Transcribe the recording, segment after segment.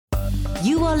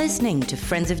You are listening to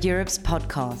Friends of Europe's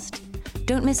podcast.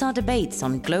 Don't miss our debates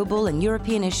on global and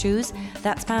European issues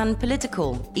that span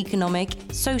political, economic,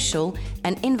 social,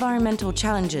 and environmental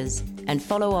challenges, and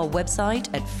follow our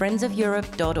website at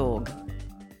friendsofeurope.org.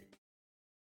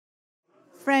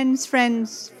 Friends,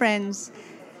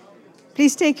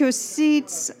 please take your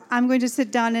seats. I'm going to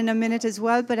sit down in a minute as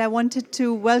well, but I wanted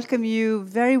to welcome you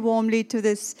very warmly to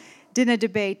this dinner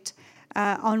debate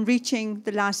on reaching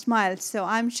the last mile. So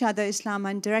I'm Shada Islam.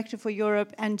 I'm Director for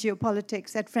Europe and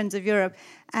Geopolitics at Friends of Europe,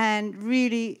 and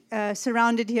really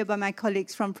surrounded here by my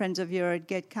colleagues from Friends of Europe,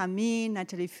 Gerd Kammin,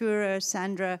 Natalie Führer,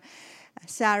 Sandra,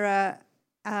 Sarah.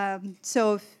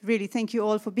 So really, thank you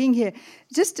all for being here.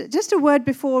 Just a word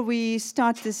before we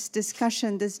start this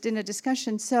discussion, this dinner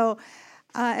discussion. So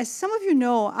as some of you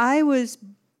know, I was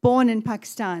born in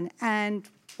Pakistan, and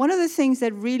one of the things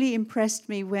that really impressed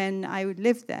me when I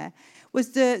lived there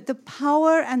was the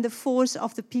power and the force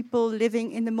of the people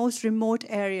living in the most remote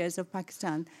areas of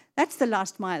Pakistan. That's the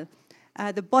last mile.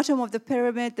 The bottom of the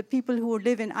pyramid, the people who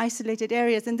live in isolated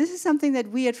areas. And this is something that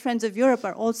we at Friends of Europe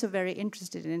are also very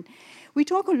interested in. We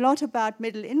talk a lot about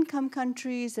middle-income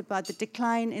countries, about the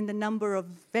decline in the number of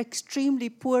extremely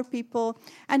poor people,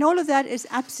 and all of that is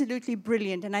absolutely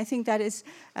brilliant. And I think that is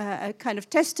a kind of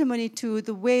testimony to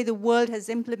the way the world has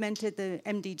implemented the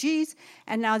MDGs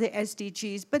and now the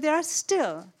SDGs. But there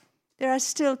are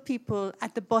still people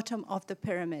at the bottom of the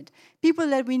pyramid, people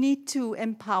that we need to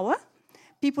empower,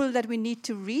 people that we need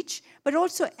to reach, but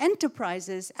also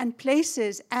enterprises and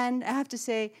places, and I have to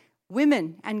say,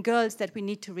 women and girls that we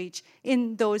need to reach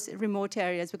in those remote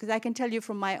areas. Because I can tell you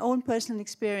from my own personal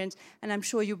experience, and I'm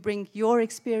sure you bring your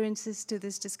experiences to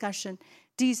this discussion,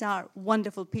 these are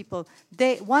wonderful people.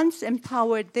 They, once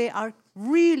empowered, they are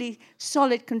really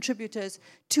solid contributors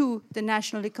to the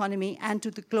national economy and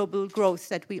to the global growth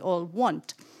that we all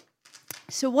want.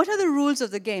 So what are the rules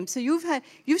of the game? So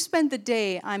you've spent the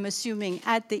day, I'm assuming,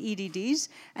 at the EDDs,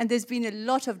 and there's been a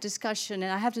lot of discussion,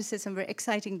 and I have to say some very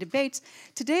exciting debates.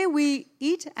 Today we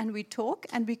eat and we talk,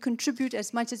 and we contribute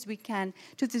as much as we can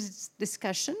to this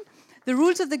discussion. The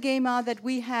rules of the game are that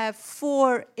we have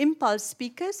 4 impulse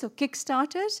speakers, so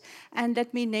kickstarters, and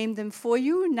let me name them for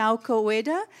you. Naoko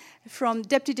Ueda, from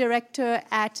Deputy Director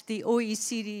at the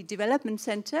OECD Development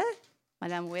Center.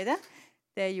 Madame Ueda.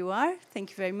 There you are.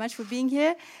 Thank you very much for being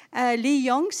here. Lee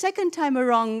Yong, second time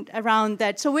around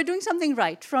that. So we're doing something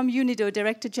right, from UNIDO,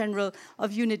 Director General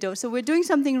of UNIDO. So we're doing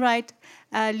something right.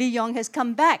 Lee Yong has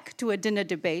come back to a dinner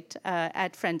debate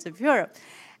at Friends of Europe.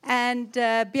 And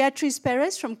Beatriz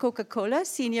Perez from Coca-Cola,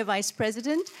 Senior Vice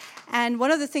President. And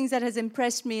one of the things that has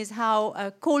impressed me is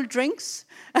how cold drinks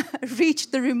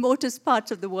reach the remotest parts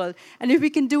of the world. And if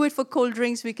we can do it for cold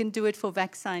drinks, we can do it for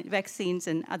vaccines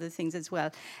and other things as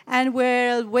well. And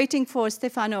we're waiting for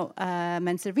Stefano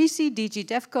Manservisi, DG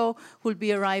DEFCO, who'll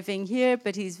be arriving here,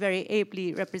 but he's very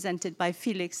ably represented by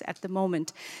Felix at the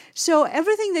moment. So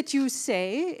everything that you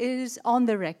say is on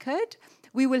the record.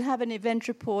 We will have an event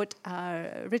report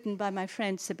written by my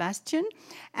friend Sebastian,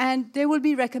 and there will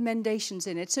be recommendations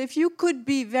in it. So if you could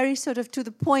be very sort of to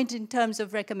the point in terms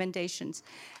of recommendations,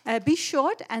 be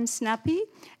short and snappy,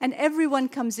 and everyone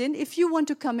comes in. If you want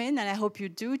to come in, and I hope you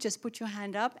do, just put your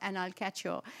hand up, and I'll catch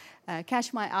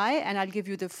my eye, and I'll give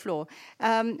you the floor.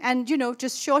 And you know,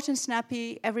 just short and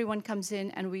snappy. Everyone comes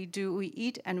in, and we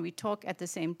eat and we talk at the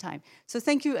same time. So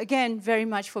thank you again very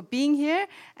much for being here.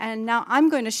 And now I'm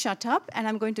going to shut up, and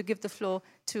I'm going to give the floor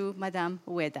to Madame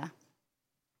Ueda.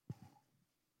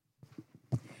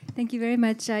 Thank you very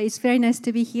much. It's very nice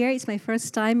to be here. It's my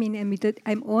first time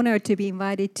I'm honored to be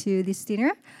invited to this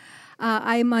dinner.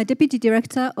 I'm a Deputy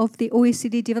Director of the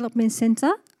OECD Development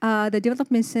Center. The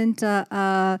Development Center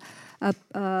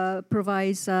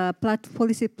provides a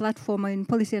policy platform and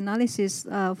policy analysis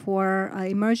for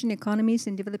emerging economies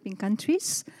in developing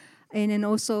countries. And then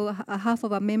also half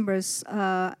of our members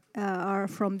are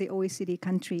from the OECD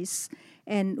countries.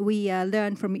 And we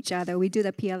learn from each other. We do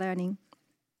the peer learning.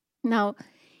 Now,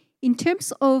 in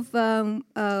terms of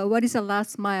what is the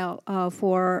last mile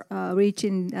for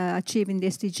achieving the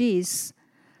SDGs,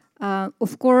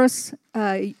 of course,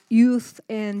 youth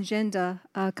and gender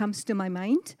comes to my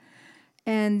mind.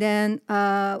 And then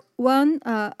roughly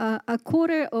a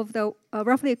quarter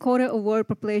of world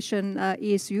population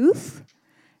is youth,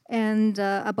 and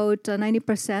about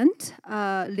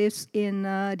 90% lives in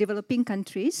developing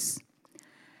countries.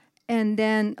 And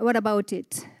then what about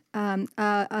it?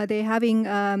 Are they having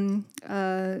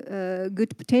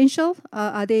good potential?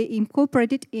 Are they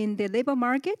incorporated in the labor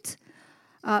market?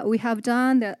 We have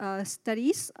done the,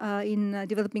 studies in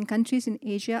developing countries in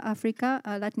Asia, Africa,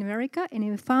 Latin America, and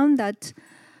we found that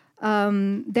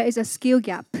there is a skill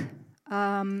gap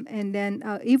And then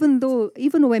even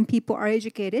when people are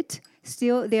educated,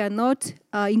 still they are not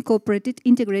integrated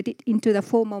into the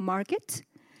formal market.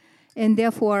 And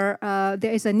therefore,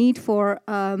 there is a need for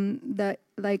a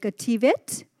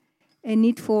TVET, a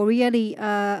need for really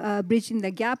bridging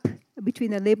the gap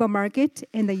between the labor market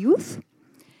and the youth.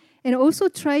 And also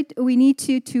we need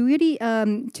to really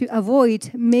to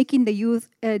avoid making the youth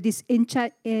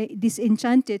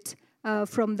disenchanted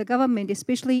from the government,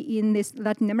 especially in these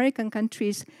Latin American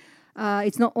countries.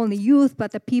 It's not only youth,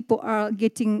 but the people are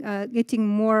getting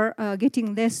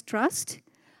less trust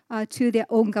to their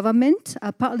own government,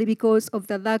 partly because of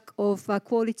the lack of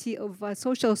quality of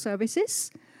social services,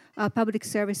 public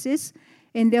services.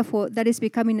 And therefore, that is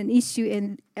becoming an issue.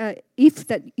 And if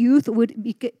that youth would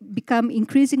become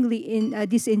increasingly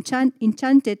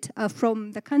disenchanted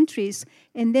from the countries,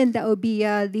 and then that would be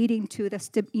leading to the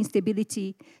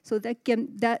instability. So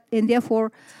and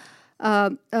therefore,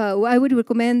 I would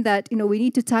recommend that we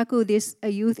need to tackle this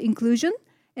youth inclusion,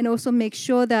 and also make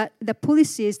sure that the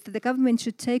policies that the government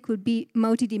should take would be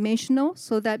multidimensional,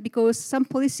 so that because some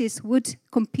policies would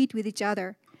compete with each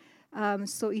other,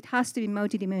 so it has to be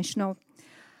multidimensional.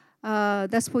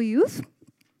 That's for youth.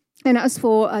 And as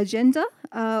for gender,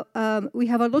 we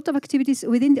have a lot of activities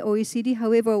within the OECD.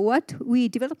 However, what we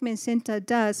Development Center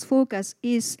does focus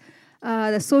is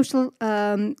the social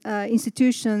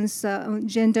institutions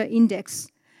gender index.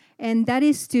 And that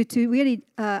is to really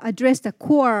address the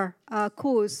core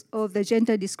cause of the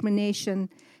gender discrimination.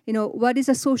 What is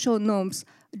the social norms?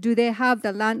 Do they have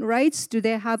the land rights? Do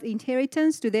they have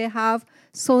inheritance? Do they have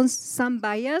some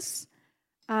bias?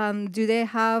 Do they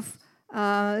have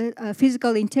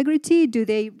physical integrity? Do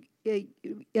they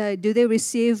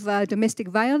receive domestic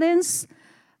violence?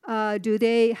 Do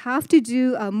they have to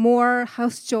do more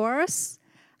house chores?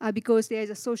 Because there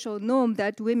is a social norm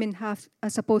that women are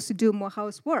supposed to do more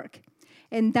housework.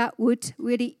 And that would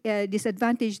really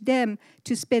disadvantage them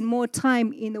to spend more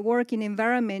time in the working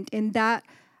environment, and that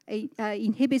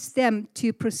inhibits them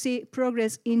to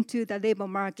progress into the labor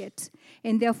market.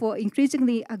 And therefore,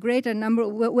 increasingly, a greater number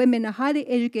of women are highly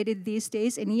educated these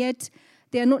days, and yet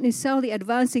they are not necessarily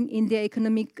advancing in their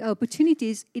economic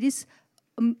opportunities. It is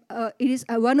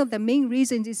one of the main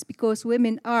reasons is because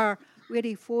women are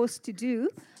really forced to do,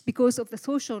 because of the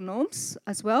social norms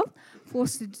as well,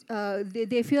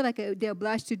 they feel like they're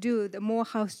obliged to do the more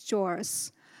house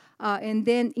chores. And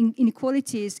then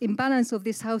inequalities, imbalance of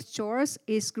these house chores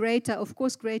is greater, of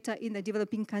course, greater in the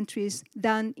developing countries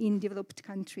than in developed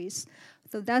countries.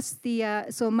 So that's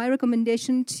so my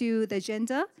recommendation to the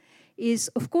gender is,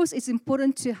 of course, it's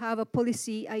important to have a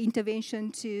policy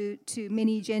intervention to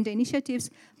many gender initiatives,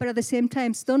 but at the same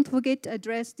time, don't forget to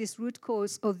address this root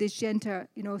cause of this gender,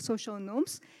 social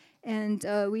norms. And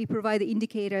we provide the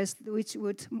indicators which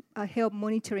would help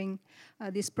monitoring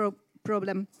this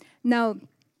problem. Now,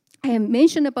 I have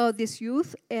mentioned about this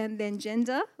youth and then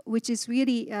gender, which is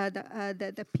really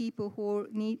the people who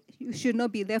should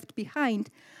not be left behind.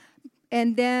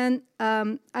 And then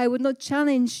I would not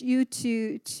challenge you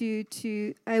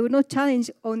I would not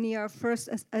challenge on your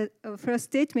first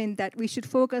statement that we should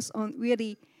focus on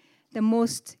really the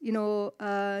most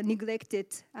neglected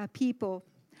people.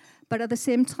 But at the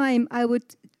same time, I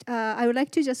would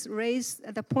like to just raise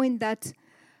the point that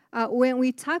when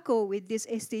we tackle with this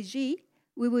SDG,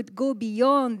 we would go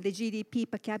beyond the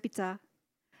GDP per capita.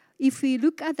 If we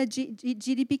look at the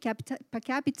GDP per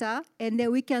capita, and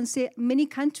then we can say many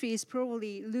countries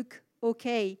probably look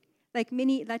okay. Like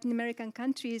many Latin American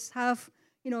countries have,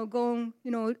 gone,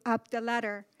 up the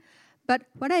ladder. But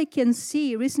what I can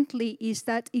see recently is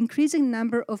that increasing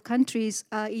number of countries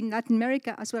in Latin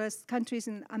America, as well as countries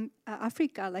in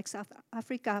Africa, like South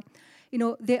Africa,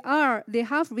 they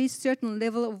have reached certain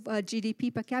level of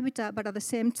GDP per capita, but at the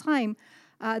same time,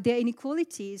 there are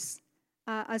inequalities,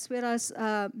 as well as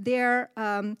their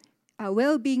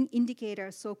well-being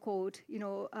indicators, so-called,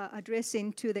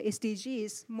 addressing to the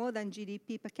SDGs more than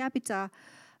GDP per capita.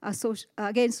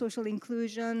 Social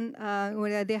inclusion,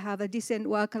 whether they have a decent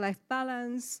work-life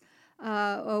balance,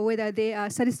 or whether they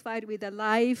are satisfied with their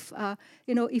life.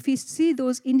 If we see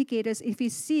those indicators, if we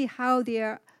see how they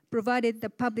are provided the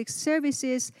public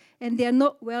services, and they are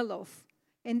not well off,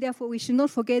 and therefore we should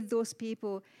not forget those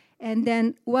people. And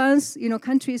then once,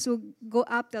 countries will go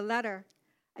up the ladder,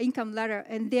 income ladder,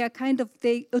 and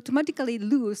they automatically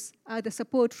lose the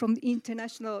support from the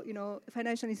international,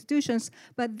 financial institutions.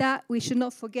 But that we should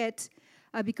not forget,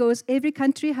 because every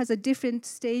country has a different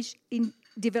stage in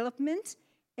development,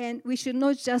 and we should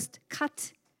not just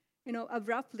cut,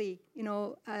 abruptly.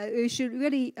 We should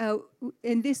really,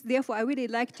 and this, therefore, I really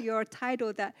liked your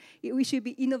title that we should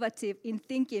be innovative in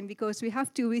thinking, because we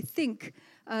have to rethink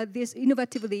this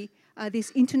innovatively,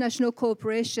 this international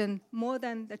cooperation more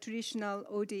than the traditional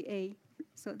ODA.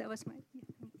 So that was my.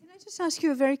 Can I just ask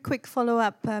you a very quick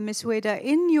follow-up, Ms. Ueda?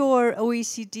 In your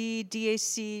OECD,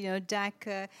 DAC,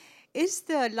 DAC, is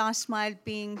the last mile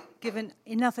being given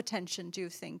enough attention, do you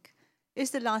think?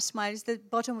 Is the last mile, is the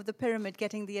bottom of the pyramid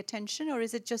getting the attention, or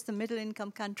is it just the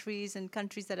middle-income countries and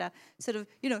countries that are sort of,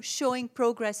 showing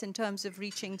progress in terms of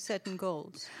reaching certain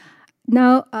goals?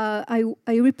 Now, I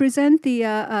represent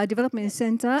the Development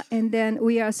Center, and then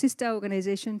we are a sister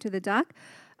organization to the DAC.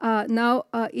 Now,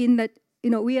 in that,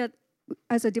 we are,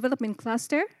 as a development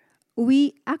cluster,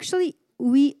 we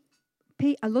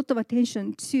pay a lot of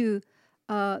attention to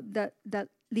the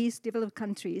least developed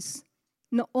countries.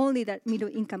 Not only that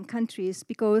middle-income countries,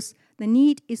 because the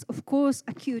need is, of course,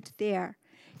 acute there.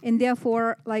 And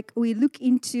therefore, we look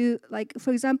into,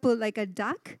 for example, like a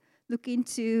DAC, look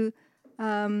into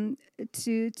island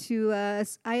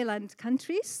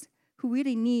countries who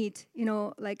really need,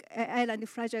 island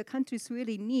fragile countries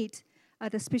really need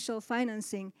the special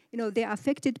financing. They are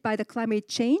affected by the climate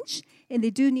change, and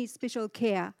they do need special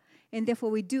care. And therefore,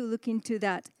 we do look into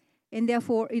that. And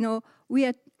therefore, we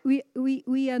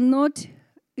are not,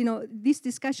 this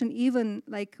discussion, even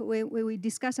when we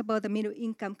discuss about the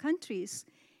middle-income countries,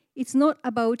 it's not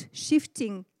about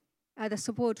shifting the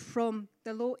support from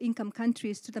the low-income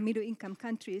countries to the middle-income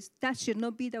countries. That should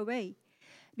not be the way,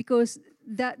 because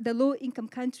the low-income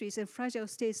countries and fragile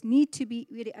states need to be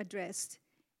really addressed,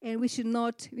 and we should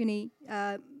not really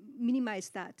minimize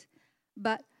that.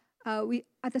 But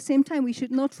at the same time, we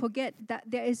should not forget that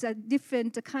there is a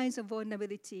different kinds of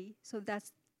vulnerability. So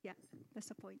that's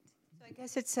the point. So I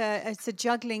guess it's a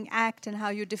juggling act in how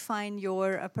you define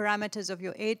your parameters of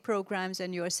your aid programs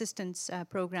and your assistance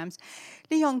programs.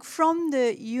 Lee Hyong, from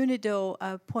the UNIDO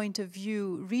point of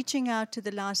view, reaching out to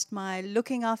the last mile,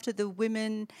 looking after the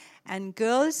women and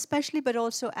girls especially, but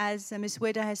also, as Ms.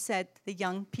 Ueda has said, the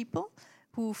young people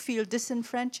who feel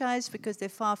disenfranchised because they're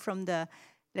far from the,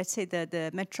 let's say,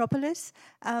 the metropolis.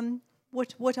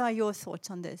 What are your thoughts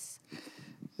on this?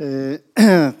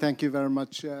 Thank you very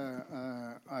much.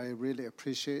 I really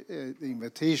appreciate the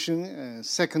invitation.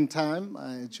 Second time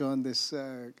I joined this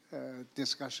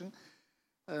discussion.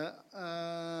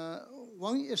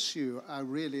 One issue I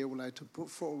really would like to put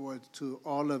forward to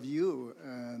all of you,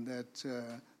 that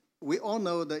we all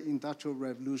know the Industrial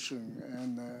Revolution,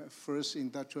 and first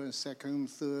industrial, second,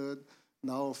 third,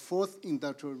 now fourth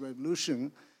Industrial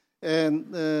Revolution.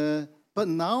 And but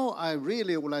now I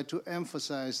really would like to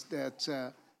emphasize that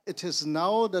it is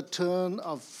now the turn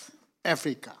of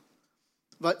Africa.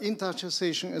 But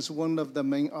industrialization is one of the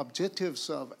main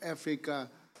objectives of Africa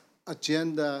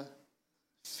Agenda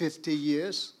 50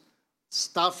 years.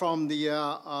 Start from the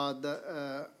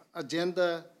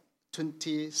Agenda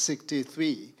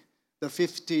 2063. The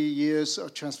 50 years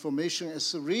of transformation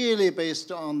is really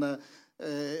based on the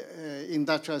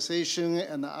industrialization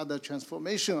and other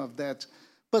transformation of that.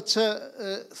 But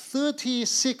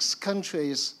 36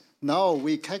 countries now,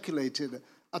 we calculated,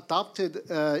 adopted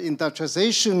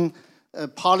industrialization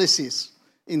policies,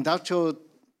 industrial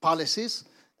policies,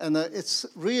 and it's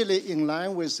really in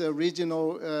line with the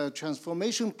regional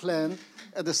transformation plan.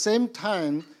 At the same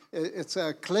time, it's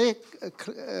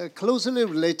closely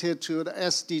related to the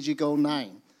SDG Goal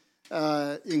 9,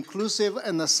 inclusive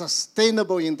and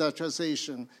sustainable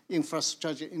industrialization,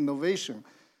 infrastructure innovation.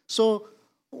 So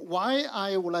why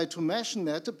I would like to mention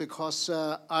that, because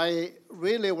I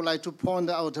really would like to point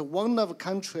out one of the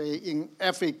countries in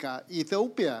Africa,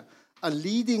 Ethiopia, are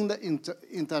leading the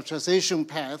industrialization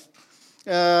path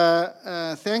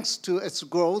thanks to its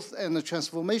growth and the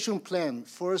transformation plan,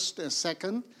 first and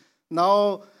second.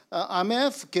 Now,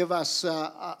 IMF gave us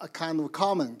a kind of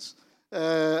comment.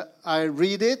 I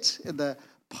read it. The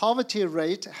poverty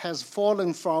rate has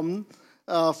fallen from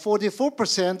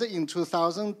 44% in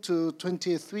 2000 to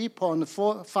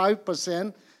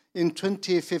 23.5% in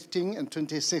 2015 and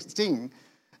 2016.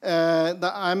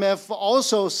 The IMF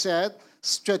also said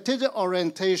strategic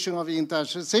orientation of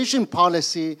industrialization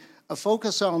policy, a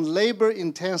focus on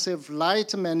labor-intensive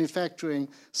light manufacturing,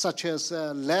 such as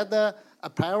leather,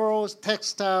 apparel,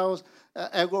 textiles,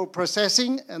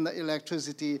 agro-processing, and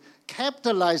electricity,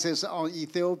 capitalizes on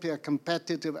Ethiopia's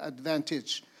competitive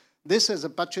advantage. This is a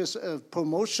budget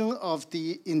promotion of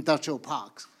the industrial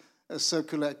parks, a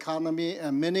circular economy,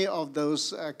 and many of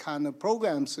those kind of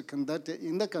programs are conducted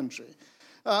in the country.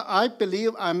 I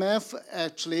believe IMF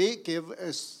actually gave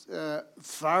a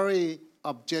very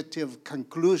objective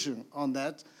conclusion on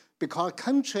that, because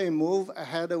country move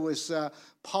ahead with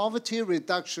poverty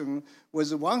reduction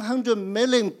with 100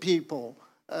 million people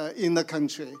in the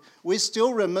country. We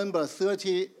still remember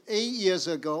 38 years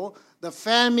ago, the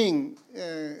famine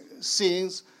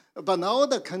scenes, but now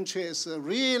the country is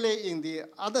really in the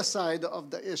other side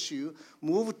of the issue,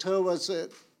 move towards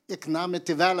economic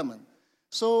development.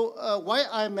 So why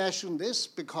I mention this?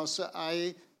 Because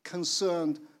I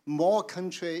concerned more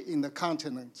country in the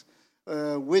continent,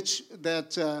 in which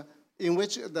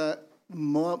the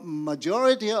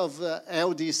majority of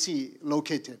LDC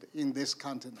located in this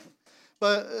continent.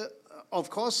 But of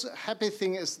course, happy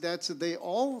thing is that they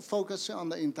all focus on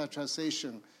the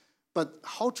industrialization. But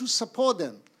how to support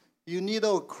them? You need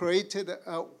to create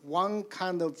one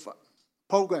kind of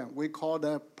program we call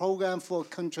the Program for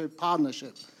Country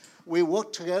Partnership. We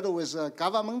work together with the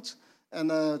government and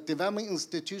the development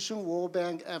institution, World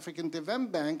Bank, African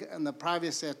Development Bank, and the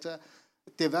private sector,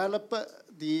 develop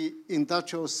the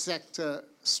industrial sector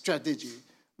strategy,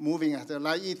 moving at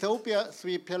like Ethiopia,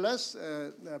 3 pillars,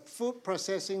 food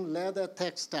processing, leather,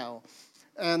 textile.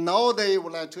 And now they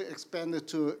would like to expand it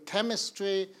to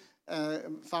chemistry,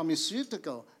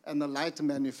 pharmaceutical, and the light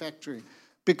manufacturing.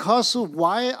 Because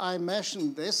why I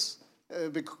mention this,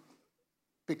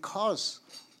 because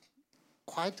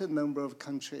quite a number of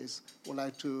countries would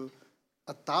like to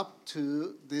adapt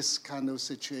to this kind of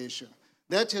situation.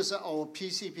 That is our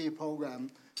PCP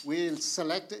program. We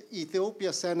select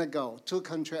Ethiopia, Senegal, 2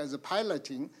 countries as a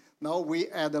piloting. Now we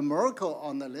add Morocco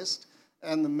on the list,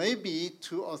 and maybe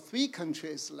 2 or 3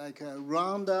 countries like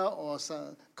Rwanda or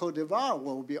Cote d'Ivoire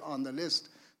will be on the list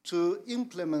to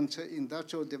implement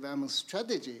industrial development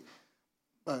strategy,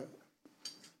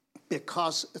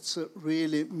 because it's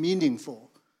really meaningful.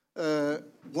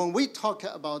 When we talk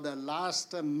about the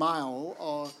last mile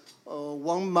or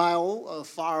 1 mile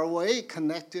far away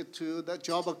connected to the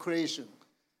job creation,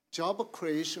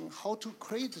 how to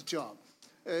create a job.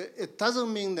 It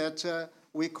doesn't mean that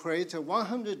we create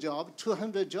 100 jobs,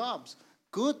 200 jobs.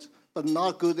 Good, but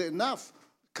not good enough.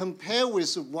 Compare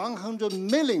with 100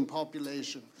 million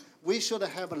population. We should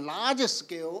have a larger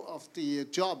scale of the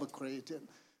job created.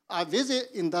 I visit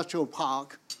industrial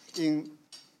park in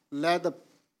Leather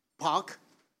Park,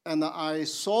 and I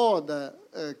saw the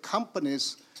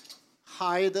companies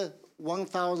hired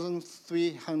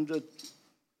 1,300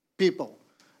 people.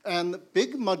 And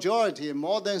big majority,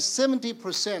 more than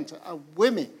 70% of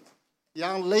women,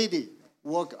 young lady,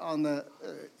 work on the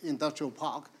industrial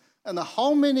park. And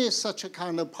how many such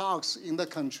kind of parks in the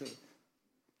country?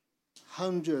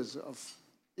 Hundreds of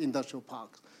industrial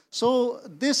parks. So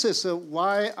this is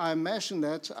why I mentioned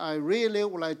that I really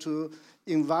would like to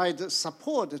invite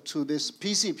support to this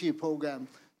PCP program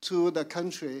to the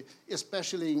country,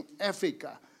 especially in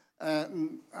Africa.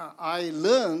 I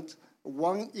learned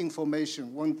one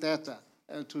information, one data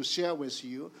to share with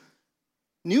you.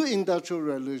 New industrial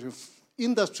revolution,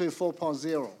 Industry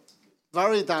 4.0,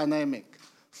 very dynamic.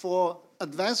 For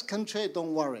advanced country,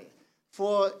 don't worry.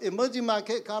 For emerging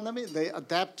market economy, they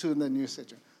adapt to the new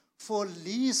situation. For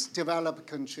least developed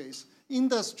countries,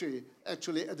 industry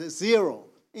actually at 0,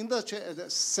 industry at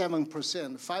 7%,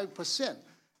 5%.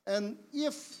 And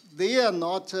if they are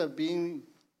not being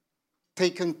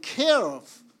taken care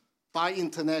of by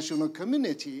international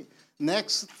community,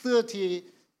 next 30,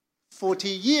 40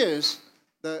 years,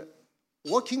 the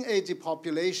working age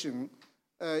population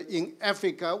in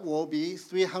Africa will be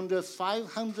 300,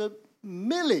 500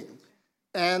 million.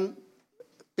 And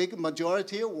big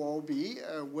majority will be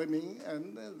women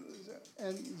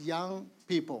and young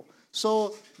people.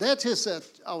 So that is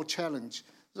our challenge.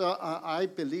 So I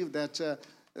believe that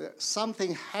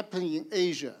something happened in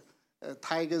Asia.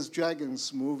 Tigers,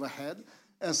 dragons move ahead.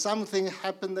 And something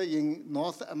happened in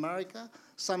North America.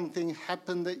 Something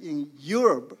happened in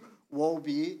Europe will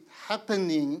be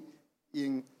happening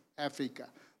in Africa.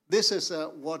 This is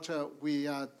what we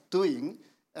are doing.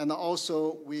 And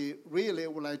also, we really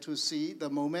would like to see the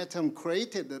momentum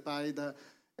created by the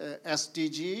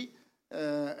SDG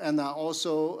and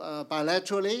also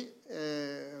bilaterally,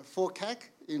 FOCAC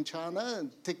in China,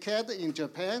 and TICAD in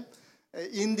Japan,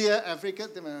 India, Africa,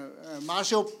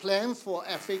 Marshall Plan for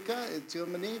Africa in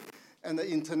Germany, and the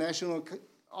international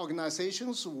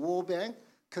organizations, World Bank,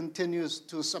 continues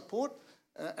to support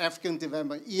African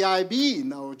development. EIB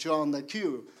now joined the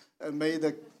queue, made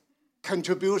a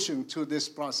contribution to this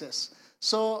process.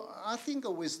 So I think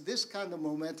with this kind of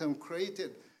momentum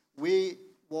created, we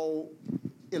will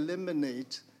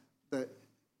eliminate the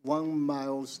 1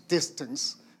 mile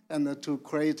distance and to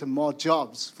create more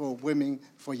jobs for women,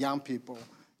 for young people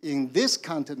in this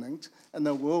continent, and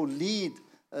will lead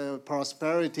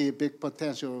prosperity, big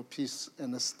potential, peace,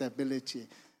 and stability.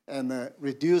 and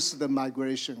reduce the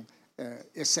migration,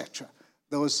 etc.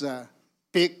 Those are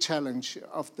big challenge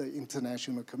of the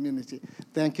international community.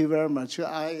 Thank you very much.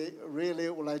 I really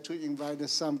would like to invite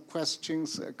some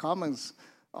questions, comments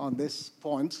on this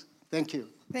point. Thank you.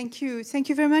 Thank you. Thank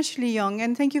you very much, Lee Yong,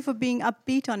 and thank you for being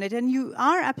upbeat on it. And you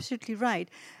are absolutely right.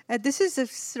 This is a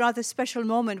rather special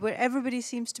moment where everybody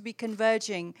seems to be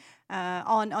converging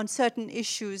on certain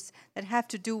issues that have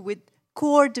to do with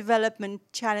core development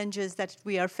challenges that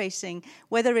we are facing,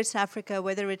 whether it's Africa,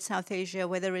 whether it's South Asia,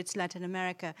 whether it's Latin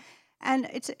America. And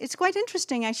it's quite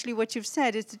interesting, actually, what you've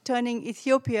said, is turning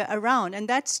Ethiopia around. And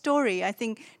that story, I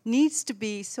think, needs to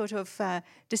be sort of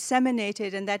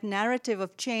disseminated, and that narrative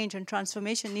of change and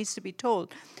transformation needs to be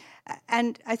told.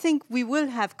 And I think we will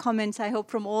have comments, I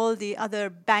hope, from all the other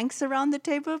banks around the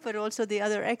table, but also the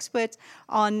other experts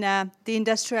on the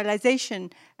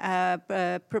industrialization,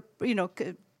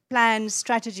 plan,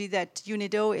 strategy that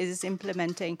UNIDO is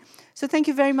implementing. So thank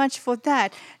you very much for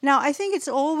that. Now, I think it's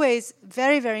always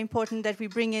very, very important that we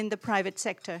bring in the private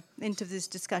sector into this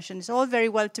discussion. It's all very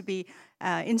well to be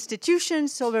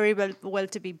institutions, so very well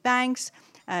to be banks,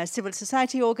 civil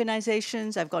society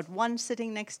organizations. I've got one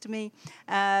sitting next to me.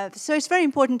 So it's very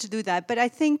important to do that. But I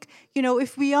think,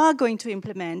 if we are going to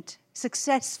implement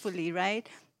successfully, right,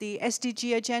 the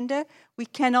SDG agenda, we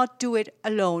cannot do it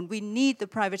alone. We need the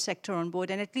private sector on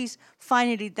board, and at least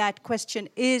finally that question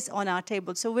is on our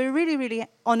table. So we're really, really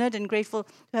honored and grateful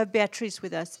to have Beatrice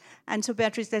with us. And so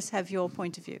Beatrice, let's have your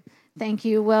point of view. Thank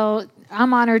you. Well,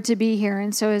 I'm honored to be here,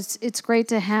 and so it's great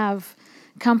to have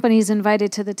companies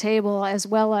invited to the table, as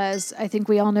well as I think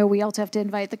we all know we also have to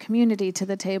invite the community to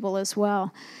the table as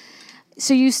well.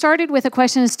 So you started with a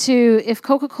question as to if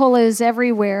Coca-Cola is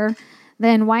everywhere,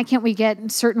 then why can't we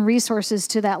get certain resources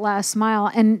to that last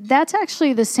mile? And that's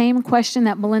actually the same question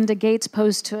that Melinda Gates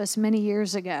posed to us many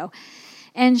years ago.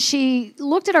 And she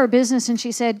looked at our business and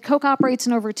she said, Coke operates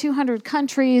in over 200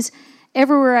 countries.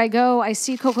 Everywhere I go, I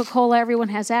see Coca-Cola. Everyone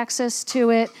has access to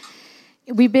it.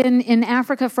 We've been in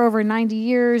Africa for over 90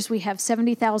 years. We have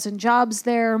 70,000 jobs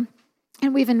there.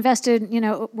 And we've invested,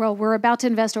 we're about to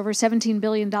invest over $17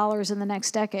 billion in the next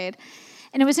decade.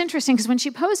 And it was interesting because when she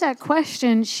posed that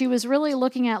question, she was really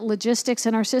looking at logistics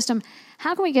in our system.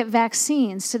 How can we get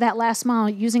vaccines to that last mile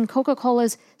using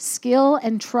Coca-Cola's skill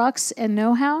and trucks and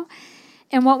know-how?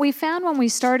 And what we found when we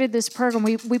started this program,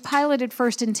 we piloted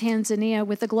first in Tanzania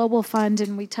with the Global Fund,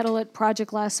 and we titled it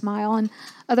Project Last Mile, and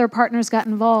other partners got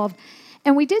involved.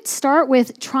 And we did start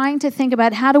with trying to think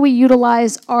about how do we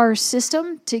utilize our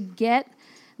system to get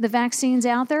the vaccines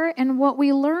out there. And what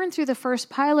we learned through the first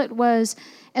pilot was,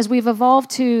 as we've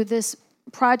evolved to this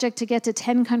project to get to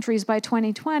 10 countries by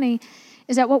 2020,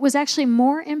 is that what was actually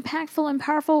more impactful and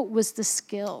powerful was the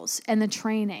skills and the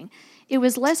training. It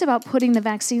was less about putting the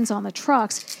vaccines on the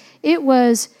trucks. It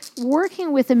was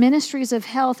working with the ministries of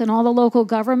health and all the local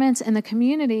governments and the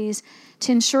communities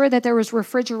to ensure that there was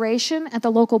refrigeration at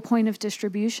the local point of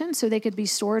distribution so they could be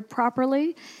stored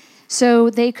properly, so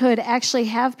they could actually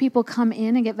have people come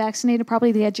in and get vaccinated,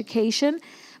 probably the education.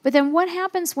 But then what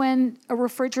happens when a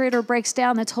refrigerator breaks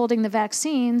down that's holding the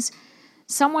vaccines?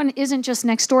 Someone isn't just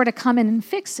next door to come in and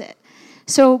fix it.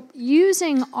 So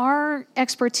using our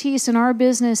expertise in our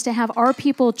business to have our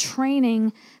people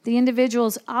training the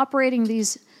individuals operating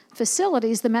these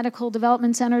facilities, the medical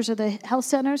development centers or the health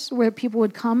centers where people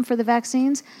would come for the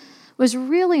vaccines, was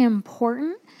really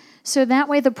important. So that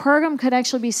way the program could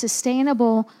actually be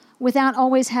sustainable without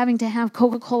always having to have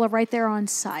Coca-Cola right there on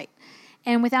site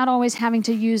and without always having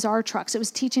to use our trucks. It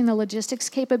was teaching the logistics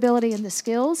capability and the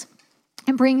skills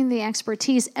and bringing the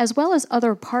expertise as well as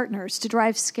other partners to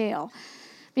drive scale.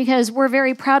 Because we're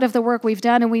very proud of the work we've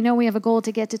done, and we know we have a goal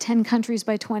to get to 10 countries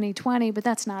by 2020, but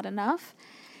that's not enough.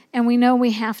 And we know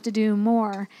we have to do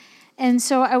more. And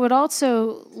so I would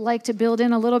also like to build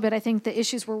in a little bit. I think the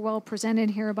issues were well presented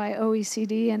here by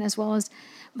OECD and as well as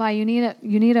by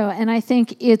UNIDO. And I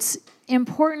think it's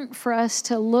important for us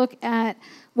to look at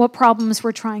what problems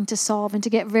we're trying to solve and to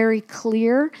get very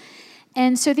clear.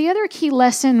 And so the other key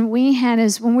lesson we had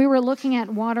is when we were looking at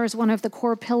water as one of the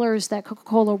core pillars that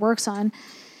Coca-Cola works on,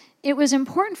 it was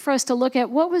important for us to look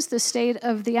at what was the state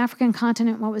of the African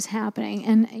continent, what was happening.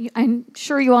 And I'm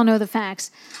sure you all know the facts.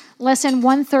 Less than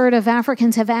 1/3 of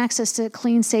Africans have access to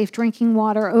clean, safe drinking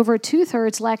water. Over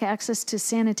 2/3 lack access to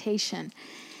sanitation.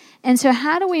 And so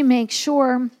how do we make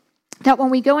sure that when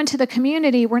we go into the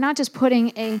community, we're not just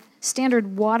putting a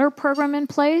standard water program in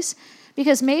place,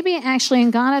 because maybe actually in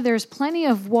Ghana there's plenty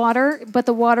of water, but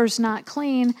the water's not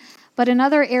clean. But in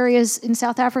other areas in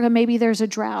South Africa, maybe there's a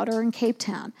drought, or in Cape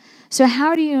Town. So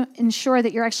how do you ensure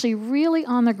that you're actually really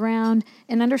on the ground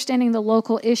and understanding the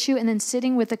local issue and then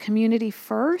sitting with the community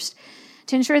first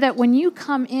to ensure that when you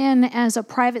come in as a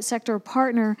private sector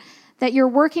partner, that you're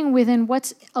working within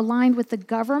what's aligned with the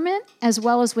government as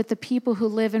well as with the people who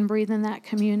live and breathe in that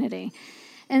community.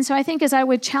 And so I think as I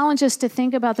would challenge us to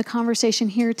think about the conversation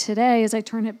here today, as I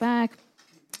turn it back,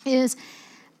 is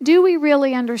do we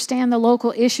really understand the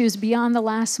local issues beyond the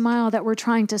last mile that we're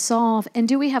trying to solve? And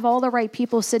do we have all the right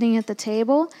people sitting at the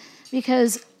table?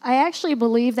 Because I actually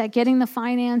believe that getting the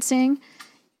financing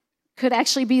could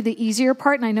actually be the easier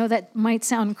part, and I know that might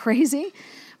sound crazy,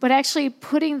 but actually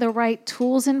putting the right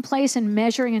tools in place and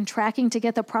measuring and tracking to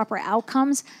get the proper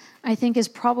outcomes, I think is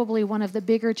probably one of the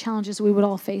bigger challenges we would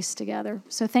all face together.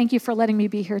 So thank you for letting me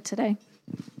be here today.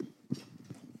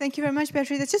 Thank you very much,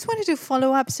 Beatrice. I just wanted to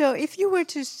follow up. So if you were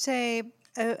to say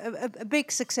a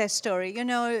big success story, you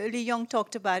know, Lee Yong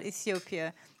talked about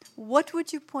Ethiopia. What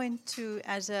would you point to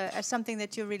as something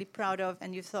that you're really proud of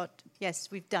and you thought, yes,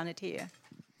 we've done it here?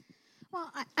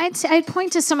 Well, I'd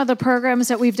point to some of the programs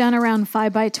that we've done around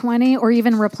 5x20 or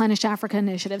even Replenish Africa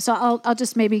initiative. So I'll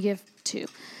just maybe give two.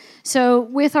 So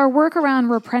with our work around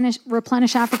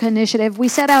Replenish Africa initiative, we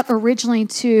set out originally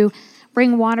to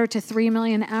bring water to 3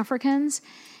 million Africans.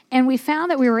 And we found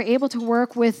that we were able to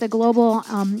work with the Global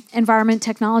Environment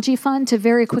Technology Fund to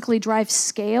very quickly drive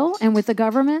scale and with the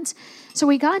governments. So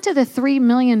we got to the 3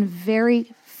 million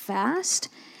very fast.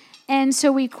 And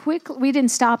so we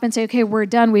didn't stop and say, okay, we're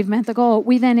done, we've met the goal.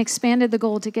 We then expanded the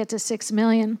goal to get to 6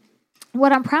 million.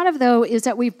 What I'm proud of, though, is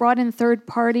that we've brought in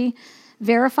third-party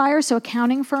verifiers, so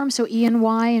accounting firms, so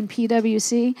E&Y and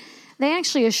PwC. They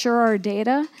actually assure our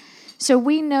data. So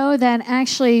we know that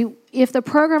actually if the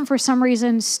program for some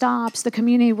reason stops, the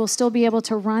community will still be able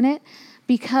to run it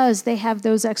because they have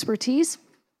those expertise,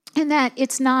 and that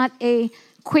it's not a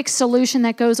quick solution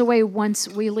that goes away once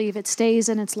we leave. It stays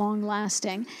and it's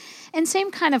long-lasting. And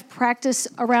same kind of practice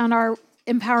around our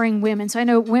empowering women. So I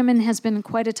know women has been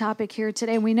quite a topic here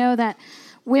today. We know that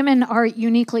women are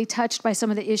uniquely touched by some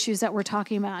of the issues that we're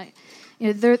talking about.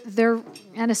 You know, they're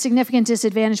at a significant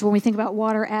disadvantage when we think about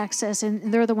water access,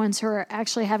 and they're the ones who are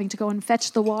actually having to go and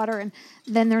fetch the water, and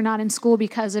then they're not in school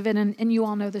because of it, and you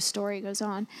all know the story goes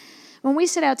on. When we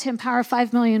set out to empower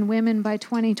 5 million women by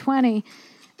 2020,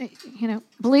 you know,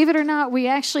 believe it or not, we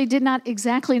actually did not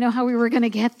exactly know how we were going to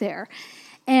get there.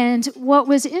 And what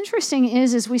was interesting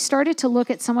is we started to look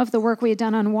at some of the work we had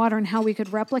done on water and how we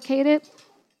could replicate it.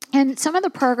 And some of the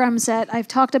programs that I've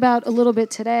talked about a little bit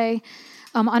today,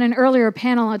 on an earlier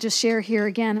panel, I'll just share here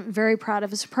again, I'm very proud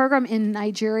of. It's a program in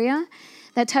Nigeria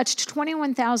that touched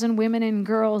 21,000 women and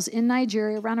girls in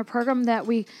Nigeria around a program that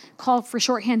we call for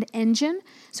shorthand ENGINE.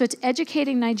 So it's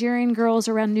educating Nigerian girls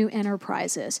around new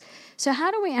enterprises. So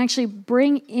how do we actually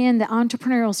bring in the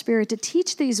entrepreneurial spirit to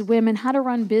teach these women how to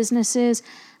run businesses,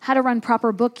 how to run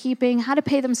proper bookkeeping, how to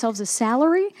pay themselves a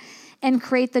salary, and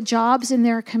create the jobs in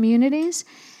their communities?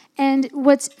 And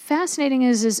what's fascinating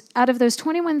is out of those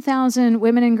 21,000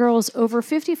 women and girls, over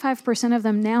 55% of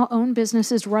them now own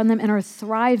businesses, run them, and are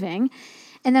thriving.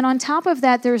 And then on top of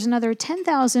that, there's another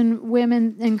 10,000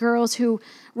 women and girls who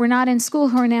were not in school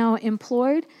who are now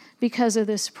employed because of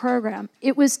this program.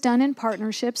 It was done in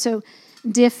partnership. So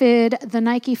DFID, the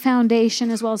Nike Foundation,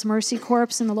 as well as Mercy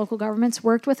Corps and the local governments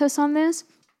worked with us on this.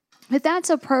 But that's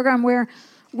a program where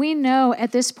we know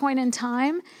at this point in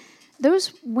time,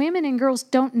 those women and girls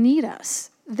don't need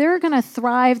us. They're going to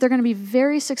thrive. They're going to be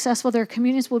very successful. Their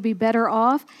communities will be better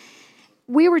off.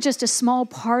 We were just a small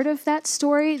part of that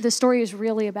story. The story is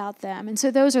really about them. And so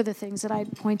those are the things that I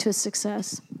point to as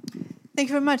success. Thank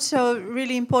you very much. So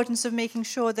really importance of making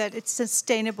sure that it's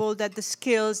sustainable, that the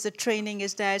skills, the training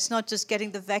is there. It's not just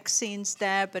getting the vaccines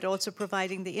there, but also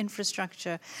providing the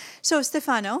infrastructure. So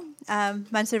Stefano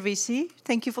Manservisi,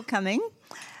 thank you for coming.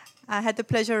 I had the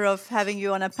pleasure of having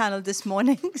you on a panel this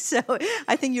morning, so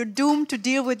I think you're doomed to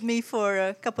deal with me for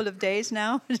a couple of days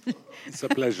now. It's a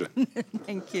pleasure.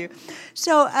 Thank you.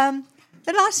 So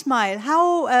the last mile,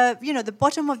 how, the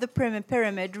bottom of the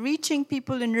pyramid, reaching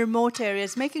people in remote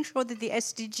areas, making sure that the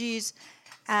SDGs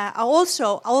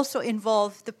also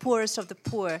involve the poorest of the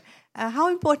poor. How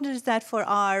important is that for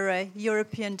our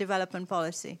European development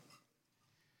policy?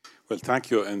 Well,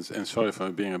 thank you, and sorry for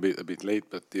being a bit late,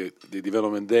 but the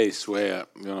development days were,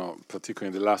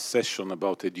 particularly in the last session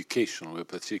about education, were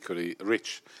particularly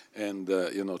rich and,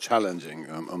 challenging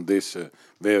on this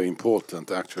very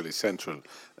important, actually central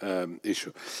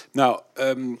issue. Now,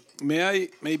 may I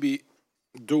maybe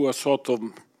do a sort of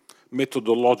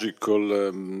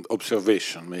methodological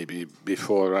observation, maybe,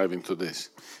 before arriving to this?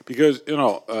 Because,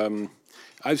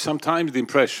 I have sometimes the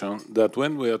impression that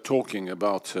when we are talking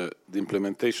about the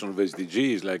implementation of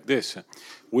SDGs like this,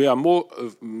 we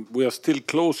are still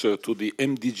closer to the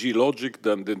MDG logic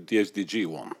than the SDG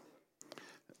one.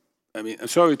 I mean, I'm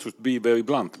sorry to be very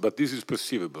blunt, but this is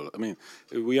perceivable. I mean,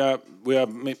 we are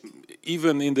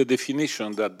even in the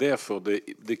definition that therefore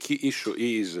the key issue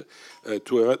is that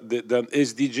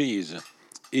SDGs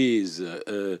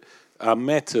are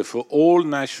met for all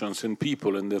nations and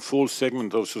people in the full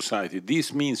segment of society.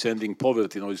 This means ending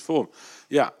poverty in all its form.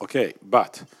 Yeah, okay,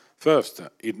 but first,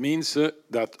 it means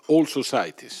that all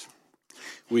societies,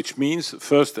 which means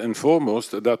first and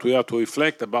foremost that we have to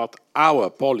reflect about our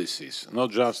policies,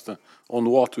 not just on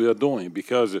what we are doing,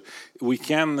 because we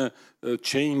can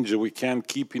change, we can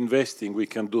keep investing, we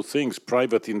can do things,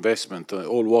 private investment,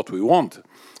 all what we want.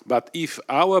 But if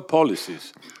our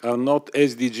policies are not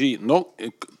SDG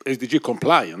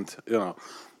compliant, you know,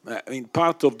 I mean,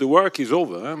 part of the work is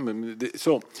over.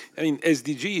 So, I mean,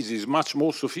 SDGs is much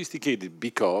more sophisticated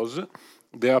because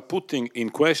they are putting in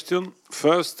question,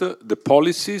 first, the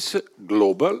policies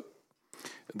global,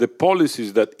 the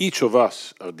policies that each of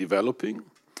us are developing,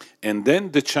 and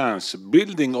then the chance,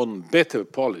 building on better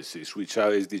policies which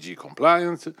are SDG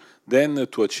compliant, then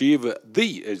to achieve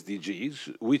the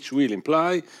SDGs, which will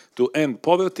imply to end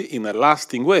poverty in a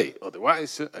lasting way.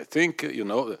 Otherwise, I think, you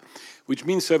know, which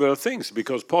means several things,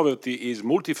 because poverty is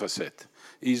multifaceted.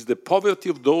 Is the poverty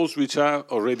of those which are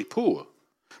already poor,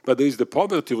 but there is the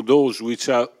poverty of those which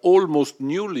are almost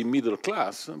newly middle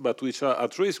class, but which are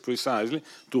at risk precisely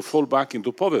to fall back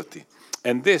into poverty.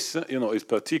 And this, you know, is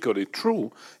particularly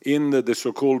true in the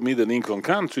so-called middle-income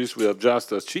countries. We have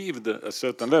just achieved a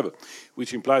certain level,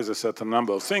 which implies a certain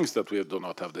number of things that we do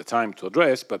not have the time to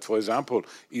address. But, for example,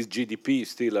 is GDP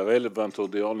still a relevant or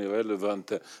the only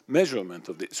relevant measurement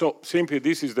of this? So, simply,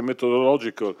 this is the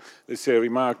methodological, let's say,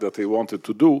 remark that I wanted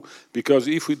to do, because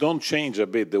if we don't change a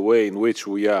bit the way in which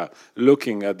we are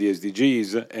looking at the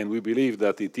SDGs, and we believe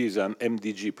that it is an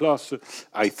MDG plus,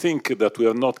 I think that we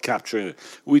are not capturing it,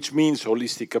 which means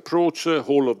holistic approach,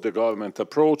 whole of the government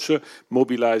approach,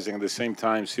 mobilizing at the same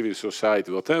time civil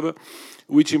society, whatever,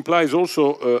 which implies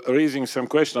also raising some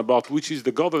question about which is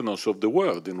the governance of the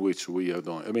world in which we are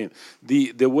doing. I mean,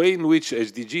 the way in which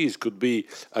SDGs could be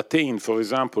attained, for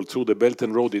example, through the Belt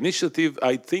and Road Initiative,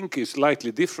 I think is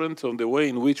slightly different from the way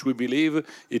in which we believe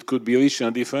it could be reached in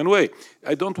a different way.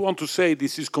 I don't want to say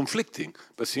this is conflicting,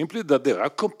 but simply that there are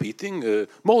competing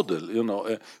models, you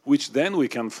know, which then we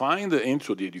can find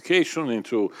into the education,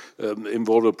 into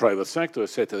involve the private sector,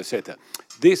 etc., etc.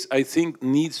 This, I think,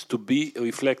 needs to be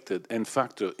reflected and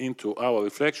factored into our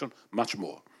reflection much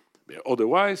more.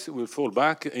 Otherwise, we'll fall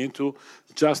back into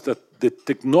just the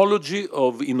technology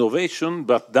of innovation,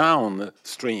 but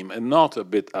downstream and not a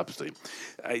bit upstream.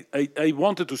 I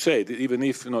wanted to say that even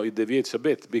if, you know, it deviates a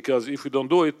bit, because if we don't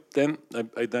do it, then,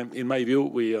 in my view,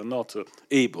 we are not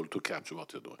able to capture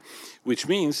what you're doing, which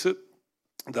means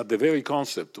that the very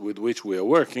concept with which we are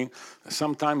working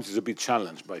sometimes is a bit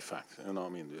challenged by fact. You know, I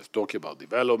mean, we're talking about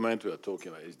development, we are talking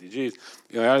about SDGs.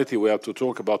 In reality, we have to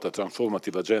talk about a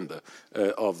transformative agenda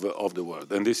of the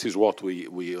world, and this is what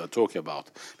we are talking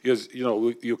about. Because, you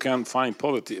know, you can find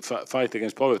poverty, fight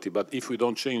against poverty, but if we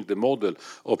don't change the model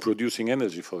of producing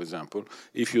energy, for example,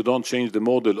 if you don't change the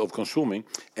model of consuming,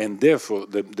 and therefore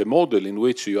the model in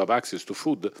which you have access to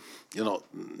food, you know,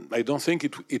 I don't think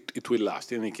it will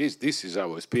last. In any case, this is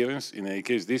our experience. In any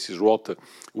case, this is what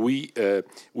we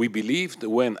believed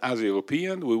when, as a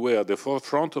European, we were at the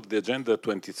forefront of the Agenda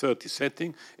 2030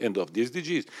 setting and of the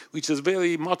SDGs, which is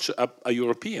very much a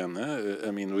European,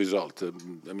 result.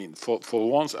 For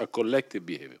once, a collective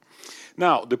behavior.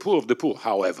 Now, the poor of the poor,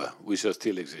 however, which are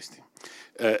still existing.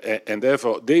 And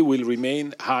therefore, they will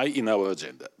remain high in our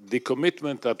agenda. The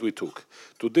commitment that we took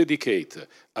to dedicate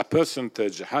a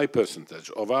high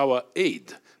percentage of our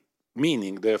aid,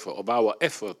 meaning, therefore, of our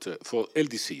effort for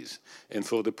LDCs and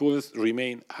for the poorest,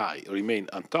 remain high, remain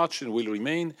untouched, and will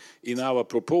remain in our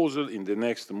proposal in the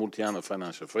next multi-annual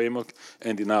financial framework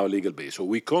and in our legal base. So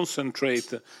we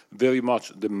concentrate very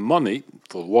much the money,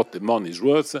 for what the money is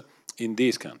worth, in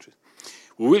these countries.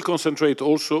 We will concentrate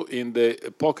also in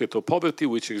the pocket of poverty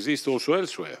which exists also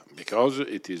elsewhere, because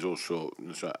it is also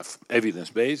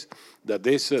evidence-based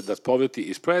that poverty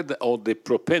is spread, or the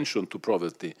propension to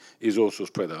poverty is also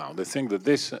spread around. I think that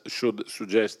this should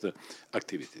suggest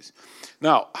activities.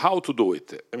 Now, how to do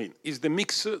it? I mean, is the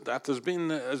mix that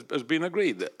has been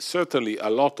agreed. Certainly a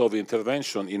lot of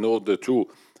intervention in order to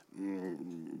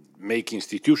make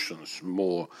institutions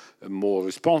more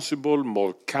responsible,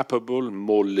 more capable,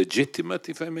 more legitimate,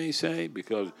 if I may say,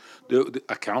 because they're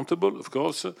accountable, of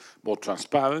course, more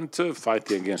transparent,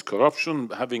 fighting against corruption,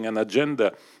 having an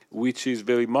agenda which is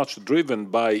very much driven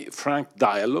by frank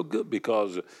dialogue,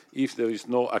 because if there is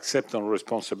no acceptance of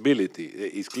responsibility,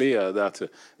 it's clear that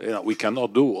we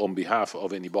cannot do on behalf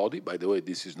of anybody. By the way,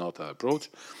 this is not our approach.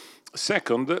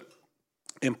 Second,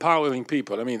 empowering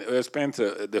people. I mean, I spent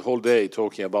the whole day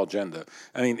talking about gender.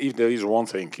 I mean, if there is one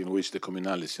thing in which the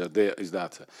communalists are there, is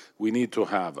that we need to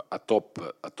have a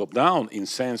top-down in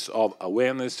sense of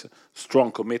awareness,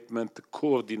 strong commitment,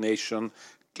 coordination,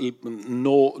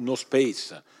 no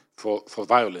space for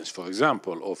violence, for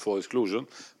example, or for exclusion,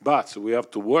 but we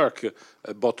have to work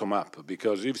bottom-up,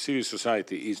 because if civil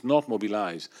society is not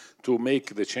mobilized to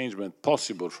make the change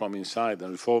possible from inside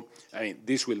and reform, I mean,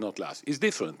 this will not last. It's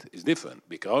different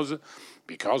because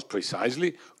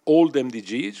precisely all the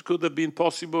MDGs could have been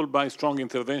possible by strong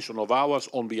intervention of ours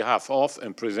on behalf of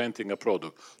and presenting a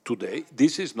product. Today,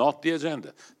 this is not the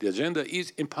agenda. The agenda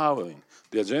is empowering.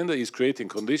 The agenda is creating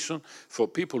conditions for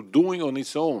people doing on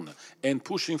its own and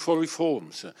pushing for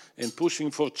reforms and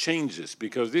pushing for changes,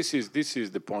 because this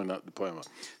is the point.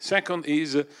 Second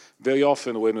is very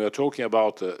often when we are talking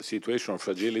about situational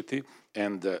fragility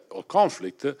and or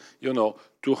conflict,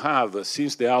 to have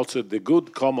since the outset the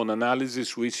good common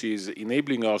analysis which is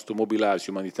enabling us to mobilize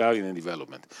humanitarian and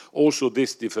development. Also,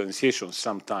 this differentiation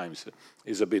sometimes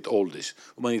is a bit oldish.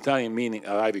 Humanitarian meaning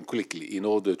arriving quickly in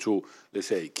order to, let's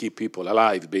say, keep people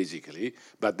alive, basically.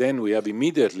 But then we have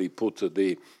immediately put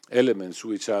the elements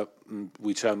which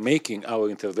are making our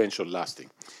intervention lasting.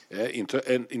 In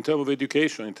terms of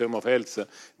education, in terms of health,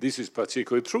 this is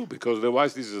particularly true, because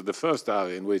otherwise this is the first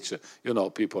area in which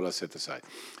people are set aside.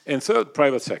 And third,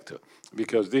 private sector,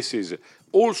 because this is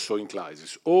also in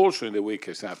crisis, also in the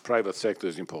weakest private sector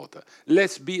is important.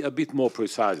 Let's be a bit more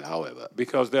precise, however,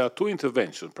 because there are two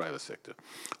interventions, private sector.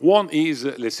 One is,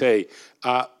 let's say,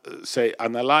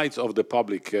 analysis of the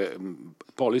public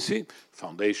policy,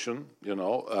 foundation,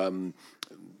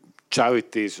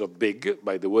 charities are big,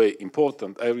 by the way,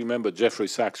 important. I remember Jeffrey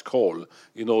Sachs' call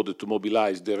in order to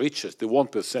mobilize the richest, the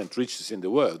 1% richest in the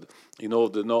world, in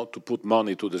order not to put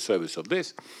money to the service of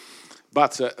this.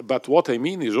 But what I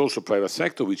mean is also private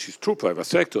sector, which is true private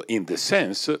sector in the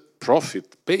sense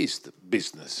profit-based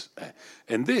business.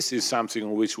 And this is something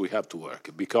on which we have to work,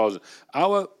 because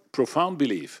our profound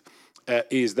belief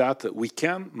is that we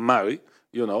can marry,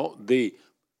 the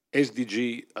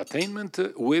SDG attainment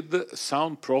with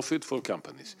sound profit for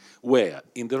companies, where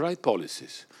in the right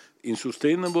policies, in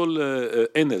sustainable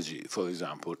energy, for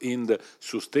example, in the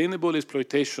sustainable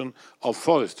exploitation of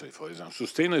forestry, for example,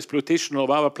 sustainable exploitation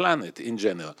of our planet in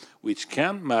general, which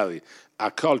can marry a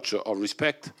culture of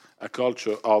respect, a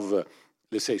culture of,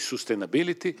 let's say,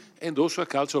 sustainability, and also a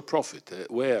culture of profit,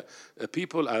 where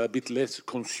people are a bit less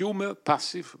consumer,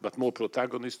 passive, but more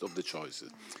protagonist of the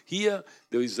choices. Here,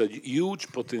 there is a huge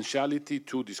potentiality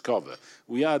to discover.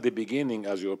 We are at the beginning,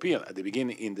 as Europeans, at the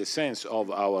beginning in the sense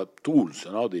of our tools,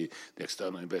 the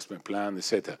external investment plan,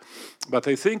 etc. But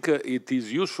I think it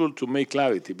is useful to make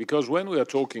clarity, because when we are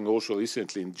talking also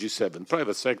recently in G7,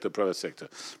 private sector,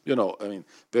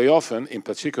 very often, in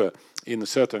particular, in a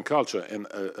certain culture, and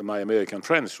my American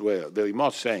friends were very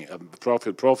much saying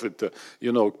profit, private.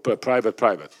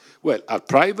 Well, are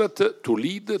private to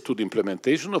lead to the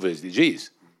implementation of SDGs,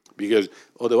 because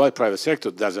otherwise private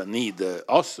sector doesn't need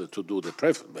us to do the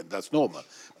preference, but that's normal.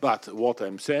 But what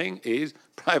I'm saying is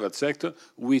private sector,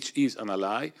 which is an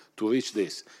ally to reach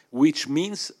this, which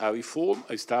means a reform,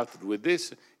 I started with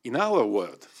this, in our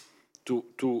world,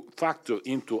 to factor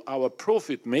into our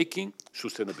profit-making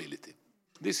sustainability.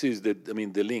 This is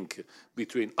the link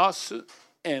between us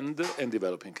and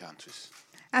developing countries.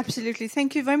 Absolutely.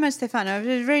 Thank you very much, Stefano. It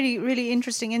was really, really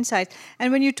interesting insight.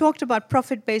 And when you talked about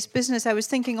profit-based business, I was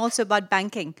thinking also about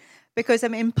banking, because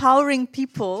empowering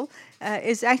people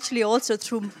is actually also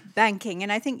through banking.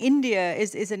 And I think India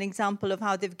is an example of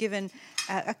how they've given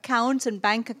accounts and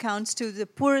bank accounts to the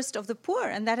poorest of the poor,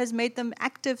 and that has made them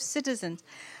active citizens.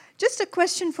 Just a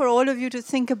question for all of you to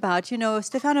think about.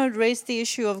 Stefano raised the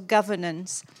issue of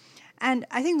governance. And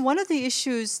I think one of the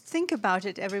issues, think about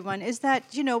it, everyone, is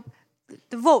that,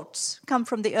 the votes come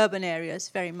from the urban areas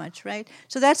very much, right?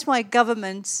 So that's why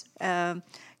governments,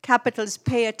 capitals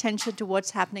pay attention to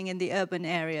what's happening in the urban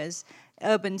areas,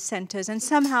 urban centers. And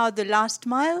somehow the last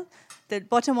mile, the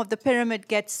bottom of the pyramid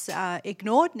gets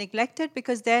ignored, neglected,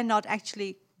 because they're not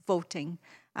actually voting.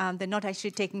 They're not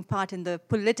actually taking part in the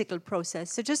political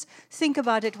process. So just think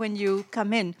about it when you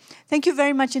come in. Thank you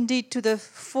very much indeed to the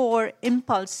 4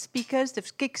 Impulse speakers.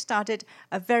 They've kick-started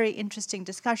a very interesting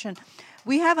discussion.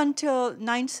 We have until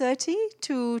 9:30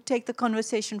 to take the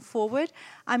conversation forward.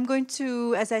 I'm going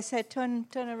to, as I said, turn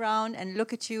around and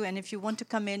look at you, and if you want to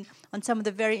come in on some of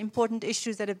the very important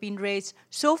issues that have been raised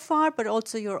so far, but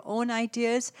also your own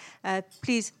ideas,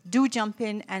 please do jump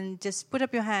in and just put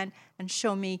up your hand and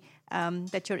show me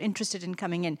that you're interested in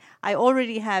coming in. I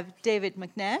already have David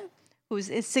McNair, who's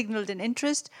signaled an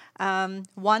interest.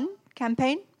 One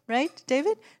campaign, right,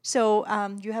 David? So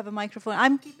you have a microphone.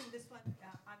 I'm keeping this one.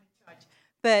 I'm in charge.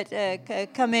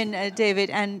 But come in, David,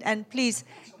 and please.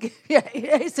 Yeah,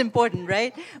 it's important,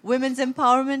 right? Women's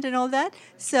empowerment and all that.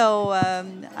 So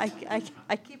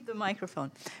I keep the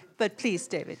microphone. But please,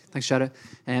 David. Thanks, Shada.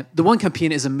 The One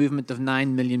Campaign is a movement of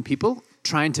 9 million people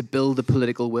trying to build the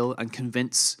political will and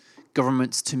convince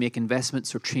governments to make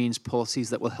investments or change policies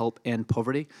that will help end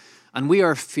poverty. And we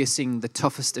are facing the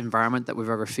toughest environment that we've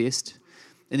ever faced.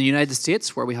 In the United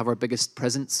States, where we have our biggest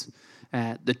presence,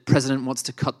 the president wants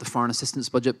to cut the foreign assistance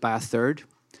budget by 1/3.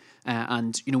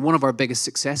 And one of our biggest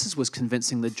successes was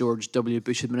convincing the George W.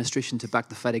 Bush administration to back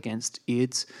the fight against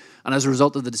AIDS. And as a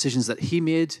result of the decisions that he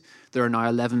made, there are now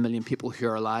 11 million people who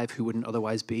are alive who wouldn't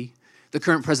otherwise be. The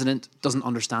current president doesn't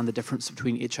understand the difference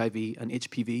between HIV and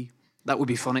HPV. That would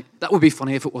be funny. That would be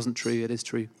funny if it wasn't true. It is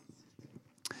true.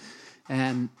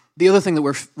 The other thing that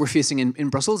we're facing in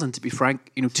Brussels, and to be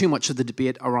frank, too much of the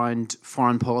debate around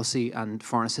foreign policy and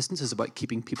foreign assistance is about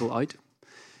keeping people out.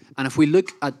 And if we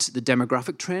look at the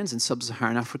demographic trends in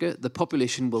sub-Saharan Africa, the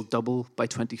population will double by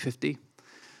 2050.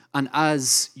 And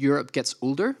as Europe gets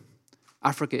older,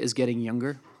 Africa is getting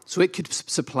younger. So it could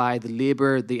supply the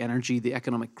labour, the energy, the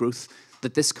economic growth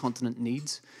that this continent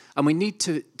needs. And we need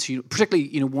to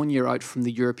particularly 1 year out from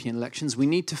the European elections, we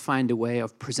need to find a way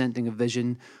of presenting a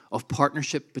vision of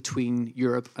partnership between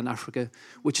Europe and Africa,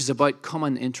 which is about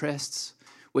common interests,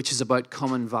 which is about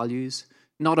common values,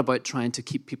 not about trying to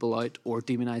keep people out or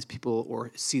demonize people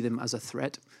or see them as a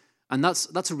threat. And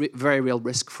that's a very real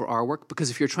risk for our work,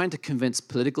 because if you're trying to convince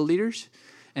political leaders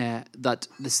that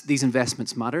these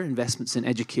investments matter, investments in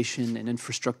education, in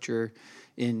infrastructure,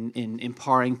 in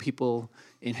empowering people,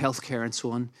 in healthcare and so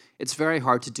on, it's very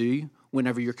hard to do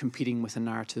whenever you're competing with a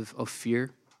narrative of fear.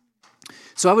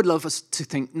 So I would love us to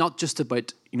think not just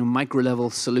about micro-level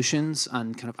solutions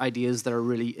and kind of ideas that are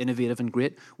really innovative and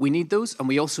great. We need those, and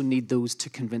we also need those to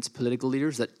convince political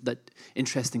leaders that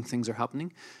interesting things are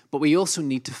happening. But we also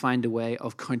need to find a way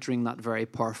of countering that very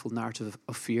powerful narrative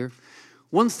of fear.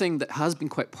 One thing that has been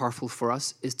quite powerful for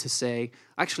us is to say,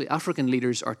 actually, African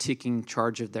leaders are taking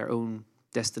charge of their own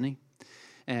destiny.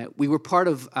 We were part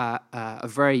of a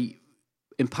very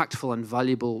impactful and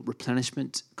valuable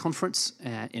replenishment conference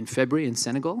in February in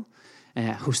Senegal,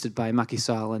 hosted by Macky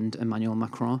Sall and Emmanuel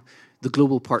Macron, the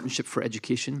Global Partnership for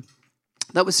Education.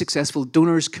 That was successful.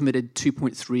 Donors committed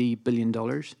 $2.3 billion.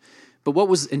 But what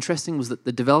was interesting was that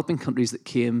the developing countries that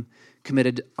came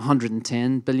committed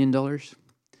 $110 billion.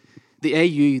 The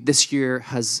AU this year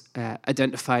has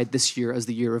identified this year as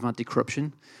the year of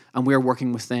anti-corruption, and we're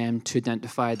working with them to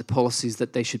identify the policies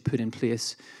that they should put in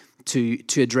place to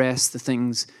address the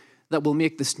things that will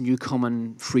make this new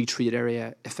common free trade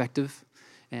area effective.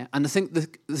 And the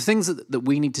things that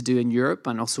we need to do in Europe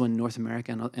and also in North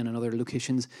America and in other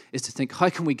locations is to think, how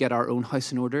can we get our own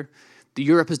house in order?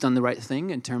 Europe has done the right thing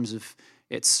in terms of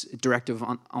its directive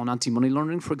on anti-money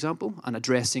laundering, for example, and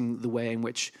addressing the way in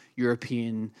which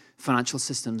European financial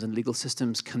systems and legal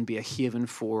systems can be a haven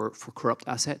for corrupt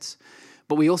assets.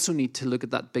 But we also need to look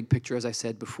at that big picture, as I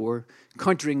said before,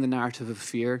 countering the narrative of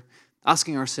fear,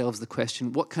 asking ourselves the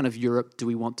question, what kind of Europe do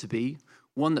we want to be?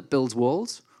 One that builds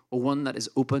walls, or one that is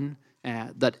open,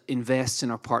 that invests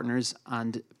in our partners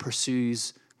and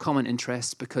pursues common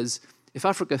interests? Because if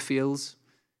Africa fails,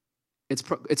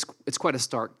 it's quite a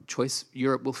stark choice.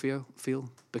 Europe will fail,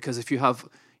 because if you have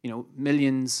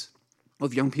millions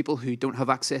of young people who don't have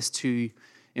access to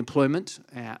employment,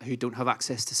 who don't have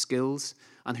access to skills,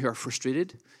 and who are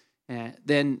frustrated,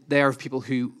 then they are people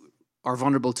who are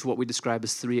vulnerable to what we describe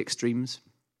as 3 extremes: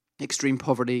 extreme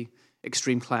poverty,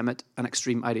 extreme climate, and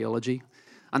extreme ideology.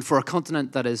 And for a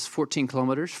continent that is 14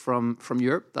 kilometers from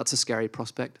Europe, that's a scary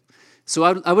prospect. So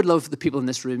I would love the people in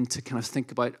this room to kind of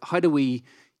think about, how do we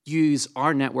use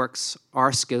our networks,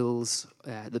 our skills,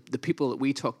 the people that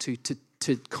we talk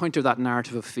to counter that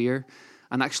narrative of fear,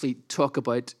 and actually talk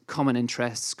about common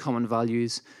interests, common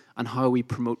values, and how we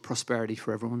promote prosperity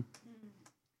for everyone.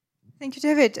 Thank you,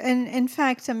 David. And in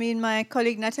fact, I mean, my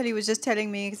colleague Natalie was just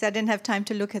telling me, because I didn't have time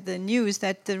to look at the news,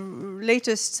 that the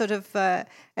latest sort of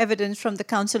evidence from the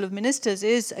Council of Ministers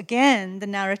is, again, the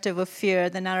narrative of fear,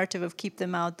 the narrative of keep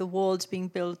them out, the walls being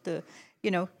built, the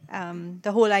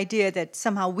whole idea that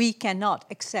somehow we cannot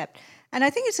accept. And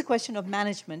I think it's a question of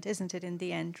management, isn't it, in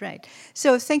the end, right?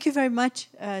 So thank you very much,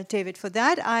 David, for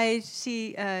that. I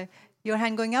see your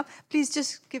hand going up. Please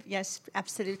just give, yes,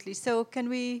 absolutely. So can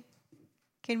we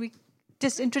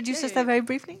just introduce yourself very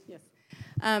briefly? Yes.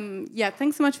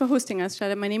 Thanks so much for hosting us,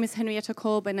 Shada. My name is Henrietta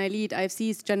Kolb, and I lead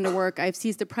IFC's gender work. IFC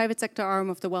is the private sector arm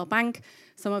of the World Bank.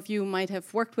 Some of you might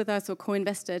have worked with us or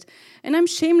co-invested. And I'm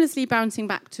shamelessly bouncing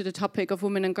back to the topic of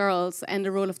women and girls and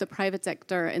the role of the private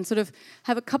sector, and sort of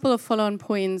have a couple of follow-on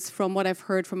points from what I've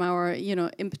heard from our,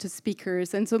 impetus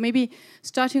speakers. And so maybe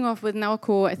starting off with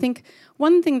Naoko, I think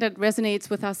one thing that resonates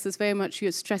with us is very much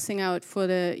you're stressing out for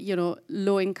the,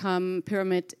 low-income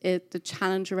pyramid, the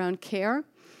challenge around care.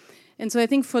 And so I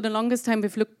think for the longest time,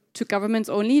 we've looked to governments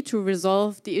only to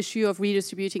resolve the issue of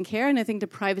redistributing care, and I think the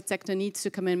private sector needs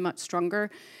to come in much stronger.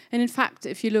 And in fact,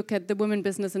 if you look at the Women,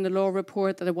 Business and the Law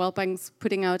report that the World Bank's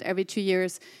putting out every 2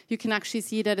 years, you can actually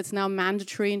see that it's now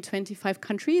mandatory in 25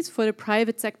 countries for the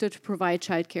private sector to provide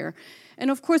childcare.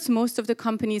 And of course, most of the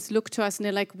companies look to us and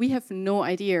they're like, we have no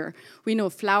idea. We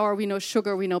know flour, we know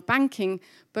sugar, we know banking,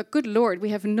 but good Lord, we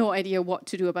have no idea what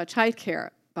to do about childcare,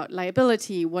 about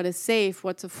liability, what is safe,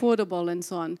 what's affordable, and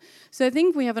so on. So I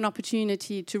think we have an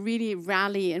opportunity to really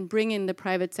rally and bring in the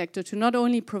private sector to not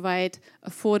only provide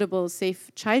affordable, safe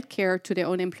childcare to their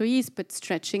own employees, but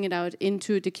stretching it out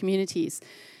into the communities.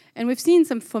 And we've seen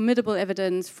some formidable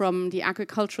evidence from the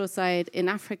agricultural side in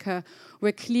Africa,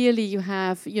 where clearly you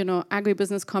have,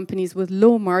 agribusiness companies with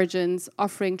low margins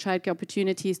offering childcare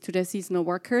opportunities to their seasonal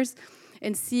workers,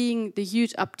 and seeing the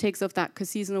huge uptakes of that because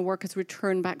seasonal workers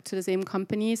return back to the same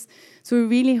companies. So we're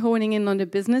really honing in on the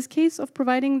business case of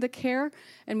providing the care,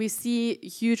 and we see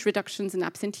huge reductions in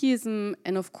absenteeism,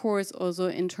 and of course also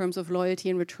in terms of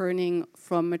loyalty and returning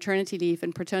from maternity leave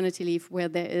and paternity leave where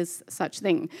there is such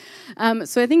thing.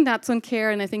 So I think that's on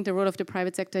care, and I think the role of the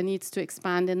private sector needs to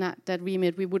expand in that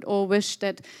remit. We would all wish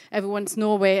that everyone's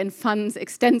Norway and funds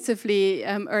extensively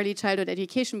early childhood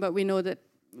education, but we know that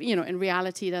in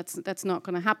reality, that's not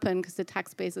going to happen because the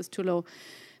tax base is too low.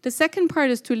 The second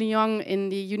part is to Leong in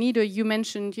the UNIDO. You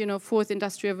mentioned, fourth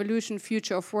industrial revolution,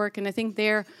 future of work, and I think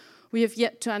there we have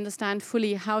yet to understand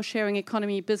fully how sharing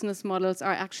economy business models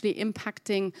are actually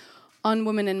impacting on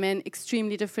women and men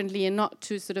extremely differently, and not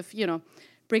to sort of,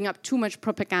 bring up too much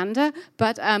propaganda.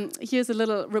 But here's a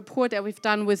little report that we've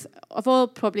done with, of all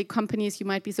probably companies, you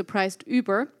might be surprised,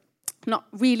 Uber. Not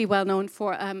really well known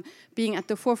for being at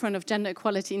the forefront of gender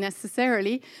equality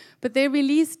necessarily, but they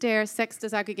released their sex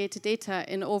disaggregated data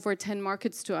in over 10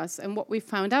 markets to us. And what we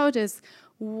found out is,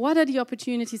 what are the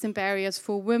opportunities and barriers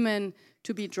for women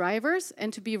to be drivers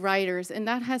and to be riders? And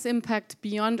that has impact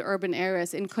beyond urban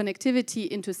areas, in connectivity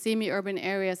into semi-urban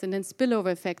areas, and then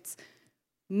spillover effects.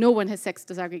 No one has sex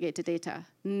disaggregated data,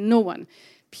 no one.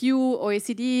 Pew,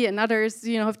 OECD, and others,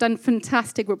 have done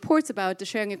fantastic reports about the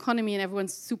sharing economy, and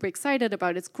everyone's super excited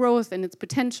about its growth and its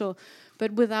potential.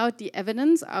 But without the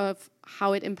evidence of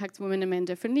how it impacts women and men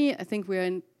differently, I think we're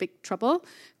in big trouble,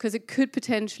 because it could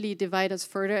potentially divide us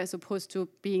further as opposed to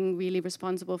being really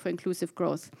responsible for inclusive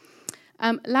growth.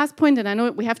 Last point, and I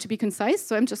know we have to be concise,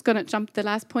 so I'm just going to jump the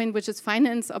last point, which is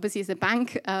finance. Obviously, as a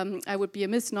bank, I would be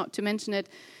amiss not to mention it.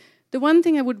 The one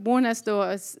thing I would warn us, though,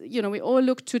 is, we all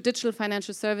look to digital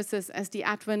financial services as the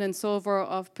advent and solver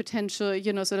of potential,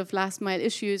 sort of last mile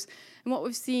issues. And what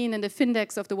we've seen in the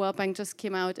Findex of the World Bank just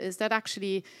came out is that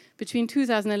actually between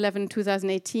 2011 and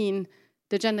 2018,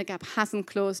 the gender gap hasn't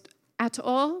closed at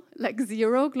all, like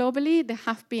zero globally. There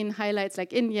have been highlights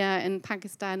like India and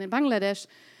Pakistan and Bangladesh,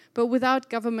 but without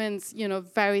governments,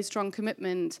 very strong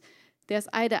commitment, there's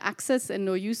either access and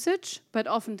no usage, but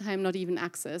oftentimes not even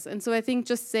access. And so I think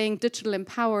just saying digital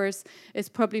empowers is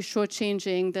probably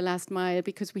shortchanging the last mile,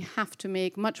 because we have to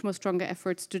make much more stronger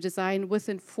efforts to design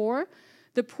within for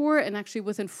the poor and actually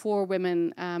within for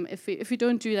women. If we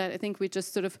don't do that, I think we're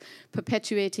just sort of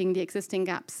perpetuating the existing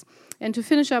gaps. And to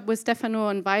finish up with Stefano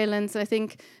on violence, I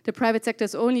think the private sector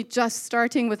is only just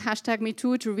starting with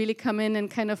 #MeToo to really come in and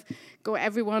kind of go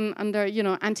everyone under,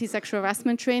 anti-sexual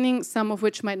harassment training, some of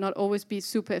which might not always be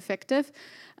super effective.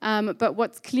 But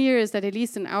what's clear is that at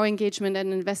least in our engagement as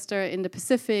an investor in the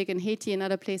Pacific and Haiti and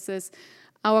other places,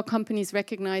 our companies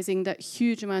recognizing that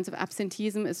huge amounts of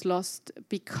absenteeism is lost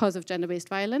because of gender-based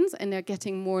violence, and they're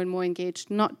getting more and more engaged,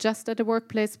 not just at the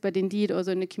workplace, but indeed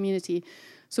also in the community.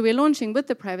 So we're launching with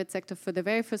the private sector for the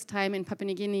very first time in Papua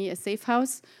New Guinea a safe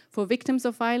house for victims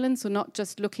of violence, so not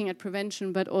just looking at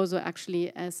prevention, but also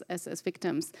actually as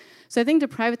victims. So I think the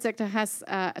private sector has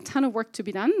a ton of work to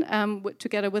be done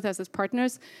together with us as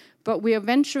partners, but we are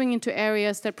venturing into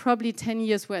areas that probably 10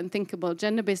 years were unthinkable.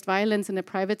 Gender-based violence in the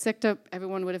private sector,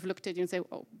 everyone would have looked at you and say,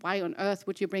 oh, why on earth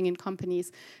would you bring in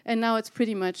companies? And now it's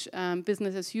pretty much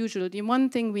business as usual. The one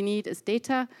thing we need is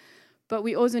data, but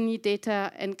we also need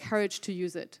data and courage to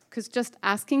use it. Because just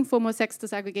asking for more sex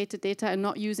disaggregated data and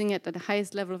not using it at the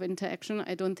highest level of interaction,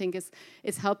 I don't think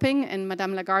is helping. And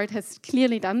Madame Lagarde has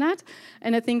clearly done that.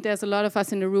 And I think there's a lot of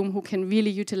us in the room who can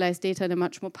really utilize data in a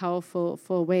much more powerful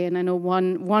way. And I know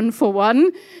one for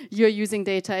one, you're using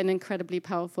data in an incredibly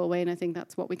powerful way. And I think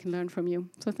that's what we can learn from you.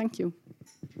 So thank you.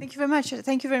 Thank you very much.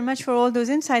 Thank you very much for all those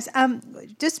insights.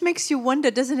 Just makes you wonder,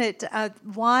 doesn't it,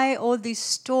 why all these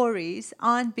stories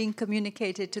aren't being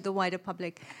communicated to the wider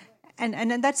public?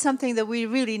 And that's something that we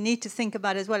really need to think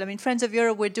about as well. I mean, Friends of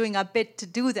Europe, we're doing our bit to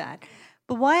do that.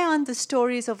 But why aren't the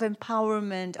stories of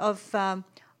empowerment,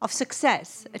 of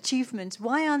success, achievements,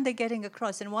 why aren't they getting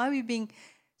across? And why are we being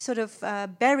sort of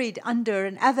buried under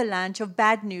an avalanche of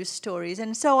bad news stories?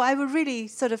 And so I would really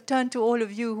sort of turn to all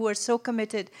of you who are so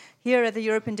committed here at the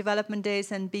European Development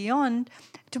Days and beyond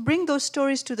to bring those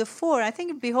stories to the fore. I think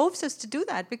it behoves us to do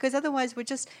that, because otherwise we're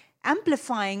just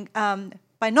amplifying,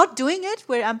 by not doing it,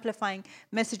 we're amplifying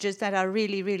messages that are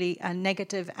really, really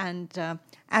negative and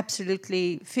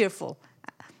absolutely fearful.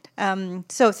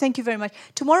 So thank you very much.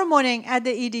 Tomorrow morning at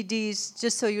the EDDs,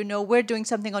 just so you know, we're doing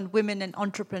something on women and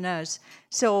entrepreneurs.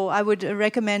 So I would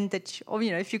recommend that,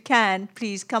 if you can,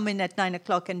 please come in at 9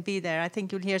 o'clock and be there. I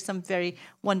think you'll hear some very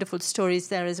wonderful stories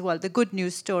there as well, the good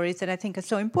news stories that I think are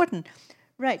so important.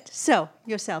 Right, so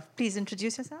yourself, please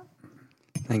introduce yourself.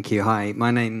 Thank you. Hi, my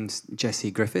name's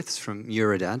Jesse Griffiths from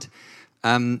Eurodad.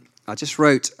 I just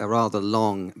wrote a rather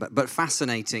long but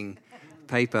fascinating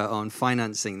paper on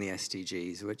financing the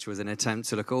SDGs, which was an attempt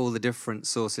to look at all the different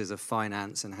sources of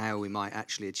finance and how we might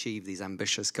actually achieve these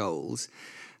ambitious goals.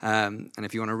 And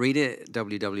if you want to read it,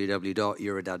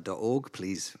 www.eurodad.org,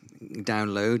 please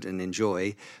download and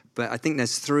enjoy. But I think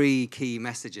there's 3 key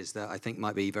messages that I think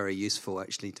might be very useful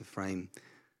actually to frame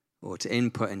or to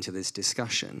input into this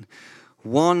discussion.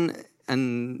 One,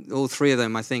 and all 3 of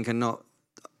them I think are not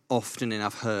often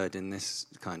enough heard in this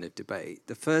kind of debate.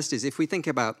 The first is, if we think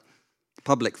about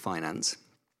public finance,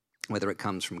 whether it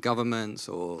comes from governments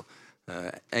or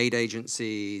aid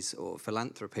agencies or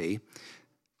philanthropy,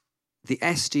 the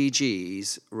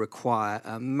SDGs require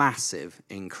a massive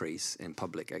increase in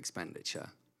public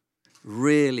expenditure,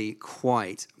 really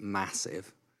quite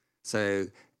massive. So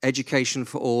education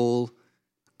for all,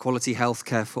 quality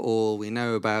healthcare for all, we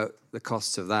know about the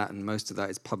costs of that, and most of that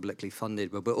is publicly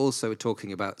funded, but we're also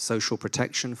talking about social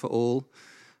protection for all,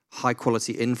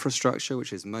 high-quality infrastructure,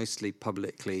 which is mostly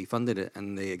publicly funded,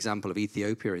 and the example of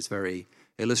Ethiopia is very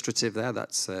illustrative there.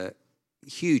 That's a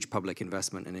huge public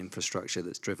investment in infrastructure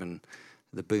that's driven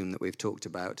the boom that we've talked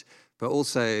about. But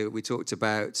also, we talked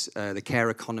about the care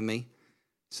economy.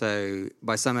 So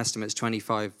by some estimates,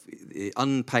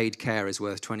 unpaid care is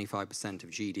worth 25%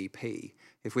 of GDP.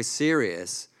 If we're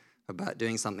serious about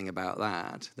doing something about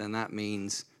that, then that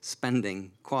means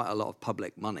spending quite a lot of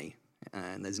public money.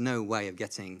 And there's no way of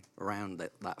getting around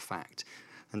that fact.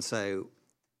 And so,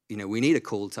 we need a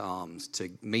call to arms to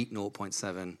meet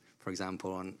 0.7, for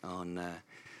example,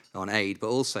 on aid, but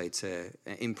also to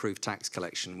improve tax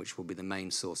collection, which will be the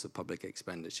main source of public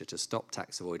expenditure, to stop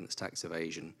tax avoidance, tax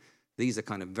evasion. These are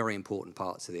kind of very important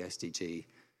parts of the SDG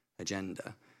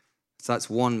agenda. So that's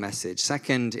one message.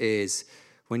 Second is,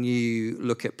 when you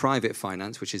look at private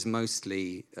finance, which is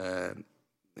mostly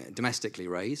domestically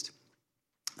raised,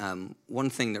 one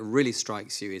thing that really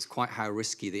strikes you is quite how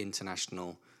risky the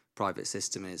international private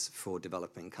system is for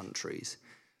developing countries.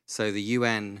 So the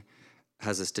UN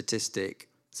has a statistic,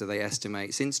 so they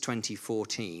estimate since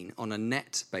 2014, on a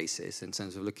net basis, in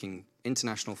terms of looking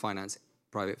international finance,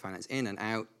 private finance in and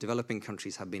out, developing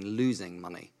countries have been losing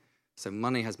money. So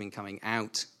money has been coming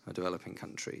out of developing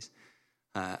countries.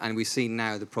 And we've seen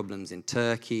now the problems in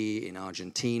Turkey, in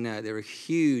Argentina. There are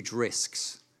huge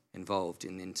risks involved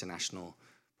in the international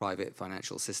private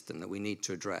financial system that we need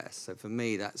to address. So for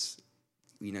me, that's,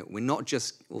 we're not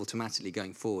just automatically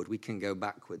going forward. We can go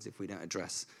backwards if we don't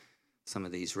address some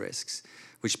of these risks.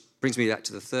 Which brings me back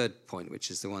to the third point, which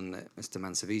is the one that Mr.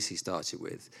 Manservisi started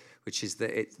with, which is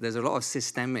that there's a lot of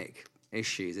systemic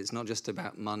issues. It's not just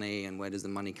about money and where does the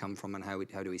money come from and how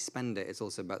do we spend it. It's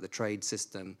also about the trade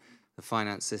system, the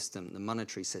finance system, the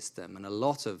monetary system, and a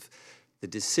lot of the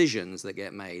decisions that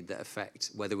get made that affect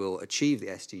whether we'll achieve the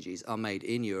SDGs are made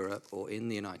in Europe or in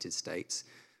the United States.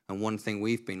 And one thing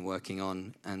we've been working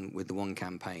on, and with the One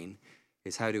campaign,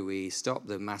 is how do we stop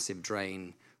the massive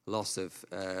drain, loss of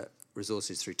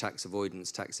resources through tax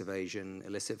avoidance, tax evasion,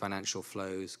 illicit financial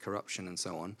flows, corruption, and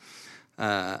so on.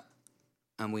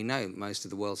 And we know most of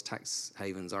the world's tax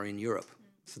havens are in Europe.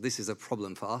 So this is a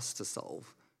problem for us to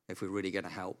solve if we're really going to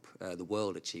help the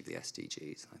world achieve the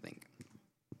SDGs, I think.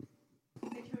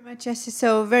 Thank you very much, Jesse.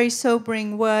 So very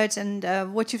sobering words, and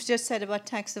what you've just said about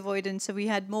tax avoidance. So we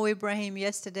had Mo Ibrahim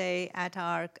yesterday at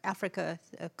our Africa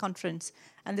conference,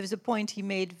 and there was a point he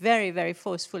made very, very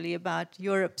forcefully about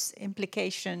Europe's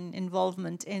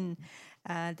involvement in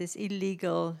this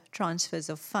illegal transfers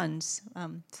of funds.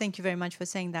 Thank you very much for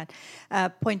saying that,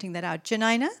 pointing that out.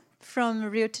 Janina from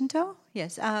Rio Tinto.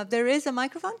 Yes, there is a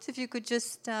microphone, so if you could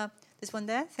just, this one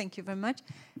there, thank you very much.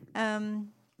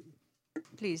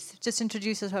 Please, just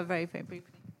introduce yourself very, very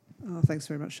briefly. Thanks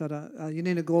very much, Shada.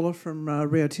 Yanina Gawler from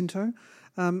Rio Tinto.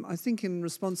 I think in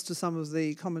response to some of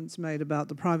the comments made about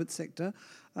the private sector,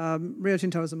 Rio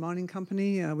Tinto is a mining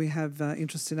company. We have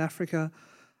interests in Africa.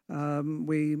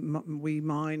 We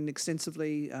mine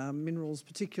extensively minerals,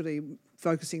 particularly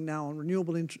focusing now on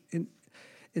renewable in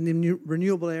the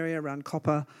renewable area around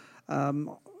copper,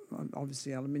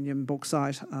 obviously aluminium,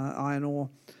 bauxite, iron ore,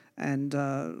 and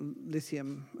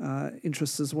lithium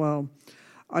interests as well.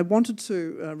 I wanted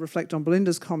to reflect on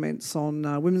Belinda's comments on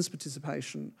women's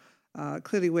participation.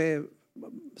 Clearly we're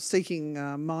seeking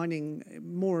mining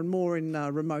more and more in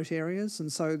remote areas,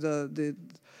 and so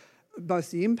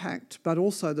both the impact but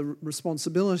also the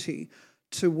responsibility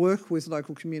to work with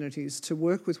local communities, to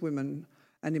work with women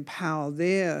and empower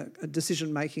their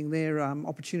decision-making, their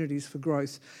opportunities for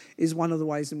growth is one of the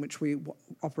ways in which we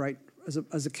operate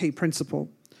as a key principle.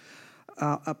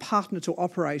 A partner to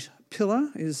operate pillar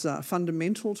is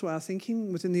fundamental to our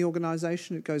thinking within the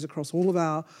organisation. It goes across all of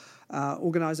our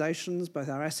organisations, both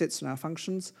our assets and our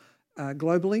functions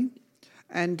globally.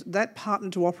 And that partner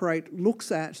to operate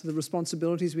looks at the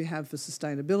responsibilities we have for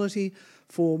sustainability,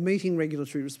 for meeting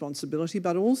regulatory responsibility,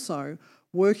 but also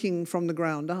working from the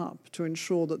ground up to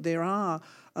ensure that there are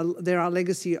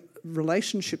legacy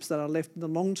relationships that are left in the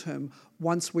long term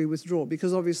once we withdraw,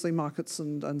 because obviously markets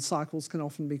and cycles can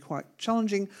often be quite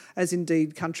challenging, as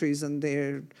indeed countries and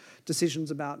their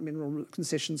decisions about mineral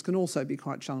concessions can also be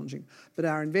quite challenging. But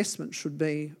our investment should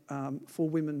be for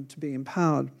women to be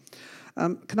empowered.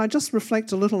 Can I just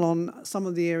reflect a little on some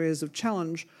of the areas of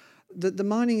challenge? The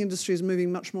mining industry is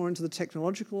moving much more into the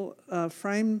technological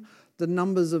frame. The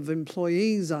numbers of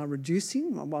employees are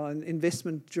reducing, while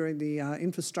investment during the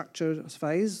infrastructure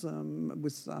phase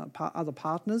with other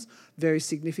partners, very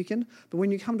significant. But when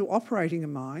you come to operating a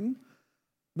mine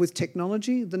with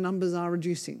technology, the numbers are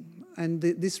reducing. And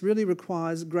this really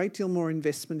requires a great deal more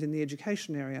investment in the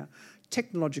education area,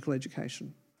 technological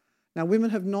education. Now, women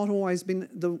have not always been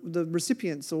the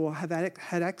recipients or have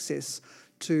had access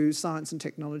to science and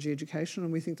technology education,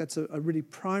 and we think that's a really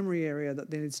primary area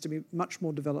that there needs to be much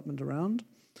more development around.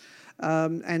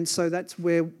 And so that's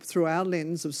where, through our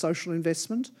lens of social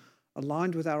investment,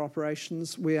 aligned with our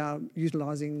operations, we are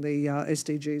utilising the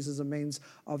SDGs as a means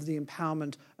of the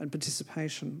empowerment and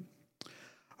participation.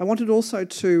 I wanted also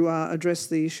to address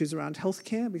the issues around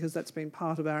healthcare, because that's been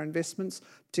part of our investments,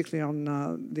 particularly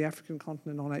on the African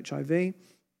continent on HIV,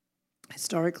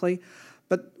 historically.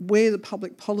 But where the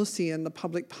public policy and the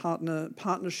public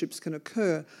partnerships can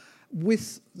occur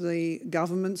with the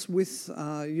governments, with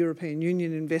European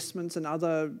Union investments and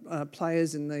other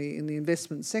players in the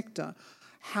investment sector,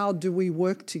 how do we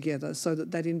work together so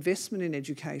that investment in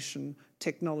education,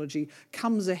 technology,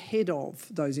 comes ahead of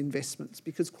those investments?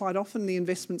 Because quite often the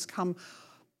investments come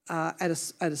at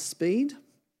a speed.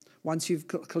 Once you've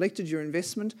collected your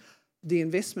investment, the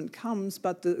investment comes,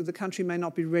 but the country may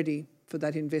not be ready for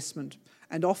that investment.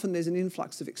 And often there's an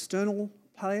influx of external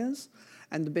players,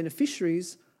 and the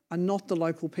beneficiaries are not the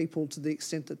local people to the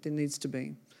extent that there needs to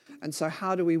be. And so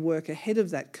how do we work ahead of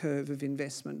that curve of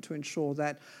investment to ensure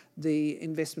that the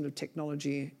investment of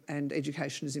technology and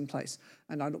education is in place?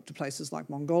 And I look to places like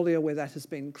Mongolia, where that has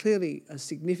been clearly a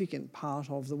significant part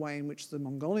of the way in which the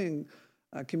Mongolian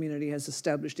community has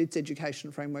established its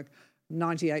education framework.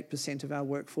 98% of our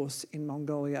workforce in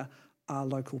Mongolia are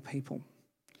local people.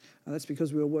 And that's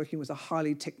because we were working with a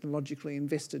highly technologically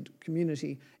invested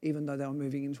community, even though they were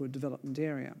moving into a development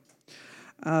area.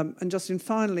 And Justin,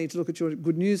 finally, to look at your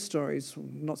good news stories,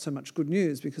 not so much good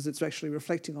news because it's actually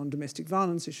reflecting on domestic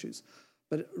violence issues,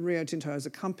 but Rio Tinto as a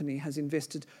company has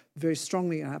invested very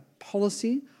strongly in our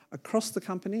policy across the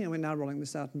company, and we're now rolling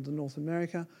this out into North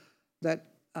America, that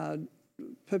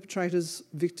perpetrators,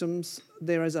 victims,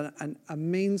 there is a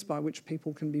means by which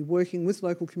people can be working with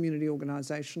local community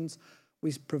organisations,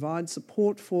 We provide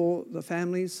support for the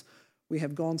families. We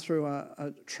have gone through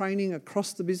a training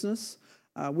across the business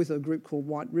with a group called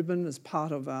White Ribbon as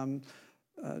part of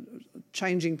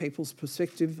changing people's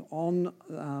perspective on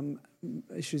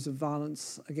issues of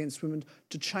violence against women,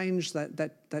 to change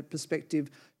that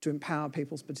perspective, to empower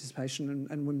people's participation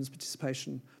and women's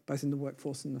participation both in the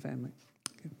workforce and the family.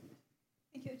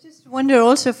 Thank you. Just wonder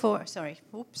also for,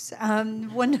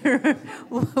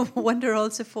 wonder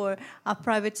also for our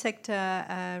private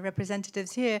sector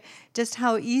representatives here, just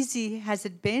how easy has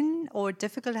it been or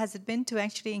difficult has it been to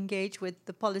actually engage with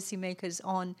the policymakers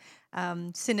on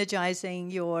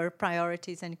synergizing your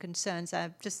priorities and concerns?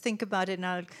 Just think about it and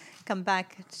I'll come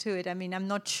back to it. I mean, I'm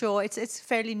not sure, it's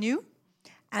fairly new.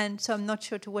 And so I'm not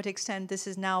sure to what extent this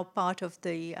is now part of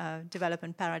the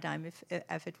development paradigm,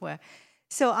 if it were.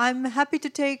 So I'm happy to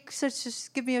take, so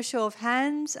just give me a show of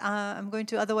hands. I'm going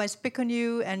to otherwise pick on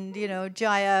you. And, you know,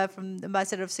 Jaya from the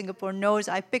Ambassador of Singapore knows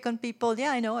I pick on people.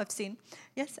 Yeah, I know, I've seen.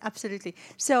 Yes, absolutely.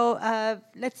 So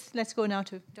let's go now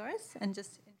to Doris and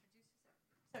just introduce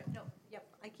yourself. Sorry, no, yep,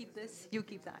 I keep this, you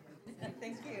keep that.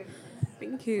 Thank you.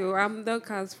 Thank you. I'm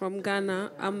Dorcas from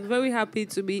Ghana. I'm very happy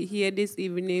to be here this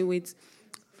evening with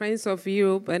Friends of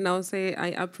Europe, and I'll say I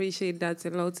appreciate that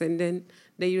a lot, and then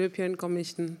the European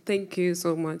Commission. Thank you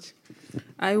so much.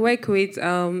 I work with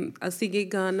Asige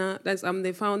Ghana. I'm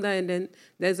the founder and then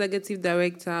the executive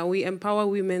director. We empower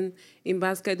women in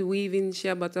basket weaving,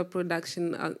 shea butter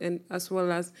production, and as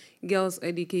well as girls'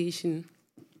 education.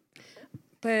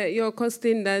 Per your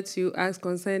question that you asked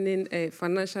concerning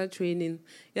financial training,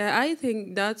 yeah, I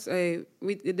think that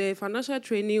with the financial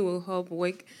training will help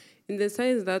work in the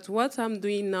sense that what I'm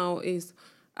doing now is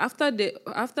after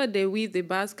they weave the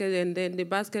basket and then the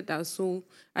basket are sold,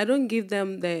 I don't give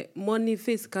them the money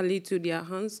physically to their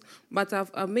hands, but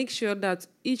I make sure that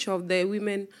each of the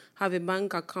women have a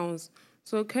bank account.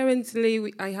 So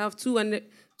currently I have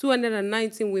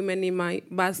 219 women in my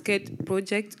basket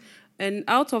project, and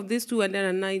out of these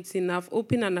 219, I've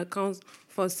opened an account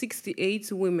for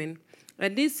 68 women.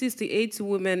 And these 68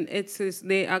 women, it is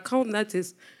the account that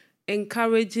is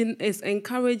encouraging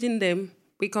them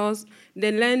because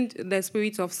they learned the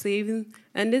spirit of saving,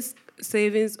 and this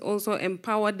savings also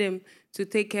empower them to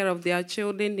take care of their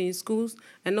children in schools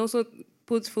and also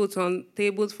put food on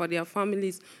tables for their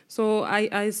families. So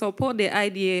I support the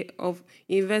idea of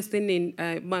investing in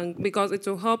a bank because it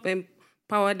will help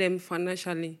empower them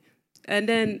financially. And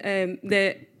then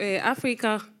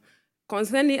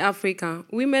concerning Africa,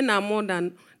 women are more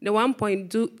than the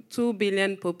 1.2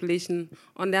 billion population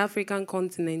on the African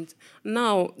continent.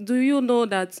 Now, do you know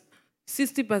that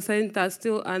 60% are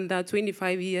still under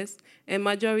 25 years and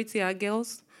majority are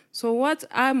girls? So what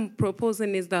I'm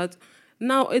proposing is that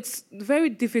now it's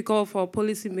very difficult for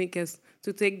policymakers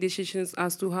to take decisions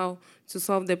as to how to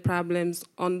solve the problems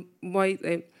on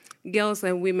girls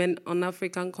and women on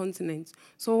African continent.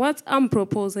 So what I'm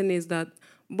proposing is that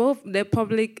both the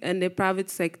public and the private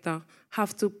sector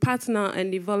have to partner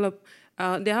and develop.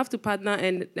 Develop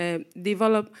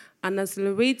an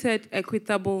accelerated,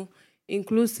 equitable,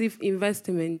 inclusive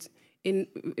investment in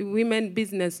women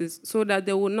businesses, so that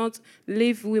they will not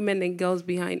leave women and girls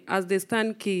behind, as they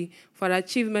stand key for the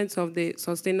achievements of the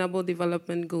Sustainable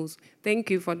Development Goals. Thank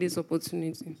you for this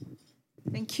opportunity.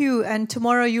 Thank you. And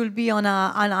tomorrow you'll be on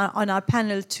our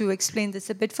panel to explain this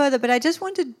a bit further. But I just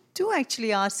wanted to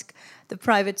actually ask the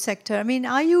private sector. I mean,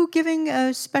 are you giving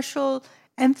a special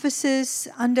emphasis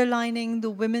underlining the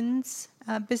women's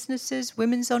businesses,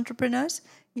 women's entrepreneurs?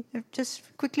 Just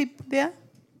quickly, Bea?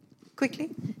 Quickly.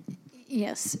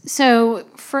 Yes. So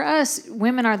for us,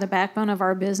 women are the backbone of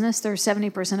our business. They're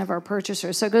 70% of our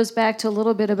purchasers. So it goes back to a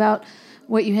little bit about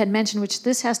what you had mentioned, which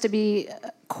this has to be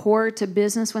core to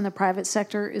business when the private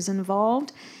sector is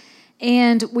involved.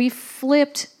 And we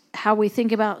flipped how we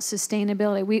think about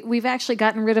sustainability. We've actually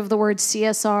gotten rid of the word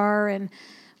CSR, and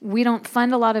we don't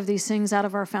fund a lot of these things out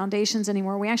of our foundations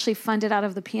anymore. We actually fund it out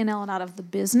of the P&L and out of the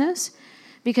business,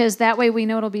 because that way we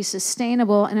know it'll be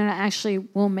sustainable and it actually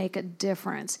will make a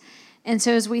difference. And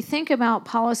so as we think about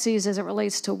policies as it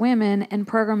relates to women and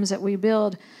programs that we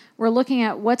build, we're looking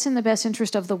at what's in the best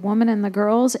interest of the woman and the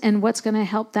girls and what's going to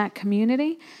help that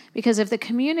community. Because if the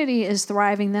community is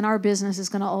thriving, then our business is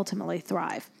going to ultimately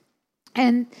thrive.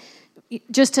 And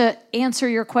just to answer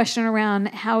your question around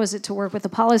how is it to work with the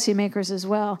policymakers as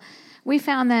well, we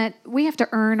found that we have to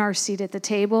earn our seat at the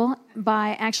table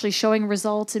by actually showing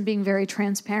results and being very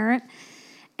transparent.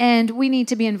 And we need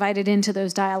to be invited into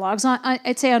those dialogues.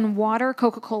 I'd say on water,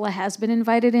 Coca-Cola has been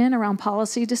invited in around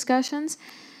policy discussions.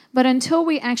 But until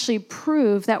we actually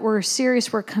prove that we're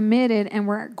serious, we're committed, and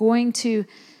we're going to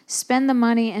spend the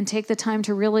money and take the time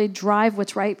to really drive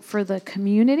what's right for the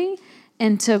community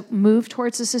and to move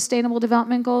towards the sustainable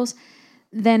development goals,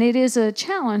 then it is a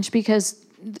challenge because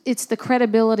it's the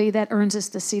credibility that earns us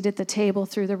the seat at the table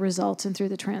through the results and through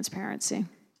the transparency.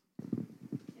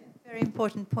 Very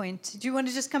important point. Do you want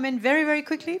to just come in very, very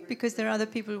quickly? Because there are other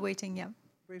people waiting, yeah.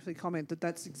 Briefly comment that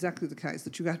that's exactly the case,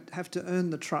 that you have to earn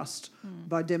the trust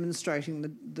by demonstrating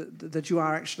that you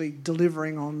are actually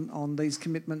delivering on these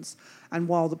commitments. And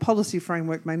while the policy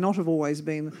framework may not have always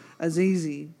been as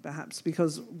easy, perhaps,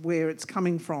 because where it's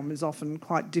coming from is often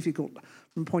quite difficult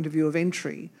from point of view of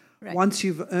entry, right. Once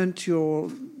you've earned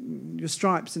your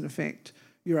stripes, in effect,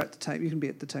 you're at the table. You can be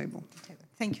at the table.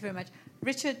 Thank you very much.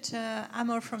 Richard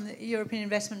Amor from the European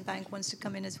Investment Bank wants to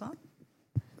come in as well.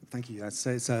 Thank you.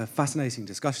 It's a fascinating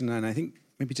discussion, and I think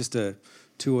maybe just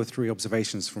 2 or 3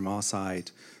 observations from our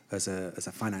side as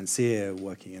a financier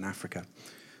working in Africa.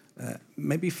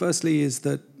 Maybe firstly is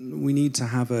that we need to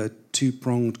have a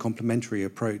 2-pronged complementary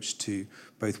approach to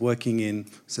both working in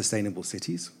sustainable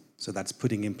cities, so that's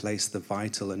putting in place the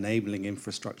vital enabling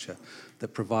infrastructure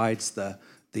that provides the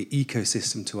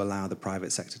ecosystem to allow the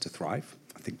private sector to thrive.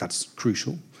 I think that's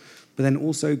crucial. But then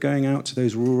also going out to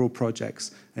those rural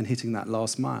projects and hitting that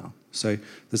last mile. So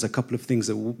there's a couple of things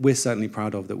that we're certainly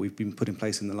proud of that we've been put in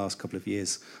place in the last couple of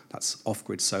years. That's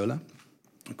off-grid solar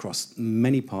across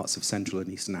many parts of Central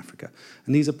and Eastern Africa.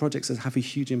 And these are projects that have a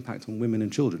huge impact on women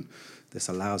and children. This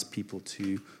allows people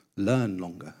to learn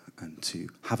longer and to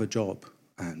have a job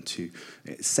and to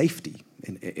safety,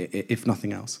 if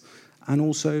nothing else. And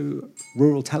also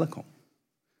rural telecom.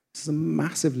 This is a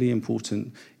massively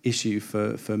important issue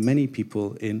for many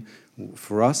people.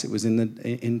 For us, it was in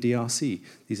DRC.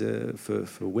 These are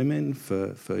for women,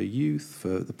 for youth,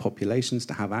 for the populations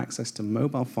to have access to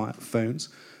mobile phones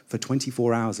for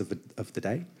 24 hours of the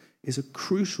day is a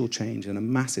crucial change and a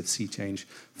massive sea change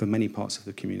for many parts of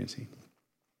the community.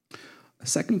 A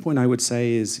second point I would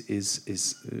say is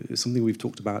something we've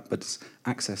talked about, but it's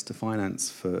access to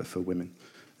finance for women.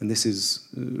 And this is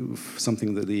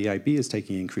something that the EIB is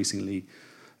taking increasingly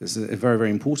as a very,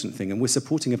 very important thing. And we're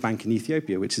supporting a bank in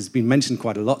Ethiopia, which has been mentioned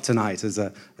quite a lot tonight as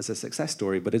a success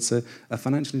story, but it's a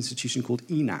financial institution called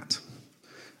ENAT.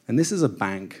 And this is a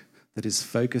bank that is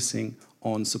focusing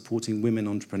on supporting women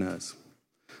entrepreneurs.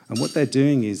 And what they're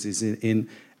doing is in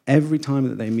every time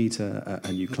that they meet a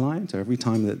new client, or every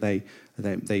time that they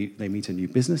meet a new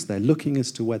business, they're looking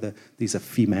as to whether these are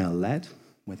female-led,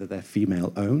 whether they're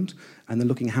female-owned, and they're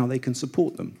looking how they can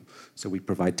support them. So we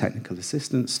provide technical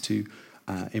assistance to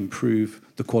improve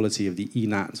the quality of the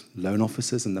ENAT loan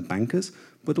officers and the bankers,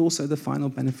 but also the final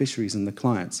beneficiaries and the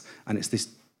clients. And it's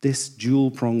this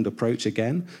dual-pronged approach,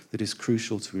 again, that is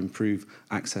crucial to improve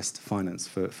access to finance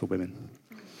for women.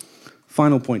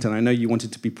 Final point, and I know you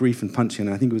wanted to be brief and punchy,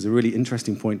 and I think it was a really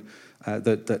interesting point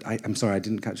I'm sorry, I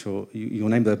didn't catch your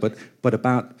name there, but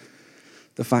about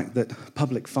the fact that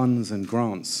public funds and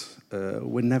grants,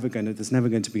 there's never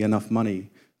going to be enough money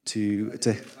to.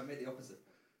 I made the opposite.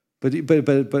 But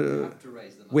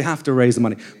we have to raise the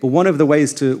money. But one of the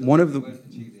ways to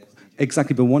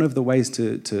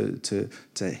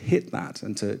hit that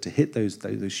and to hit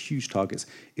those huge targets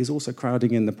is also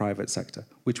crowding in the private sector,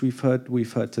 which we've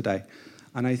heard today.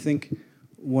 And I think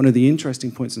one of the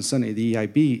interesting points, and certainly the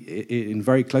EIB, in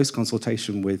very close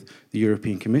consultation with the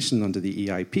European Commission under the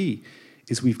EIP,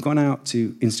 is we've gone out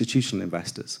to institutional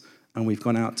investors, and we've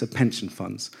gone out to pension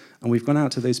funds, and we've gone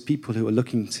out to those people who are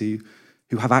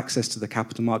who have access to the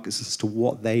capital markets as to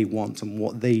what they want and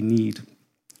what they need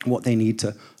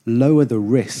to lower the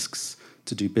risks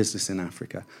to do business in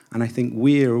Africa. And I think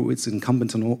it's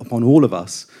incumbent upon all of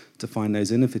us to find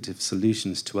those innovative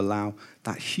solutions to allow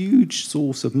that huge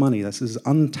source of money, that's this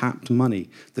untapped money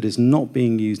that is not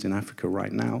being used in Africa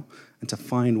right now, and to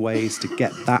find ways to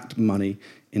get that money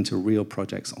into real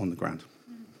projects on the ground.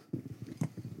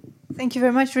 Thank you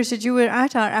very much, Richard. You were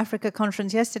at our Africa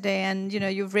conference yesterday, and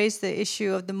you've raised the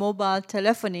issue of the mobile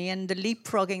telephony and the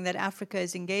leapfrogging that Africa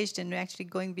is engaged in, actually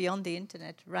going beyond the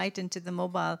internet, right into the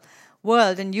mobile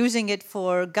world, and using it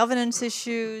for governance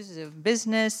issues,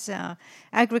 business,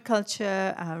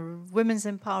 agriculture, women's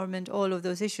empowerment, all of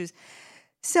those issues.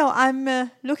 So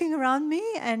I'm looking around me,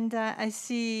 and I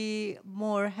see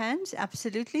more hands.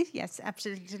 Absolutely, yes,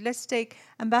 absolutely. Let's take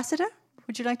Ambassador.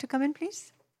 Would you like to come in,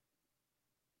 please?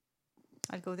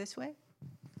 I'll go this way.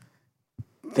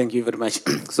 Thank you very much.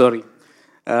 Sorry.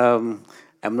 I'm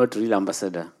not real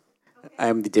ambassador. I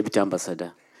am the deputy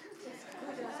ambassador.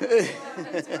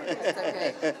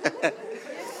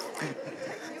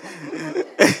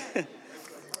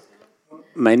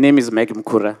 My name is Mike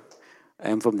Mkura. I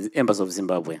am from the Embassy of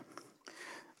Zimbabwe.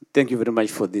 Thank you very much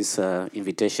for this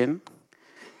invitation.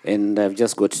 And I've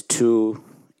just got two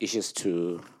issues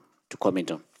to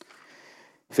comment on.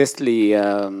 Firstly,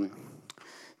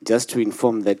 just to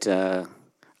inform that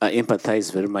I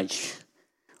empathize very much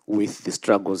with the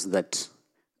struggles that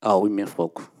our women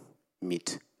folk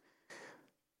meet.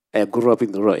 I grew up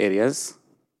in the rural areas,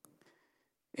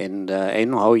 and I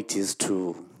know how it is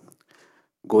to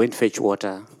go and fetch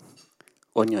water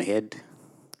on your head,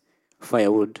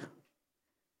 firewood,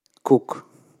 cook,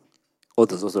 all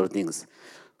those sort of things.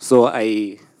 So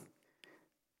I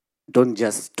don't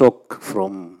just talk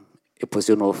from a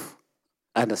position of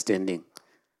understanding,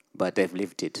 but I've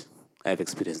lived it, I've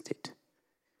experienced it.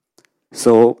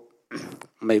 So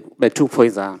my 2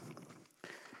 points are,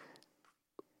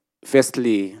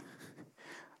 firstly,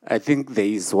 I think there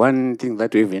is one thing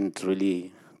that we haven't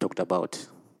really talked about.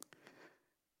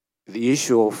 The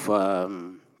issue of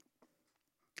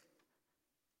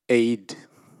aid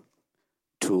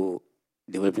to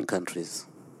developing countries.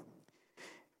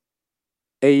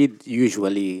 Aid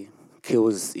usually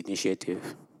kills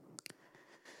initiative.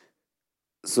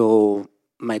 So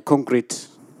my concrete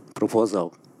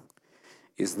proposal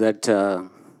is that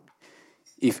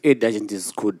if aid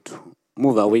agencies could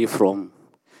move away from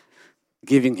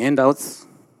giving handouts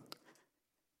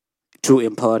to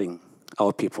empowering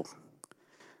our people,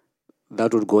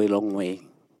 that would go a long way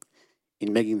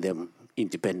in making them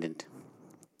independent.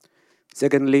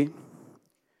 Secondly,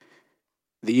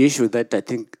 the issue that I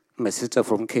think my sister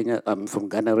from from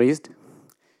Ghana raised,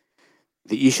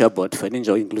 the issue about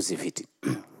financial inclusivity.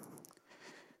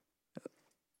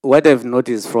 What I've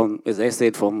noticed from, as I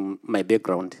said, from my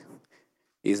background,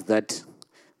 is that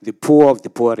the poor of the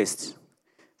poorest,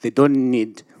 they don't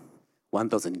need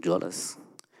 $1,000.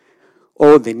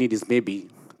 All they need is maybe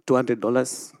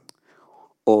 $200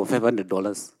 or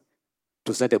 $500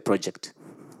 to start a project.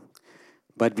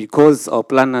 But because our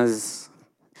planners,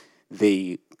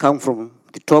 they come from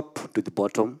the top to the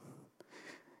bottom,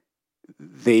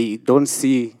 they don't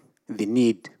see the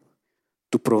need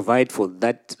to provide for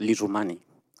that little money.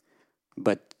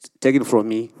 But taken from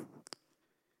me,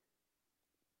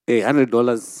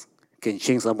 $100 can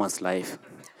change someone's life.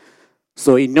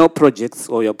 So in your projects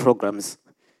or your programs,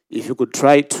 if you could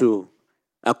try to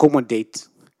accommodate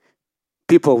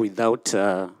people without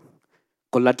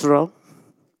collateral,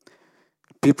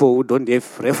 people who don't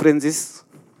have references,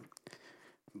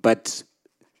 but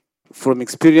from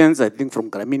experience, I think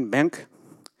from Grameen Bank,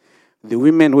 the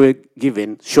women who were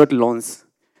given short loans,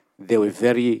 they were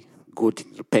very good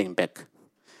in paying back.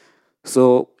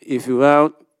 So if you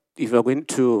are going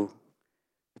to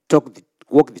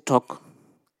walk the talk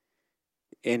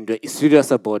and is serious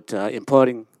about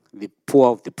empowering the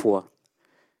poor of the poor,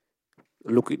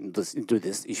 look into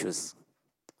these issues.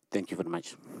 Thank you very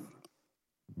much.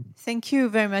 Thank you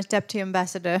very much, Deputy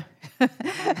Ambassador.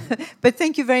 But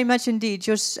thank you very much indeed.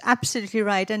 You're absolutely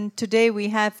right. And today we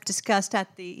have discussed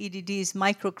at the EDD's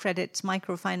microcredits,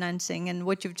 microfinancing, and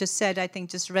what you've just said, I think,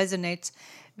 just resonates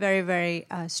very, very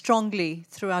strongly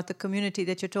throughout the community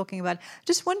that you're talking about.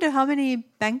 Just wonder how many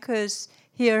bankers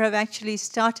here have actually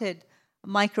started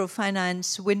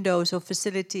microfinance windows or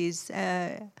facilities,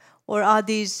 or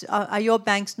are your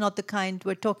banks not the kind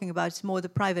we're talking about? It's more the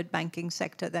private banking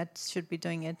sector that should be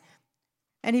doing it.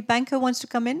 Any banker wants to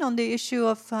come in on the issue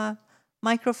of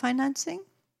microfinancing?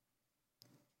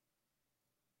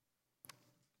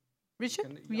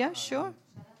 Richard? Yeah, sure.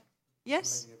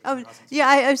 Yes? Oh, yeah,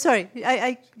 I'm sorry.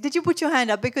 Did you put your hand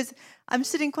up? Because I'm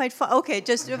sitting quite far. Okay,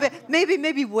 just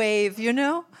maybe wave, you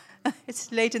know?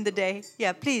 It's late in the day.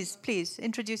 Yeah, please,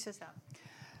 introduce yourself.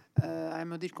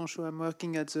 I'm Odile Conchot. I'm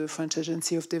working at the French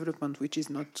Agency of Development, which is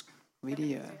not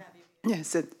really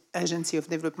yes, an agency of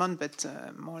development, but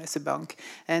more or less a bank.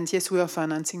 And yes, we are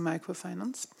financing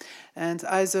microfinance, and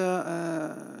either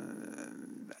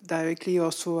directly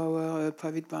also our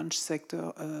private branch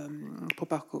sector,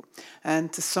 Proparco.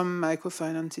 And some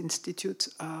microfinance institutes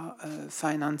are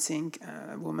financing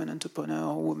women entrepreneurs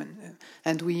or women.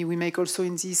 And we make also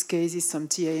in these cases some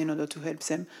TA in order to help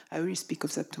them. I will speak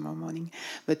of that tomorrow morning.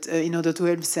 But in order to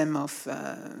help them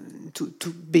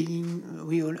to being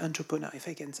real entrepreneur, if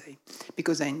I can say.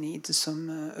 Because I need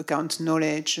some account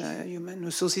knowledge, human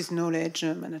resources knowledge,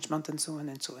 management, and so on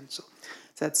and so on. So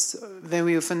that's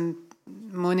very often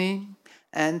money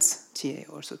and TA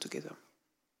also together.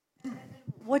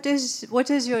 What is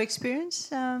your experience?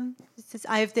 This is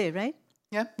IFD, right?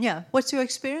 Yeah. Yeah. What's your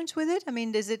experience with it? I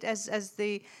mean, is it as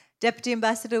the Deputy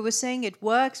Ambassador was saying, it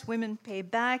works, women pay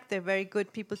back, they're very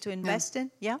good people to invest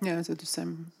in? Yeah? Yeah, it's the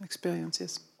same experience,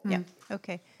 yes. Mm. Yeah,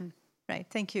 okay. Mm. Right,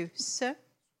 thank you. Sir?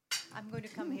 I'm going to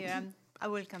come here. I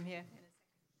will come here.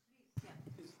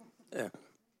 Yeah.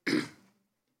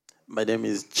 My name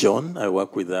is John. I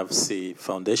work with the AFSI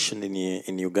Foundation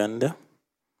in Uganda.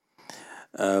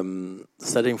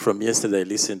 Starting from yesterday, I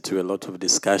listened to a lot of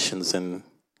discussions, and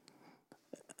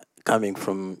coming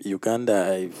from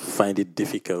Uganda, I find it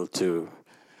difficult to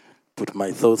put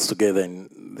my thoughts together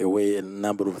in the way a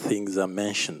number of things are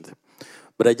mentioned.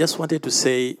 But I just wanted to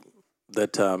say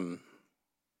that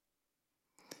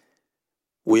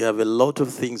we have a lot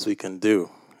of things we can do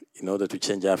in order to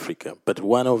change Africa. But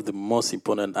one of the most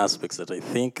important aspects that I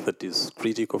think that is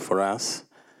critical for us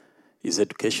is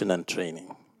education and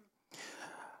training.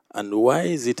 And why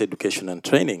is it education and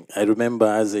training? I remember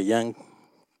as a young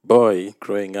boy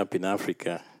growing up in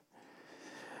Africa,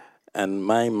 and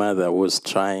my mother was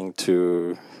trying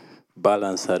to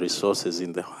balance her resources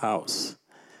in the house.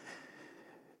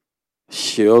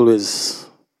 She always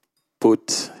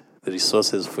put the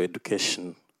resources for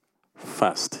education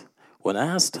first. When I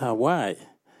asked her why,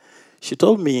 she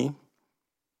told me,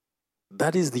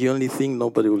 that is the only thing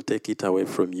nobody will take it away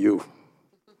from you.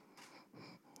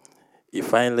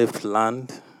 If I left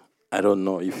land, I don't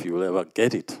know if you'll ever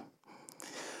get it.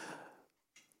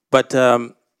 But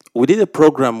we did a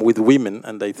program with women,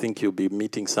 and I think you'll be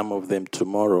meeting some of them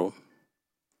tomorrow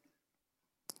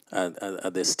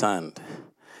at the stand.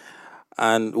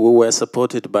 And we were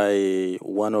supported by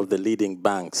one of the leading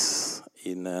banks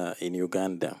in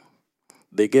Uganda.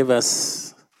 They gave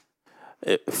us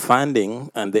funding,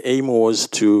 and the aim was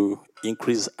to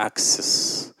increase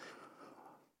access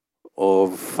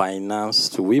of finance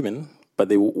to women, but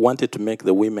they wanted to make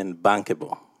the women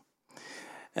bankable.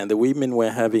 And the women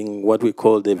were having what we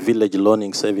call the Village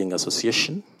Loaning Saving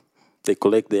Association. They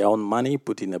collect their own money,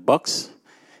 put in a box,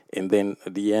 and then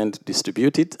at the end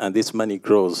distribute it, and this money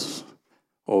grows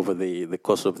over the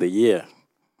course of the year.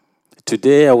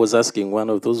 Today I was asking one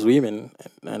of those women,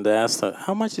 and I asked her,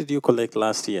 how much did you collect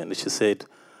last year? And she said,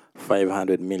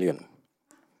 500 million.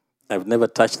 I've never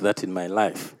touched that in my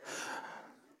life.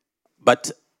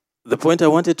 But the point I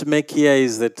wanted to make here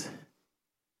is that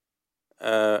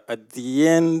at the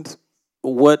end,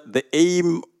 what the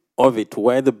aim of it,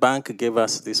 why the bank gave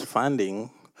us this funding,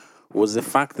 was the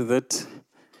fact that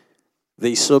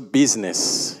they saw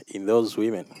business in those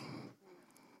women.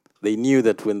 They knew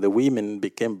that when the women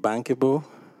became bankable,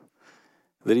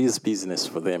 there is business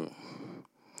for them.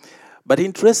 But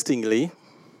interestingly,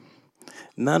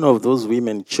 none of those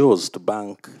women chose to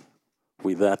bank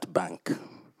with that bank.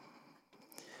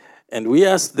 And we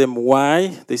asked them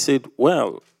why. They said,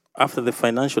 well, after the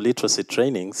financial literacy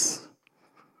trainings,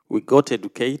 we got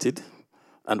educated,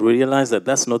 and we realized that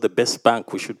that's not the best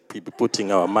bank we should be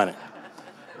putting our money.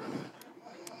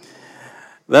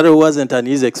 That wasn't an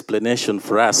easy explanation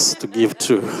for us to give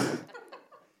to.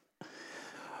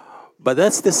 But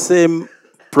that's the same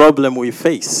problem we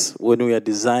face when we are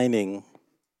designing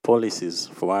policies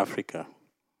for Africa.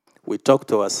 We talk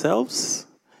to ourselves,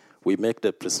 we make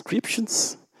the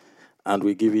prescriptions, and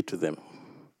we give it to them.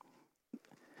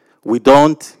 We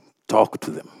don't talk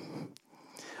to them.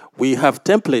 We have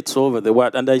templates over the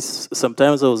world, and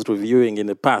sometimes I was reviewing in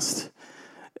the past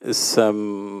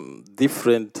some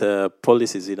different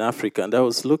policies in Africa, and I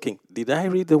was looking, did I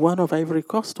read the one of Ivory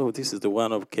Coast, or this is the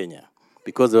one of Kenya?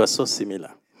 Because they were so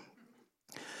similar.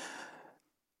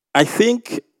 I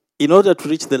think in order to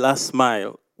reach the last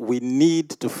mile, we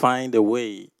need to find a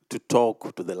way to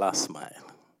talk to the last mile.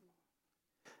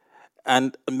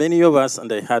 And many of us,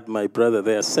 and I had my brother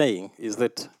there saying, is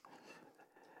that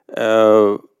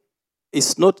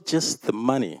it's not just the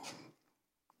money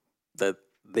that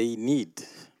they need.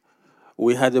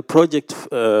 We had a project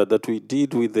that we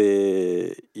did with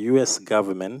the US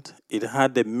government. It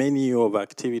had a menu of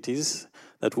activities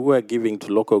that we were giving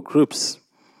to local groups.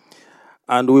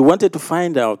 And we wanted to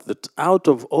find out that out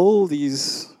of all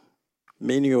these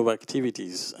menu of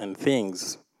activities and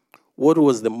things, what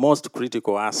was the most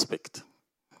critical aspect?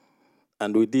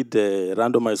 And we did a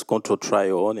randomized control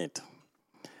trial on it.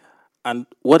 And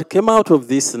what came out of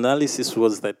this analysis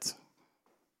was that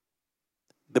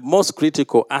the most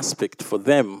critical aspect for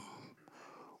them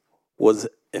was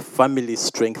a family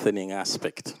strengthening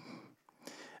aspect.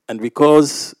 And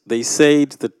because they said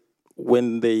that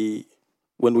when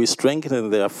we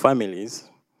strengthened their families,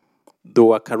 they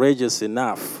were courageous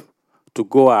enough to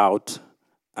go out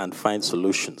and find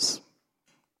solutions.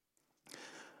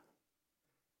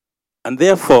 And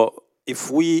therefore,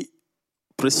 if we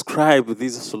prescribe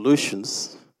these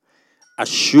solutions,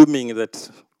 assuming that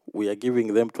we are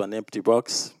giving them to an empty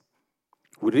box,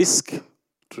 we risk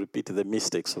to repeat the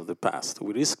mistakes of the past.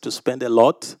 We risk to spend a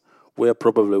lot where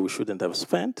probably we shouldn't have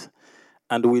spent,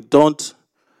 and we don't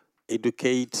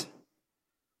educate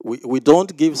we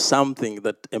don't give something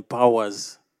that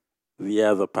empowers the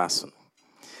other person.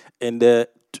 And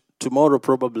tomorrow,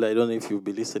 probably, I don't know if you'll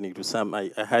be listening to some. I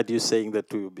heard you saying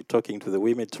that we will be talking to the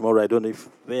women tomorrow. I don't know if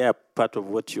they are part of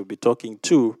what you'll be talking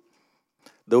to.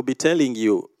 They'll be telling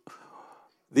you,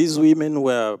 these women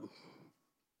were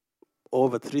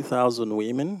over 3,000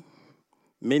 women.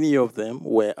 Many of them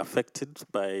were affected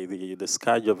by the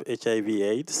scourge of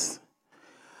HIV/AIDS.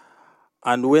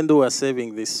 And when they were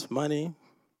saving this money,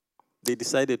 they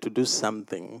decided to do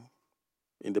something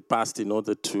in the past in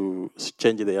order to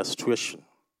change their situation.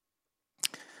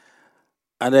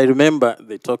 And I remember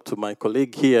they talked to my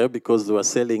colleague here because they were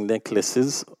selling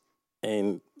necklaces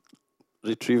and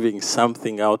retrieving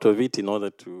something out of it in order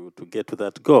to get to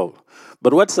that goal.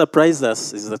 But what surprised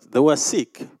us is that they were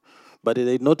sick, but they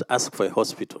did not ask for a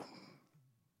hospital.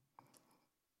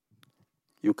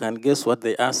 You can guess what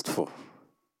they asked for?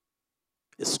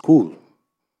 A school.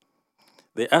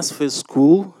 They asked for a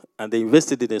school, and they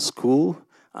invested in a school,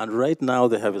 and right now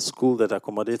they have a school that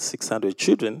accommodates 600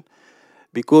 children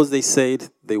because they said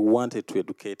they wanted to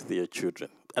educate their children.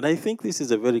 And I think this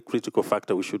is a very critical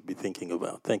factor we should be thinking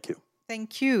about. Thank you.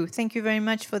 Thank you. Thank you very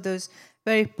much for those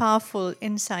very powerful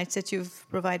insights that you've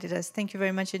provided us. Thank you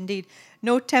very much indeed.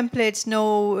 No templates,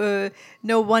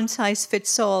 no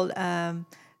one-size-fits-all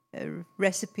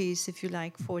recipes, if you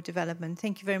like, for development.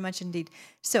 Thank you very much indeed.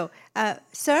 So,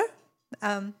 sir,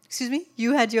 excuse me,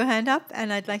 you had your hand up,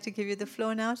 and I'd like to give you the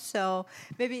floor now. So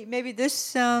maybe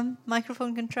this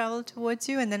microphone can travel towards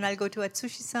you, and then I'll go to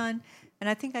Atsushi-san. And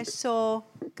I think I saw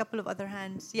a couple of other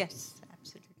hands. Yes,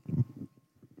 absolutely.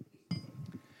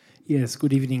 Yes,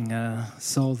 good evening.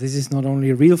 So this is not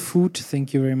only real food,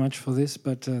 thank you very much for this,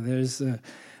 but there is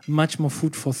much more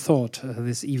food for thought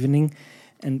this evening.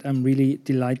 And I'm really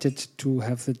delighted to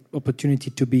have the opportunity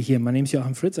to be here. My name is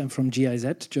Joachim Fritz. I'm from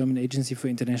GIZ, German Agency for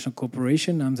International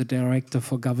Cooperation. I'm the Director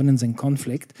for Governance and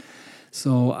Conflict.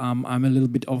 So I'm a little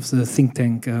bit of the think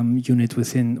tank unit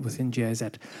within GIZ.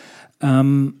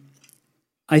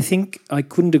 I think I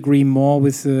couldn't agree more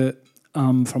with the,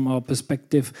 from our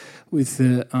perspective, with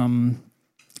the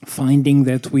finding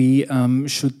that we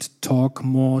should talk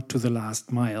more to the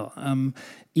last mile.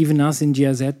 Even us in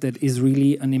GIZ, that is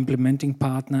really an implementing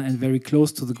partner and very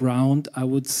close to the ground, I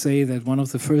would say that one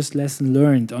of the first lessons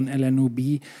learned on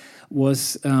LNOB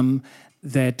was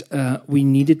that we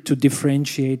needed to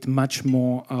differentiate much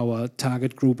more our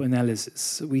target group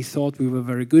analysis. We thought we were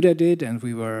very good at it, and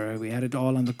we had it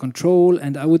all under control.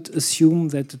 And I would assume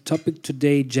that the topic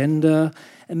today, gender,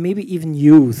 and maybe even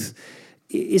youth,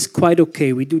 is quite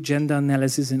okay. We do gender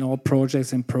analysis in all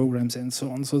projects and programs and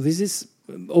so on. So this is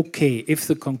okay. If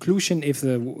the conclusion, if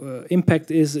the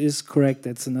impact is correct,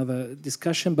 that's another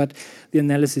discussion, but the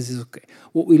analysis is okay.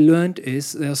 What we learned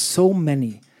is there are so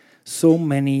many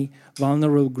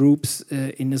vulnerable groups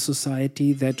in a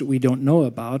society that we don't know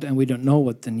about, and we don't know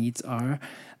what the needs are,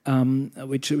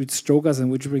 which stroke us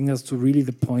and which bring us to really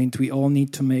the point we all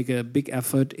need to make a big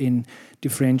effort in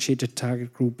differentiated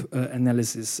target group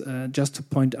analysis. Just to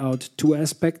point out two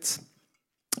aspects.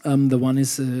 The one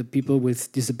is people with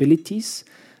disabilities,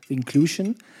 the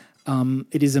inclusion.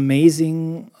 It is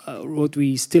amazing what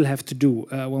we still have to do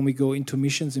when we go into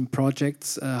missions and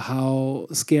projects, how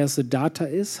scarce the data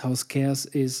is, how scarce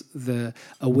is the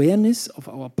awareness of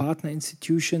our partner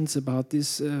institutions about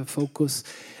this focus,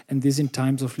 and this in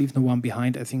times of leave no one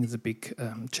behind, I think is a big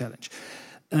challenge.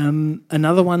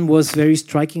 Another one was very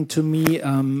striking to me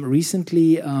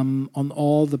recently on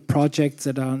all the projects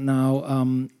that are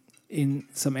now in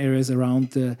some areas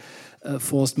around the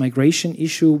forced migration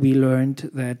issue. We learned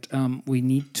that we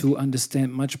need to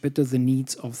understand much better the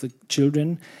needs of the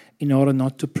children in order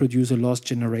not to produce a lost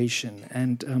generation.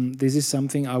 And this is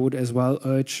something I would as well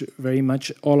urge very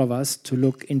much all of us to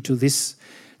look into this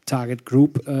target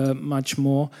group much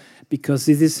more, because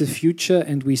this is the future,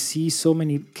 and we see so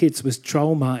many kids with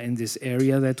trauma in this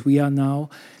area that we are now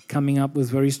coming up with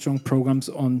very strong programs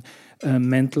on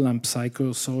mental and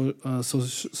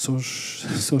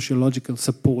sociological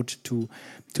support to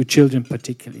children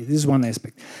particularly. This is one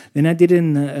aspect. Then I did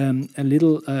a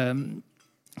little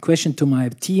question to my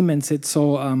team and said,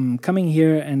 so coming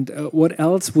here, and what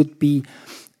else would be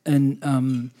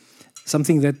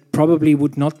something that probably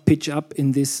would not pitch up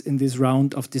in this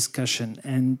round of discussion,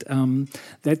 and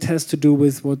that has to do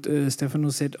with what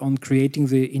Stefano said on creating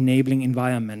the enabling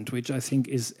environment, which I think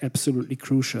is absolutely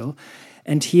crucial.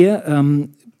 And here,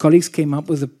 colleagues came up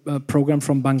with a program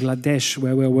from Bangladesh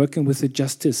where we're working with the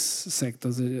justice sector,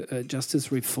 the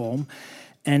justice reform,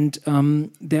 and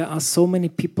there are so many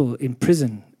people in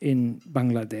prison in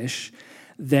Bangladesh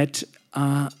that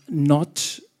are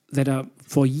not that are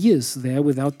for years there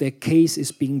without their case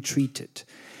is being treated.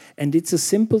 And it's a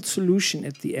simple solution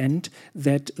at the end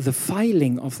that the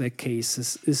filing of their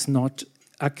cases is not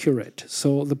accurate.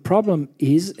 So the problem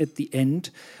is at the end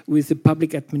with the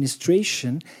public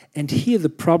administration, and here the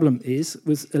problem is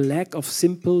with a lack of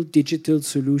simple digital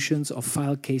solutions of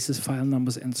file cases, file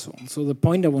numbers, and so on. So the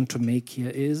point I want to make here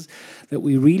is that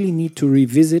we really need to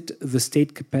revisit the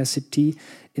state capacity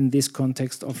in this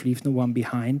context of Leave No One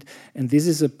Behind. And this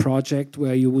is a project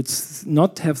where you would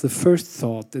not have the first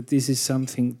thought that this is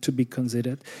something to be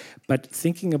considered, but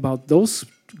thinking about those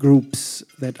groups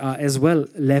that are as well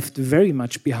left very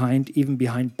much behind, even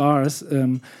behind bars,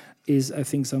 is, I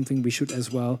think, something we should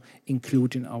as well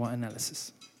include in our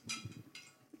analysis.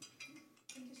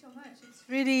 Thank you so much. It's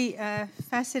really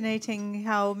fascinating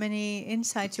how many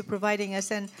insights you're providing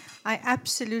us, and I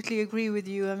absolutely agree with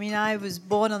you. I mean, I was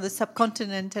born on the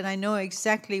subcontinent, and I know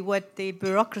exactly what the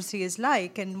bureaucracy is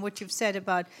like, and what you've said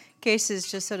about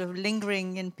cases just sort of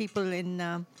lingering in people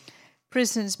in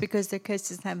prisons because their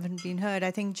cases haven't been heard.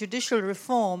 I think judicial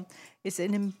reform is a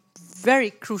very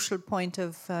crucial point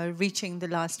of reaching the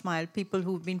last mile, people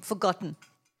who've been forgotten,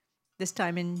 this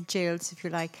time in jails, if you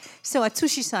like. So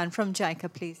Atsushi-san from JICA,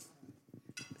 please.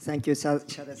 Thank you,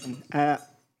 Shada-san.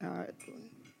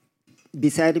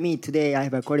 Beside me today, I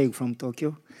have a colleague from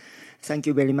Tokyo. Thank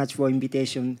you very much for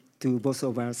invitation to both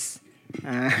of us.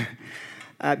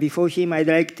 Before him, I'd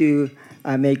like to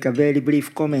make a very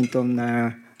brief comment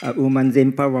on women's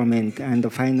empowerment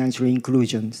and financial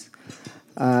inclusions.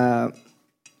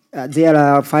 There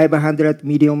are 500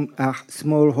 million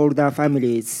smallholder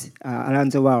families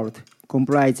around the world,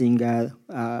 comprising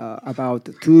about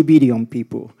 2 billion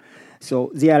people.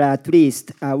 So there are at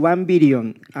least 1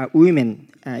 billion women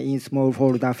in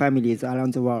smallholder families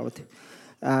around the world.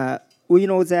 We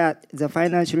know that the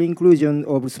financial inclusion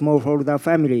of smallholder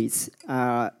families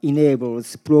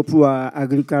enables proper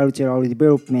agricultural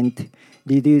development,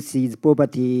 reduces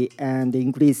poverty, and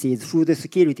increases food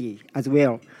security as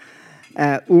well.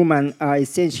 Women are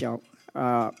essential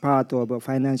part of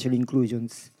financial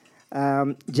inclusions.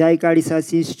 JICA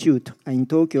Research Institute in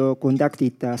Tokyo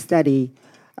conducted a study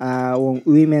on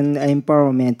women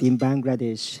empowerment in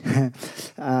Bangladesh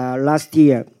last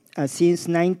year. Since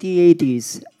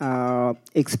 1980s,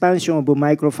 expansion of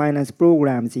microfinance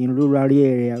programs in rural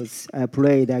areas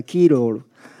played a key role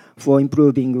for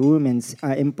improving women's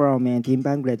empowerment in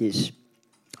Bangladesh.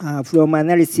 From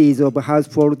analysis of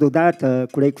household data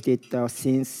collected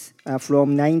since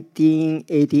from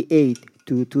 1988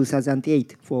 to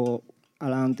 2008 for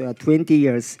around 20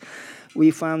 years, we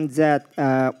found that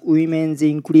women's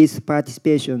increased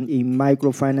participation in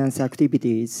microfinance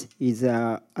activities is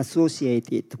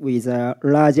associated with a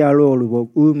larger role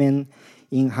of women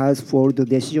in household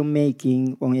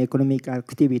decision-making on economic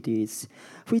activities,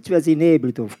 which was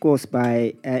enabled, of course,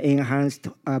 by enhanced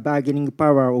bargaining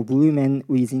power of women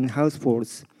within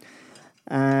households.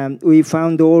 We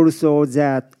found also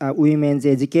that women's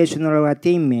educational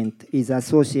attainment is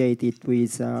associated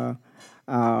with their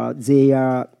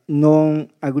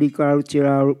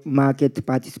non-agricultural market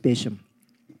participation.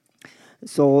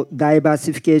 So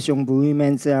diversification of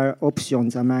women's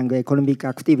options among economic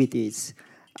activities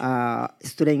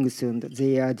strengthened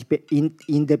their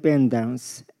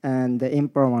independence and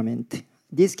empowerment.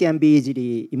 This can be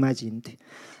easily imagined.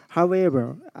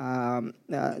 However,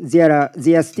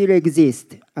 there still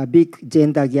exists a big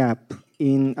gender gap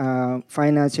in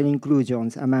financial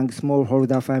inclusions among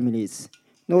smallholder families.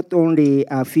 Not only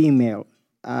female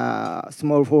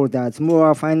smallholders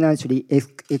more financially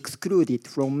excluded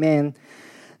from men,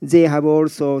 they have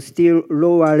also still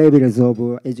lower levels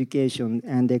of education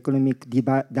and economic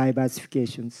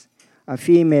diversifications. A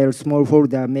female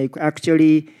smallholder make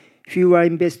actually fewer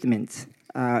investments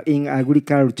in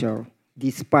agriculture,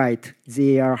 despite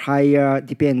their higher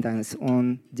dependence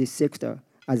on this sector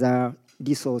as a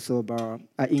resource of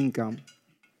income.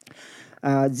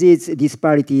 These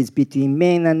disparities between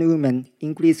men and women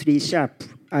increases sharply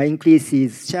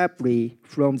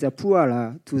from the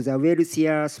poorer to the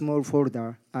wealthier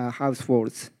smallholder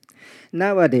households.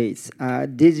 Nowadays,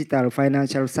 digital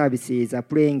financial services are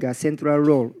playing a central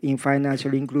role in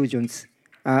financial inclusions.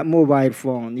 Mobile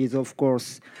phone is, of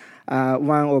course,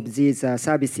 one of these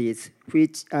services,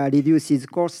 which reduces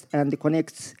costs and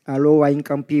connects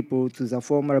lower-income people to the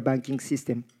formal banking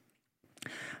system.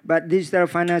 But digital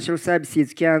financial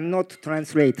services cannot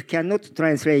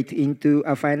translate into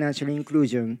a financial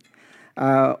inclusion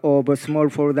of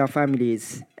smallholder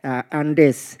families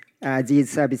unless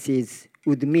these services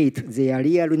would meet their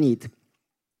real need.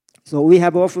 So we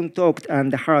have often talked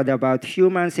and heard about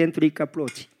human-centric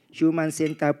approach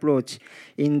human-centered approach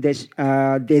in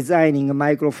designing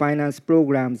microfinance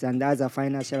programs and other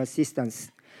financial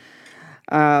assistance.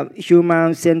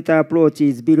 Human-centered approach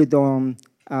is built on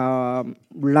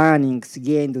learnings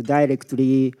gained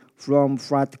directly from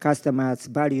what customers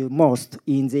value most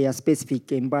in their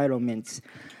specific environments.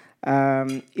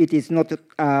 It is not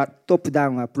a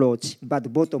top-down approach,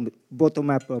 but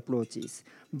bottom-up approaches.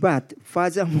 But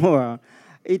furthermore,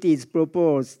 it is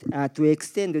proposed to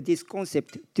extend this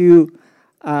concept to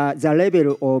the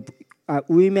level of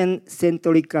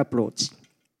women-centric approach.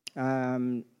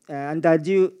 Under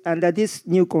this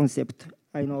new concept,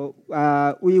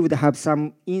 we would have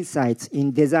some insights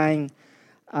in design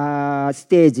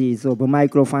stages of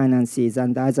microfinances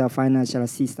and other financial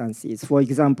assistances. For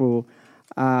example,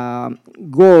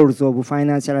 goals of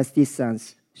financial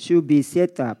assistance should be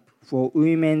set up for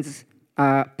women's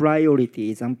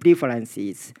priorities and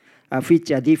preferences,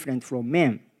 which are different from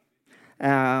men,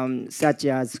 such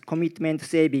as commitment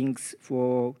savings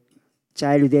for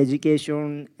child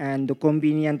education and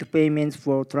convenient payments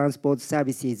for transport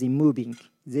services in moving.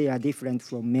 They are different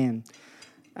from men.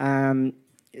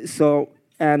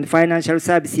 And financial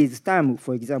services term,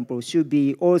 for example, should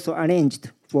be also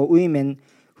arranged for women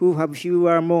who have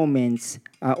fewer moments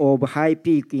of high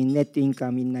peak in net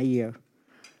income in a year.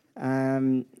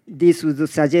 This would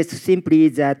suggest simply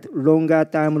that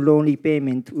longer-term loan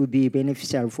repayment would be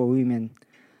beneficial for women.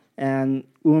 And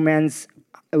women's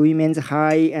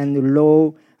high and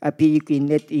low peak in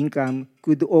net income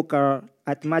could occur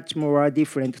at much more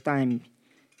different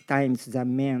times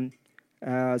than men.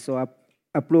 So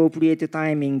appropriate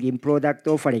timing in product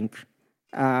offering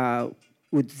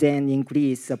would then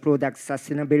increase the product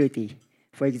sustainability.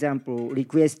 For example,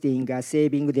 requesting a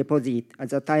saving deposit at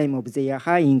the time of their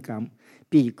high income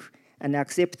peak and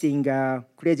accepting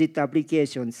credit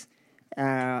applications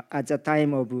at the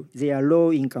time of their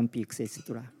low income peaks,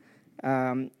 etc.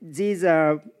 These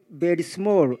are very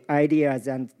small ideas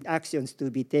and actions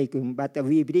to be taken, but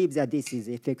we believe that this is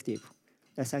effective.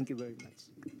 Thank you very much.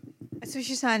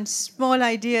 Atsushi-san, small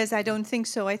ideas, I don't think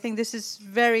so. I think this is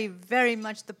very, very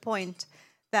much the point,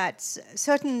 that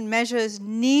certain measures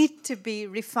need to be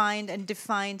refined and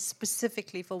defined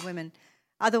specifically for women.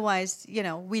 Otherwise,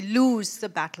 we lose the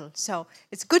battle. So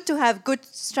it's good to have good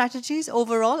strategies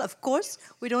overall, of course.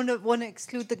 We don't want to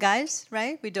exclude the guys,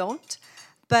 right? We don't.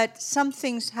 But some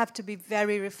things have to be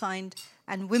very refined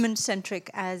and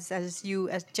women-centric, as you,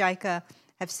 as JICA,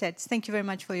 have said. Thank you very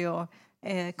much for your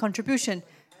contribution.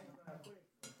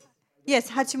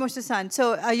 Yes, Hachimoto-san.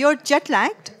 So you're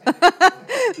jet-lagged,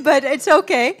 but it's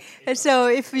okay. So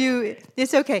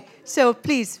it's okay. So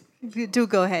please, do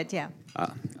go ahead, yeah.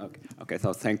 Okay,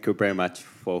 so thank you very much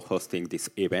for hosting this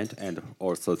event, and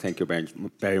also thank you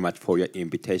very much for your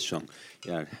invitation.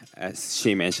 Yeah, as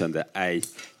she mentioned, I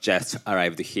just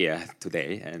arrived here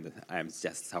today, and I'm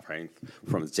just suffering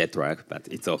from jet lag, but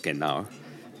it's okay now.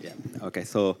 Yeah. Okay,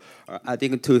 so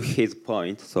adding to his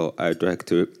point, so I'd like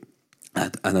to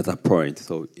add another point.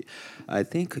 So I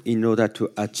think in order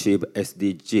to achieve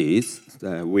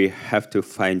SDGs, we have to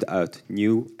find out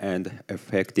new and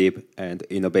effective and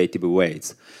innovative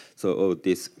ways. So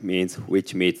this means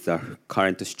which meets the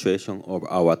current situation of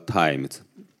our times.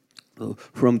 So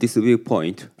from this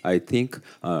viewpoint, I think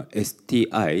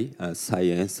STI,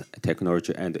 science,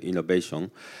 technology, and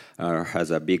innovation,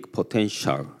 has a big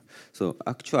potential. So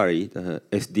actually, the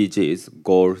SDGs,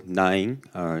 Goal 9,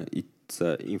 it's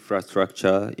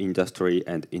infrastructure, industry,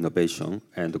 and innovation.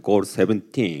 And Goal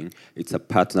 17, it's a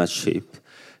partnership.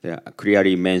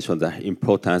 Clearly mentioned the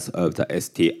importance of the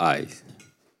STI.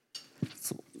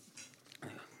 So,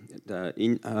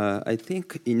 I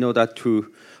think in order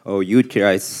to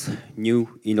utilize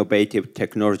new innovative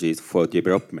technologies for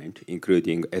development,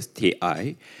 including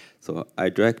STI, so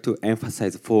I'd like to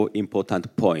emphasize 4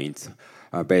 important points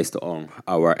based on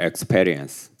our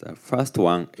experience. The first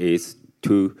one is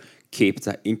to keep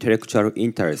the intellectual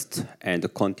interest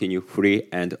and continue free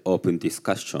and open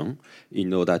discussion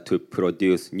in order to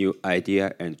produce new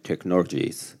ideas and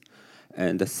technologies.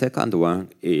 And the second one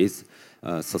is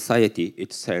society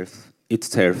itself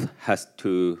has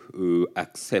to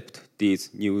accept these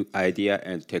new ideas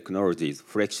and technologies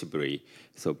flexibly.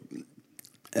 So,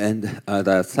 and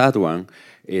the third one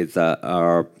is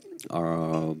third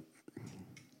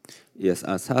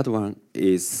one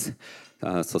is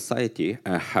society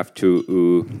have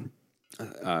to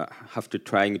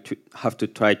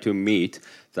try to meet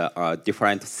the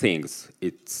different things.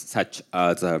 It's such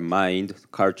as mind,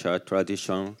 culture,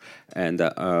 tradition, and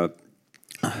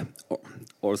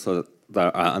also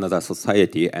another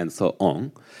society, and so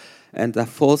on. And the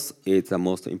fourth is the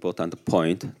most important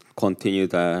point, continue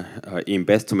the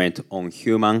investment on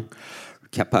human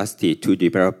capacity to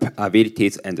develop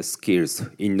abilities and skills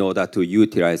in order to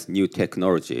utilize new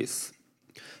technologies.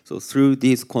 So through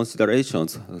these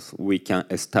considerations, we can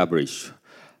establish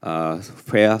a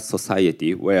fair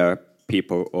society where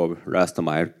people of last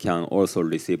mile can also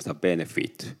receive the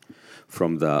benefit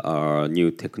from the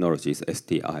new technologies,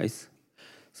 STIs.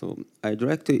 So I'd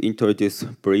like to introduce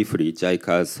briefly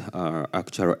JICA's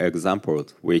actual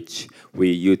examples, which we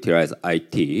utilize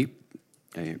IT.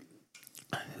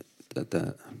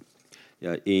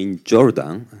 In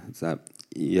Jordan,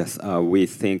 we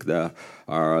think that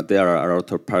there are a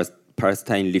lot of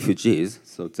Palestinian refugees,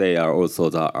 so they are also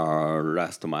the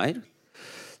last mile.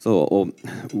 So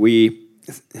we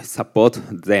support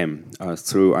them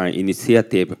through an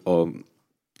initiative of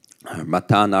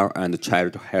maternal and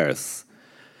child health.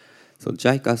 So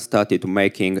JICA started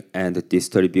making and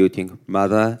distributing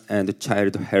mother and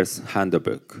child health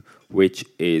handbook, which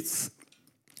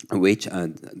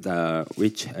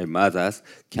mothers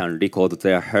can record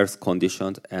their health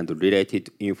conditions and related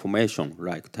information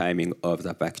like timing of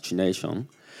the vaccination.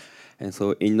 And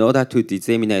so in order to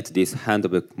disseminate this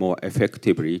handbook more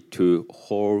effectively to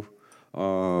whole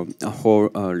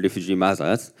refugee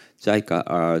mothers,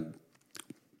 JICA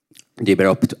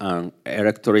developed an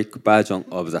electronic version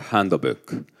of the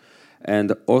handbook.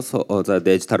 And also the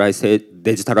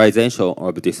digitalization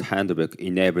of this handbook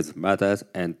enables mothers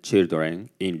and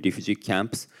children in refugee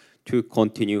camps to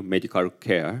continue medical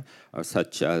care,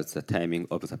 such as the timing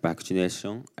of the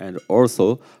vaccination. And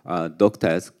also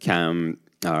doctors can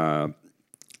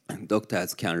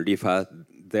refer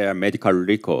their medical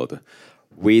record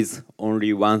with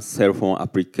only one cell phone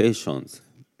application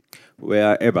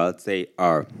wherever they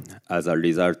are as a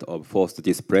result of forced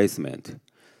displacement.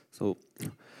 So,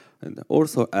 and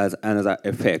also as another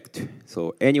effect,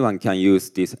 so anyone can use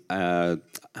this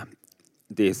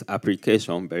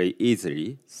application very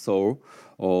easily. So,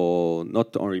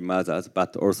 not only mothers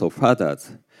but also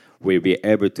fathers will be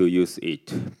able to use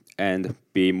it and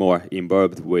be more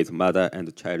involved with mother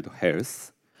and child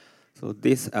health. So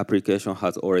this application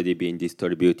has already been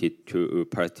distributed to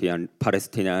Palestinian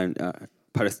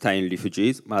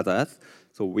refugees, mothers.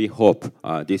 So we hope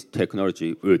this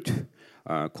technology would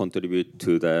contribute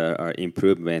to the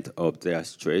improvement of their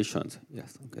situations.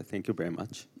 Yes, okay, thank you very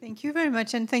much. Thank you very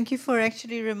much, and thank you for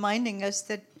actually reminding us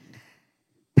that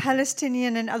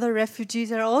Palestinian and other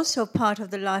refugees are also part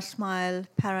of the last mile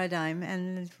paradigm,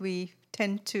 and we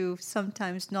tend to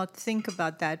sometimes not think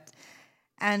about that,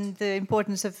 and the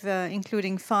importance of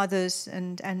including fathers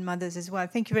and mothers as well.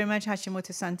 Thank you very much,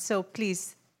 Hashimoto-san. So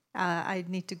please, I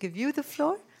need to give you the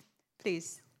floor.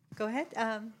 Please, go ahead.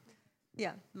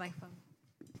 Yeah, microphone.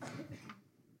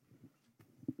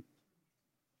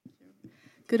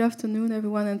 Good afternoon,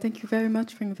 everyone, and thank you very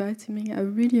much for inviting me.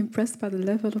 I'm really impressed by the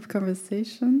level of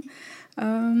conversation.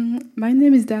 My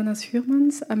name is Diana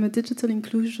Schuurmans. I'm a digital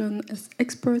inclusion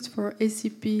expert for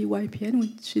ACP YPN,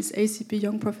 which is ACP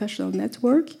Young Professional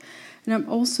Network. And I'm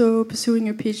also pursuing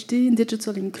a PhD in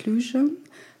digital inclusion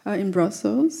in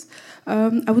Brussels.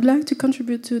 I would like to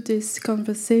contribute to this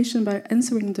conversation by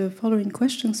answering the following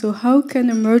question. So how can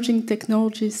emerging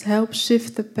technologies help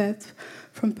shift the path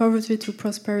from poverty to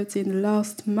prosperity in the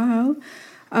last mile?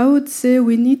 I would say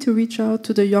we need to reach out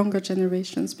to the younger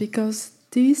generations, because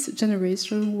this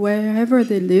generation, wherever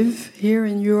they live, here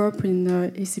in Europe, in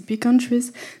ACP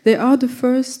countries, they are the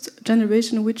first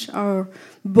generation which are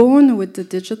born with the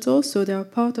digital, so they are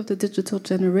part of the digital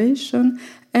generation.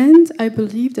 And I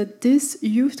believe that these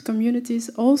youth communities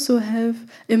also have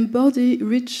embodied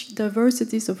rich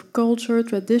diversities of culture,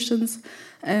 traditions,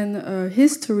 and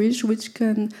histories, which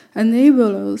can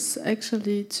enable us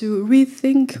actually to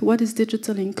rethink what is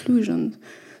digital inclusion.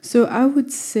 So I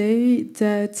would say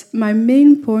that my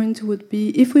main point would be,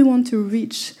 if we want to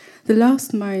reach the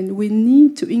last mile, we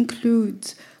need to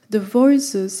include the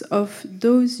voices of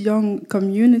those young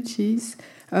communities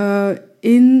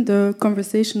in the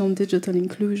conversation on digital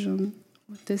inclusion.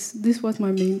 This was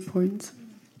my main point.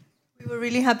 We were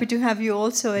really happy to have you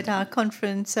also at our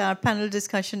conference, our panel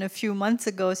discussion a few months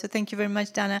ago. So thank you very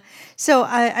much, Dana. So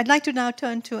I'd like to now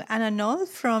turn to Anna Knoll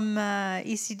from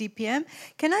ECDPM.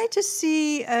 Can I just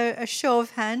see a show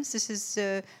of hands? This is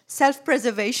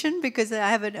self-preservation, because I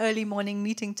have an early morning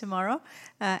meeting tomorrow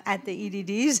at the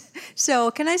EDDs. So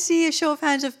can I see a show of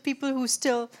hands of people who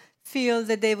still feel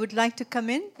that they would like to come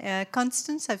in?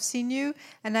 Constance, I've seen you.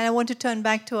 And then I want to turn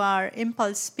back to our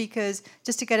Impulse speakers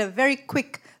just to get a very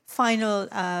quick final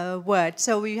word.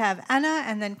 So we have Anna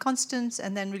and then Constance,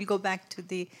 and then we'll go back to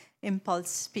the Impulse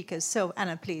speakers. So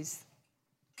Anna, please.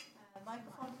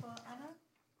 Microphone for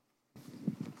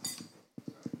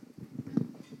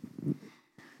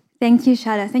Thank you,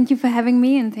 Shada. Thank you for having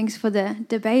me, and thanks for the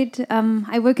debate.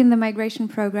 I work in the migration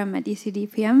program at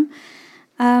ECDPM.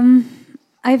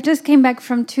 I've just came back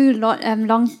from two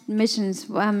long missions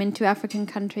into African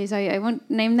countries. I won't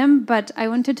name them, but I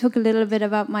want to talk a little bit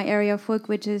about my area of work,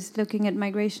 which is looking at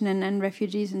migration and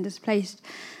refugees and displaced.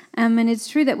 And it's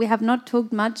true that we have not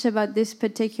talked much about this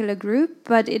particular group,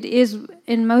 but it is,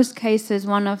 in most cases,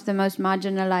 one of the most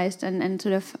marginalized and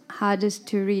sort of hardest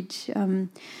to reach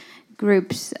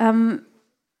groups. And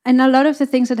a lot of the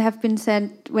things that have been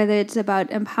said, whether it's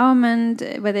about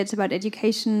empowerment, whether it's about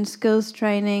education, skills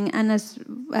training, and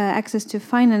access to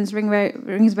finance,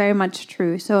 rings very much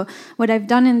true. So what I've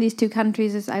done in these two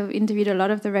countries is I've interviewed a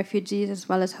lot of the refugees as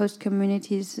well as host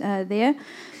communities there.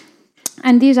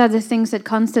 And these are the things that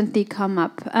constantly come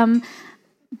up.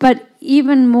 But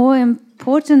even more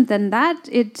important than that,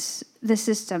 it's the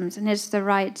systems, and it's the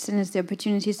rights, and it's the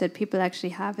opportunities that people actually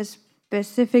have,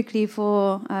 specifically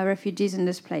for refugees and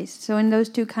displaced. So in those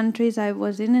two countries I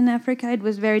was in Africa, it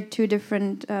was very two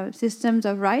different systems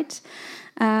of rights.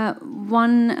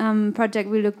 One project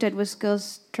we looked at was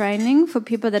skills training for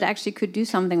people that actually could do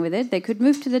something with it. They could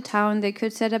move to the town, they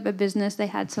could set up a business, they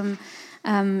had some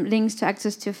links to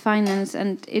access to finance,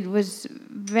 and it was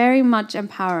very much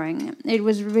empowering. It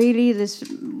was really this,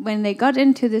 when they got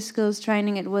into the skills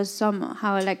training, it was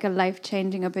somehow like a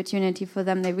life-changing opportunity for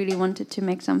them. They really wanted to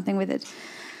make something with it.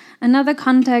 Another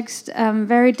context,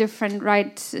 very different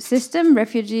rights system,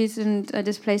 refugees and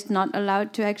displaced not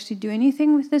allowed to actually do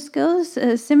anything with the skills.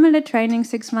 Similar training,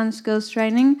 6-month skills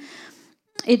training.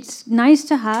 It's nice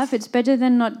to have, it's better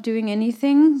than not doing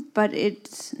anything, but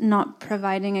it's not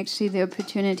providing actually the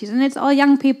opportunities. And it's all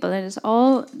young people, and it's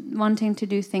all wanting to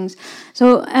do things.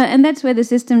 So, and that's where the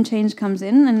system change comes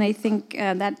in, and I think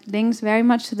that links very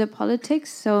much to the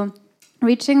politics. So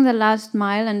reaching the last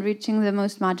mile and reaching the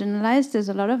most marginalized is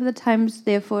a lot of the times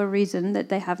there for a reason that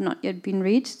they have not yet been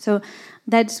reached. So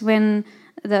that's when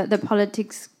the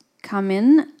politics come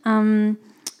in.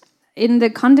 In the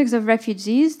context of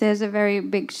refugees, there's a very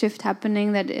big shift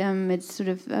happening that it's sort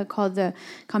of called the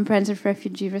Comprehensive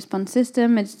Refugee Response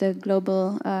System. It's the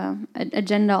global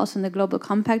agenda, also in the Global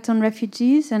Compact on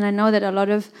Refugees. And I know that a lot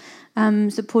of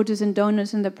supporters and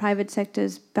donors in the private sector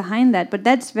is behind that. But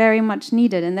that's very much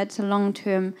needed, and that's a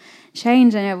long-term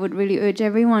change. And I would really urge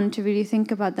everyone to really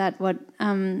think about that, what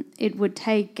it would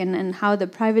take, and how the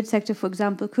private sector, for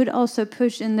example, could also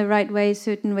push in the right ways,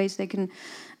 certain ways they can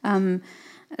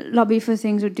lobby for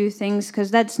things or do things, because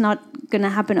that's not going to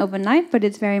happen overnight, but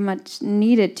it's very much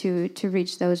needed to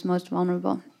reach those most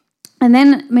vulnerable. And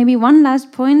then maybe one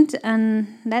last point, and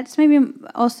that's maybe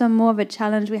also more of a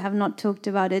challenge we have not talked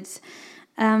about. It's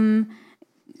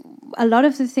a lot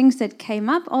of the things that came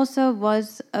up also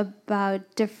was about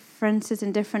differences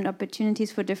and different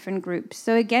opportunities for different groups.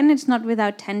 So again, it's not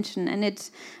without tension, and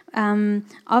it's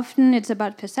often it's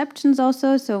about perceptions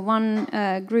also. So one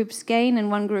group's gain and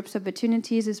one group's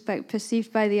opportunities is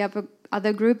perceived by the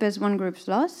other group as one group's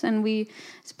loss. And we,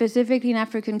 specifically in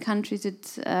African countries,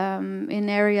 it's in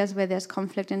areas where there's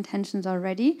conflict and tensions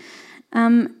already.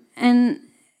 And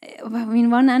I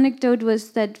mean, one anecdote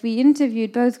was that we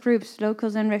interviewed both groups,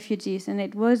 locals and refugees, and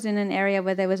it was in an area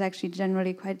where there was actually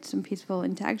generally quite some peaceful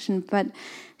interaction. But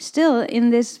still, in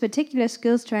this particular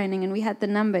skills training, and we had the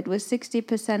number, it was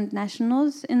 60%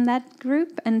 nationals in that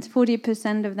group, and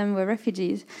 40% of them were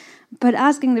refugees. But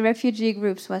asking the refugee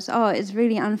groups was, it's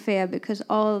really unfair because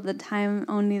all the time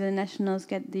only the nationals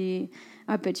get the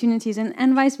opportunities,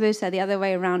 and vice versa, the other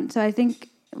way around. So I think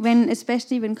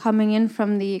especially when coming in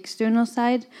from the external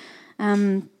side,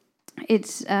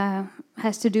 it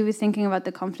has to do with thinking about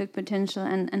the conflict potential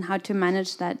and how to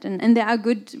manage that. And there are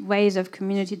good ways of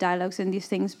community dialogues in these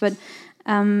things, but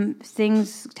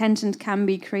tensions can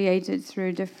be created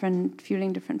through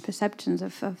fueling different perceptions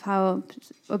of how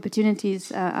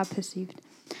opportunities are perceived.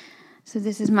 So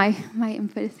this is my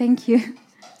input. Thank you.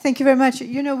 Thank you very much.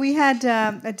 You know, we had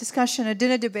a discussion, a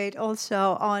dinner debate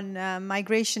also on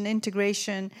migration,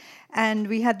 integration, and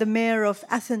we had the mayor of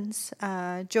Athens,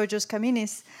 Georgios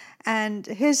Kaminis, and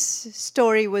his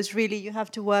story was really you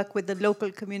have to work with the local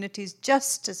communities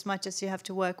just as much as you have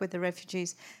to work with the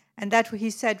refugees. And that, he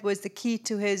said, was the key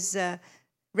to his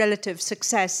relative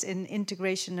success in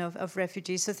integration of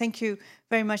refugees. So thank you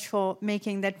very much for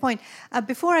making that point.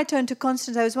 Before I turn to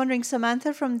Constance, I was wondering,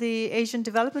 Samantha from the Asian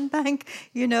Development Bank,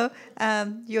 you're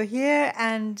here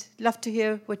and love to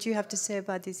hear what you have to say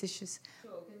about these issues.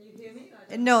 Sure. Can you hear me?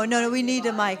 No, we need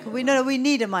a mic. We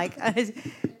need a mic. Thank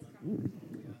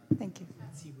you.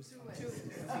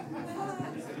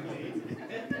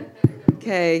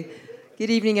 Okay. Good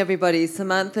evening, everybody.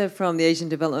 Samantha from the Asian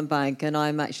Development Bank, and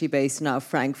I'm actually based in our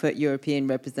Frankfurt European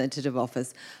Representative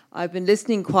Office. I've been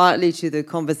listening quietly to the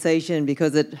conversation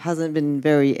because it hasn't been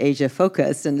very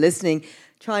Asia-focused, and listening,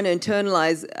 trying to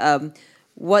internalize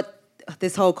what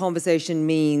this whole conversation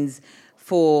means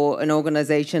for an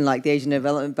organization like the Asian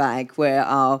Development Bank, where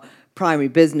our primary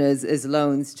business is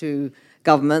loans to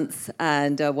governments,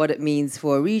 and what it means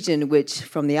for a region which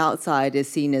from the outside is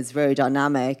seen as very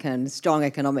dynamic and strong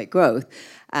economic growth,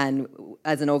 and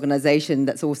as an organization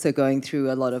that's also going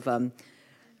through a lot of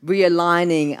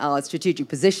realigning our strategic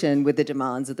position with the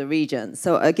demands of the region.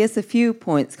 So I guess a few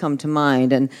points come to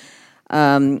mind, and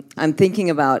I'm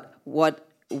thinking about what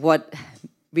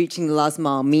reaching the last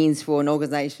mile means for an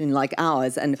organization like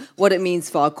ours, and what it means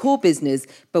for our core business,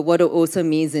 but what it also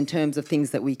means in terms of things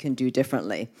that we can do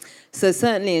differently. So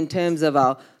certainly in terms of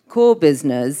our core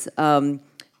business,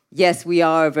 yes, we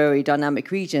are a very dynamic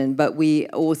region, but we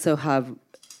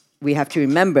have to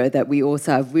remember that we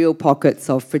also have real pockets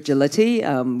of fragility.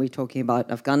 We're talking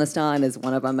about Afghanistan as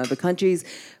one of our member countries.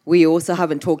 We also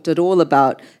haven't talked at all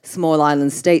about small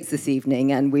island states this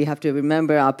evening, and we have to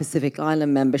remember our Pacific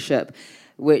Island membership,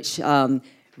 which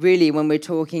really, when we're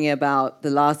talking about the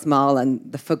last mile and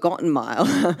the forgotten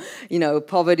mile,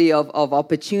 poverty of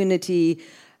opportunity,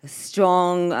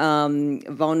 strong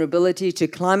vulnerability to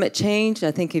climate change.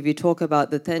 I think if you talk about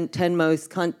the 10 most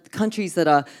countries that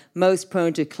are most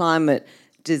prone to climate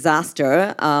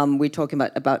disaster, we're talking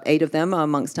about 8 of them are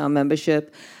amongst our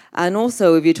membership. And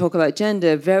also, if you talk about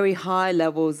gender, very high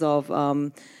levels of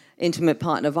intimate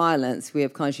partner violence. We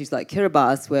have countries like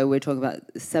Kiribati where we're talking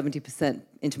about 70%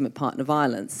 intimate partner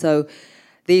violence. So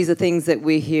these are things that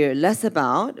we hear less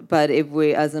about, but if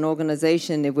we, as an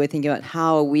organization, if we're thinking about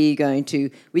how are we going to,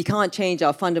 we can't change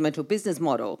our fundamental business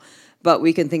model, but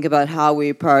we can think about how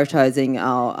we're prioritizing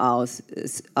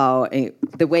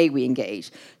the way we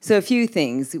engage. So a few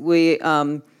things.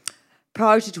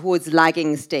 Priority towards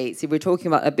lagging states. If we're talking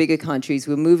about bigger countries,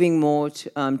 we're moving more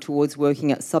towards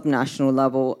working at subnational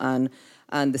level and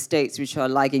the states which are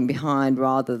lagging behind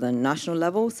rather than national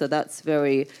level. So that's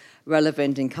very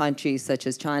relevant in countries such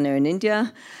as China and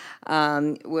India.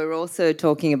 We're also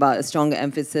talking about a stronger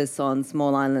emphasis on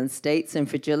small island states and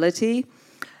fragility.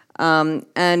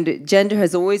 And gender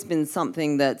has always been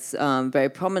something that's very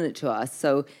prominent to us.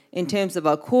 So in terms of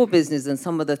our core business and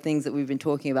some of the things that we've been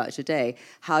talking about today,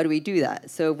 how do we do that?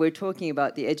 So we're talking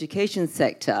about the education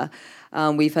sector.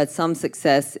 We've had some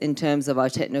success in terms of our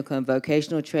technical and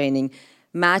vocational training,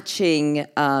 matching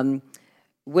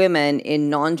women in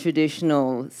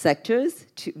non-traditional sectors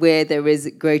where there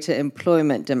is greater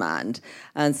employment demand.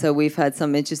 And so we've had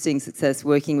some interesting success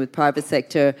working with private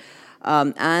sector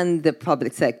and the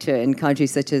public sector in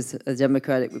countries such as the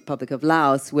Democratic Republic of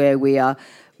Laos, where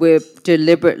we're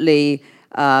deliberately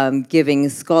giving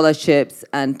scholarships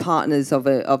and partners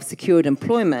of secured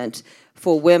employment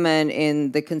for women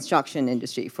in the construction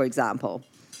industry, for example.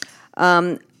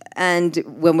 And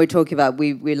when we're talking about,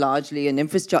 we're largely an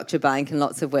infrastructure bank in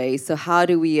lots of ways. So how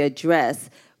do we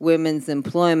address women's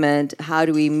employment? How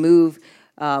do we move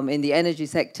in the energy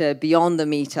sector beyond the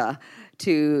meter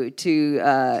to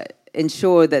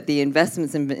ensure that the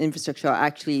investments in infrastructure are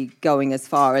actually going as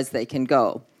far as they can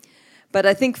go? But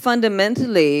I think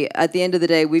fundamentally, at the end of the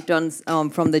day, we've done,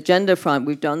 from the gender front,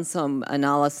 we've done some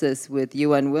analysis with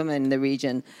UN Women in the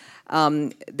region.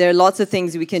 There are lots of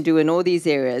things we can do in all these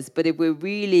areas, but if we're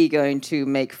really going to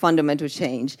make fundamental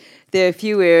change, there are a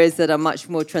few areas that are much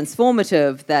more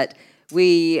transformative that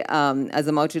we, as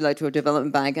a multilateral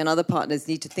development bank and other partners,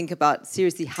 need to think about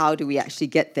seriously, how do we actually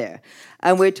get there?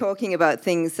 And we're talking about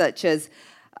things such as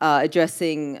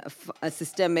addressing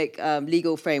systemic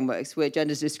legal frameworks where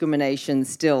gender discrimination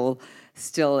still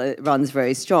runs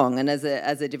very strong. And as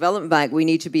a development bank, we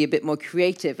need to be a bit more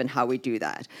creative in how we do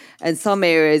that. And some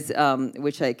areas,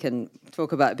 which I can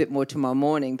talk about a bit more tomorrow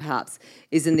morning, perhaps,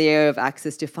 is in the area of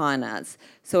access to finance.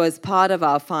 So as part of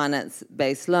our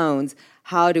finance-based loans,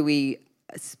 how do we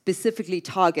specifically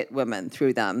target women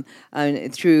through them,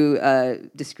 through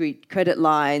discrete credit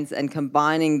lines, and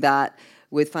combining that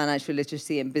with financial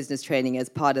literacy and business training as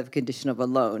part of a condition of a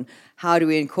loan? How do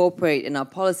we incorporate in our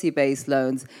policy-based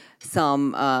loans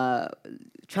some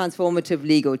transformative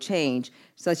legal change,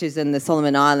 such as in the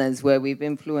Solomon Islands, where we've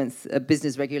influenced a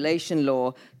business regulation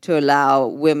law to allow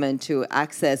women to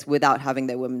access without having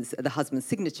the husband's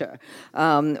signature.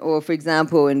 Or, for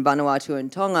example, in Vanuatu and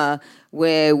Tonga,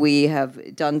 where we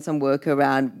have done some work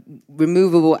around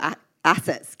removable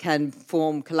assets can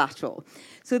form collateral.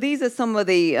 So these are some of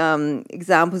the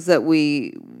examples that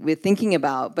we're thinking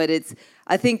about, but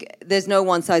I think there's no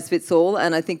one size fits all,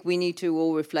 and I think we need to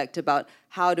all reflect about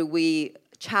how do we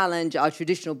challenge our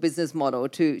traditional business model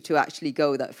to actually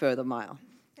go that further mile.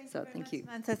 So thank you.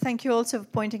 Samantha, thank you also for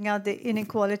pointing out the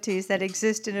inequalities that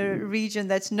exist in a region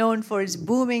that's known for its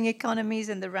booming economies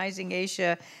and the rising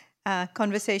Asia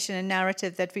conversation and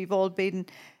narrative that we've all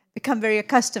become very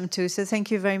accustomed to. So thank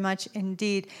you very much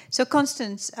indeed. So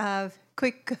Constance,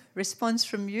 quick response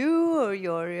from you or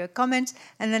your comments,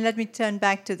 and then let me turn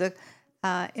back to the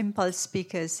Impulse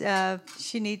speakers.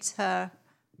 She needs her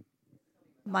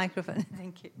microphone.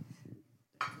 Thank you.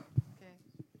 Okay,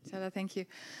 Shada, thank you.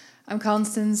 I'm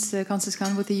Constance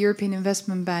Khan with the European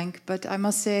Investment Bank, but I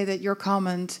must say that your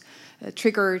comment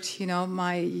triggered,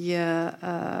 my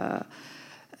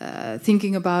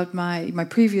thinking about my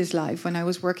previous life when I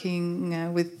was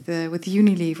working with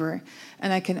Unilever,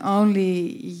 and I can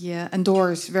only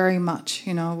endorse very much,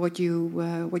 what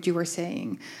you were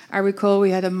saying. I recall we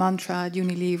had a mantra at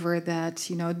Unilever that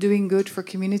doing good for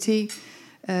community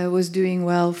was doing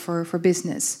well for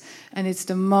business, and it's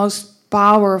the most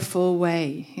powerful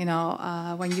way,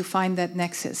 when you find that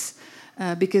nexus,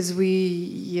 because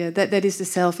that is the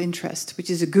self-interest, which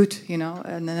is a good,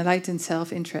 an enlightened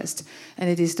self-interest, and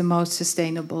it is the most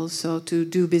sustainable. So to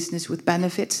do business with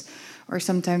benefits, or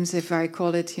sometimes, if I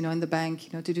call it, in the bank,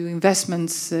 to do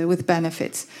investments with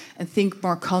benefits, and think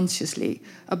more consciously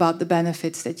about the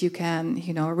benefits that you can,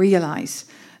 realize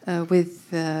with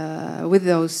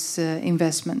those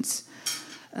investments.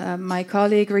 My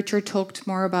colleague Richard talked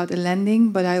more about the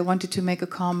lending, but I wanted to make a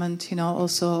comment,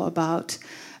 also about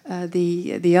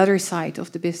the other side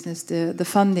of the business, the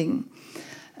funding,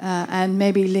 and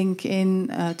maybe link in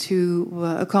to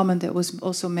a comment that was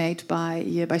also made by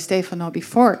Stefano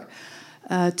before,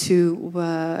 to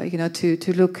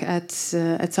look at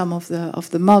some of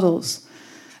the models.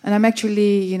 And I'm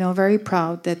actually, very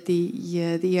proud that the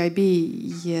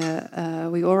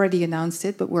EIB, we already announced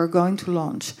it, but we're going to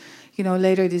launch,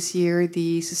 later this year,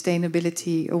 the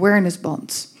sustainability awareness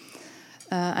bonds.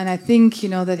 And I think,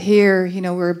 that here,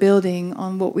 we're building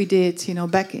on what we did,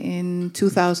 back in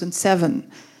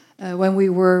 2007, when we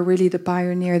were really the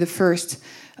pioneer, the first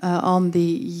on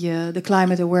the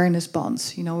climate awareness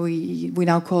bonds. We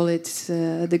now call it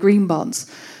the green bonds,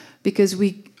 because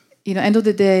we, end of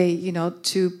the day,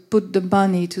 to put the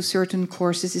money to certain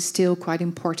courses is still quite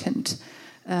important.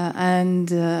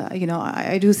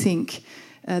 I do think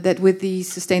that with the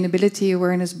sustainability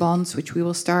awareness bonds, which we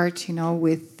will start,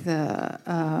 with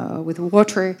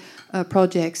water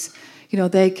projects,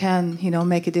 they can,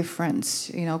 make a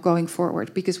difference, going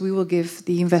forward, because we will give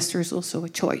the investors also a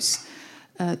choice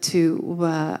to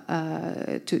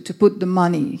put the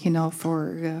money,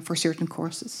 for certain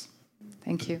courses.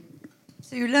 Thank you.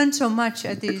 So you learned so much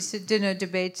at these dinner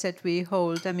debates that we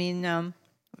hold. I mean,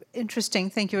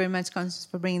 interesting. Thank you very much, Constance,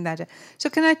 for bringing that up. So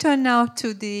can I turn now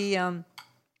to the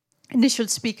initial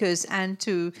speakers and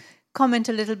to comment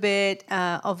a little bit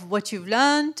of what you've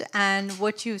learned and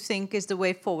what you think is the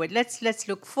way forward. Let's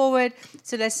look forward.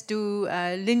 So let's do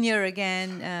linear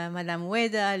again, Madame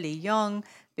Ueda, Lee Yong,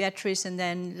 Beatrice, and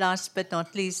then last but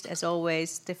not least, as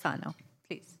always, Stefano.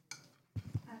 Please.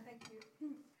 Thank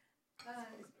you.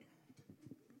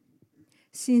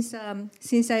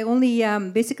 Since I only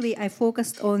basically I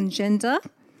focused on gender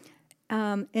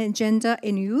and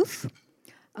youth.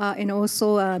 And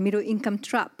also middle income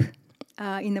trap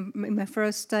in my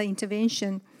first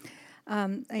intervention.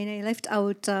 And I left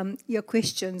out your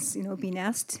questions, being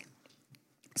asked.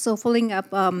 So following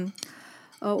up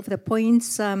of the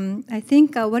points, I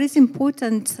think what is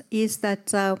important is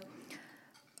that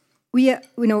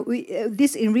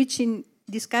this enriching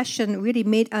discussion really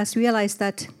made us realize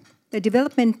that the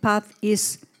development path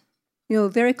is,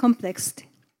 very complex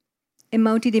and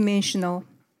multidimensional.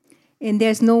 And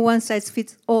there's no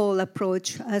one-size-fits-all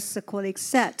approach, as the colleague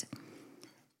said.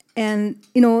 And,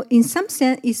 in some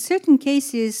sense, in certain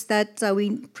cases that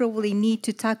we probably need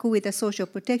to tackle with the social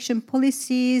protection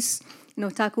policies,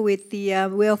 tackle with the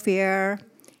welfare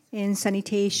and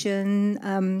sanitation,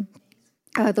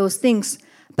 those things.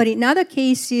 But in other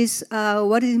cases,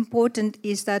 what is important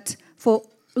is that for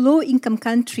low-income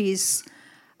countries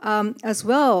as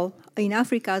well, in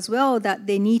Africa as well, that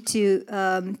they need to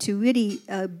really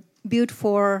build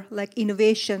for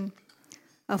innovation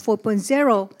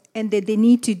 4.0, and that they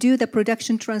need to do the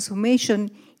production transformation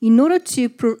in order to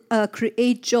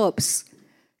create jobs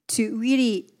to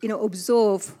really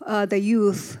absorb the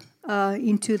youth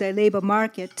into the labor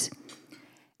market.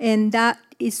 And that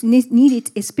is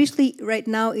needed, especially right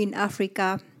now in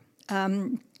Africa,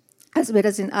 as well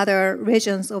as in other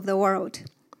regions of the world.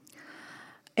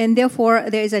 And therefore,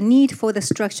 there is a need for the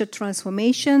structured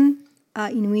transformation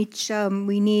in which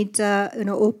we need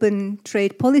open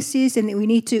trade policies, and we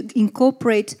need to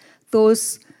incorporate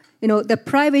those, the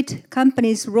private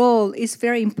company's role is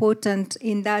very important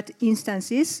in that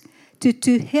instances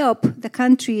to help the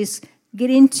countries get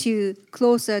into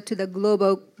closer to the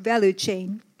global value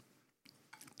chain.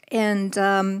 And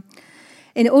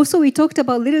also we talked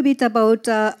about a little bit about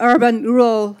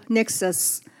urban-rural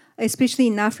nexus, especially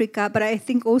in Africa, but I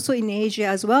think also in Asia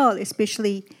as well,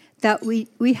 especially that we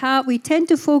tend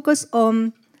to focus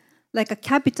on like a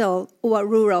capital or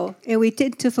rural, and we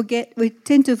tend to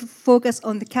focus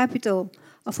on the capital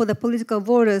for the political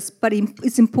voters, but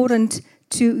it's important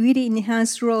to really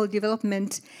enhance rural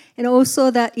development. And also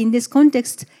that in this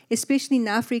context, especially in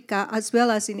Africa as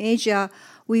well as in Asia,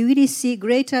 we really see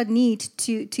greater need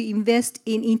to invest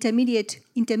in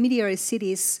intermediary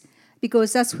cities,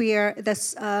 because that's where the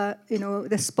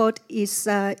spot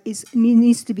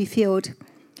needs to be filled.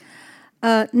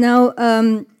 Now,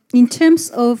 in terms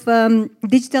of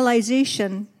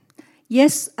digitalization,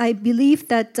 yes, I believe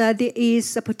that there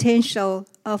is a potential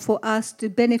for us to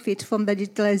benefit from the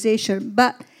digitalization,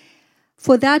 but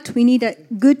for that we need a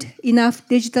good enough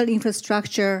digital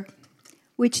infrastructure,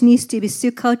 which needs to be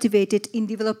still cultivated in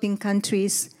developing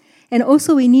countries. And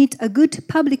also we need a good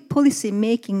public policy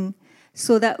making,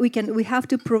 so that we have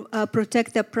to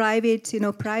protect the private,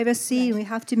 privacy. And we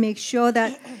have to make sure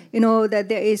that, that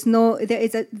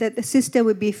that the system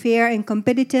will be fair and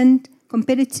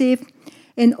competitive,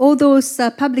 and all those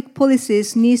public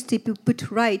policies needs to be put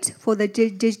right for the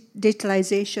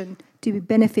digitalization to be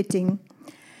benefiting.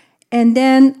 And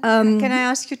then, can I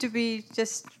ask you to be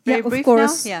just very brief now?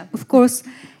 Yeah, of course.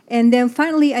 And then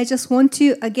finally, I just want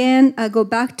to again go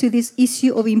back to this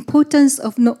issue of importance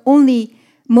of not only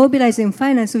mobilizing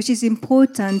finance, which is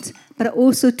important, but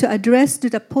also to address to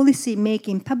the policy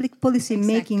making, public policy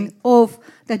making of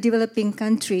the developing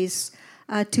countries,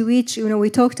 to which we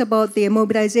talked about the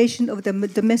mobilization of the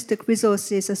domestic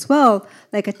resources as well,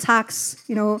 like a tax,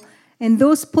 and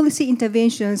those policy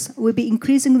interventions will be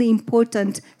increasingly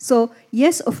important. So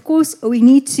yes, of course, we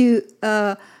need to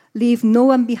leave no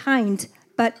one behind,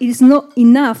 but it is not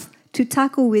enough to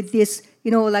tackle with this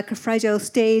like fragile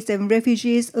states and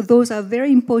refugees. Those are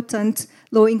very important,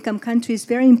 low-income countries,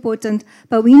 very important.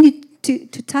 But we need to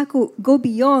go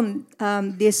beyond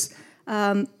this,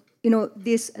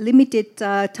 this limited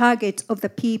target of the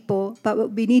people. But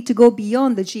we need to go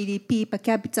beyond the GDP per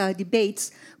capita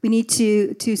debates. We need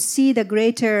to see the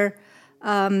greater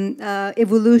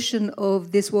evolution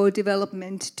of this world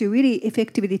development to really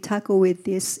effectively tackle with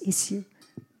this issue.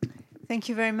 Thank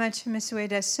you very much, Ms.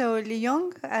 Ueda. So, Li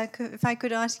Yong, if I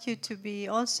could ask you to be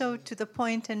also to the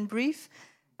point and brief,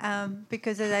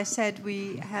 because as I said,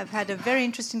 we have had a very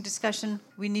interesting discussion.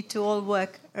 We need to all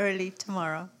work early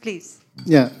tomorrow. Please.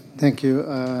 Yeah, thank you.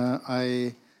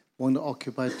 I won't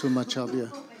occupy too much of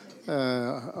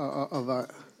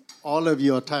all of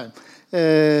your time.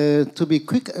 To be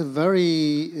quick, a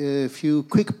very few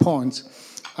quick points.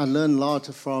 I learned a lot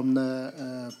from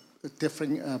the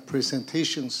different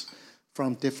presentations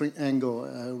from different angle,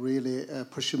 really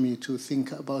pushed me to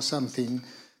think about something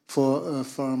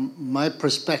from my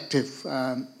perspective,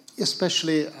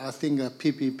 especially I think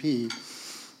PPP,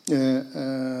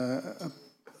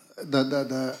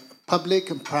 the public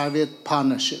and private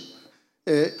partnership.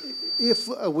 If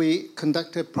we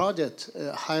conduct a project,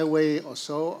 highway or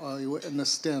so, you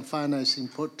understand financing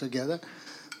put together.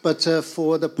 But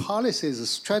for the policies,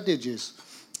 strategies,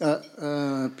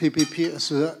 PPP is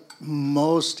the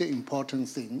most important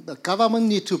thing. The government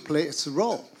needs to play its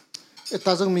role. It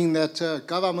doesn't mean that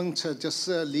government just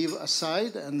leave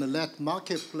aside and let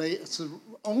market play its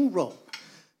own role.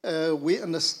 We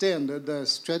understand that the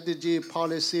strategy,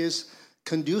 policies,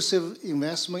 conducive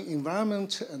investment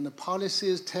environment, and the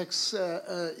policies, tax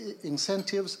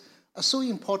incentives are so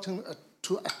important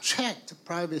to attract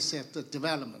private sector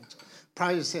development,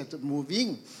 private sector move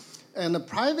in. And the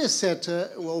private sector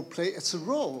will play its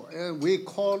role. We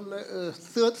call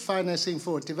third financing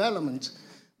for development.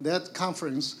 That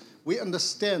conference, we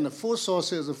understand the four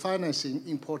sources of financing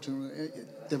important: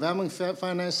 development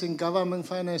financing, government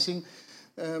financing,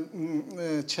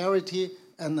 charity,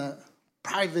 and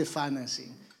private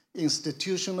financing.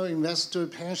 Institutional investor,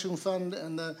 pension fund,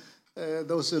 and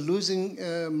those losing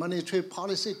monetary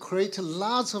policy create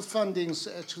lots of fundings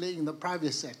actually in the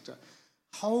private sector.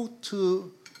 How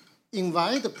to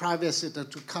invite the private sector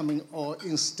to come in, or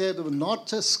instead of not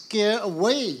to scare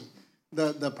away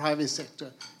the private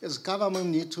sector, is government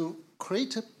need to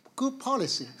create a good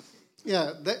policy.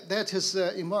 Yeah, that is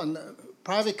important.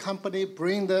 Private company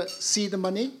bring the seed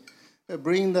money,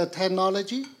 bring the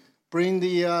technology, bring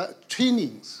the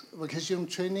trainings, vocational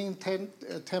training,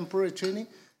 temporary training,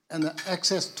 and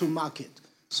access to market.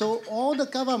 So all the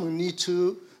government need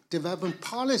to development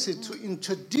policy to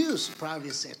introduce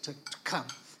private sector to come.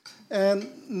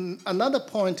 And another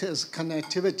point is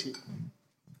connectivity.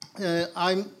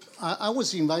 I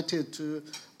was invited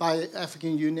by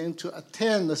African Union to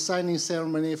attend the signing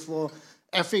ceremony for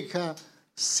Africa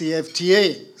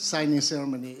CFTA signing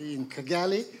ceremony in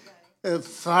Kigali.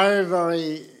 Very,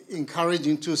 very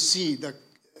encouraging to see that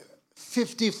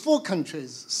 54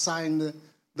 countries signed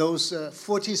those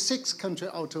 46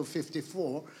 countries out of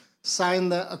 54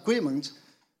 signed the agreement.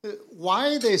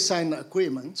 Why they signed the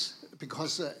agreement?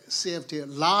 Because CFTA,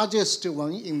 largest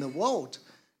one in the world,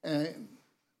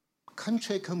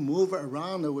 country can move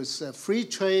around with free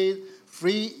trade,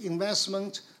 free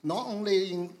investment, not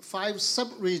only in 5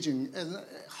 sub-regions, and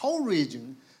whole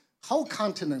region, whole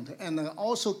continent, and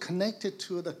also connected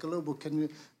to the global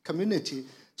community.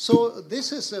 So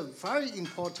this is a very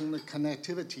important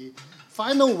connectivity.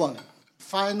 Final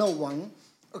one,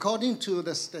 according to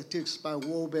the statistics by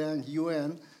World Bank,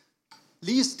 UN,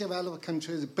 least developed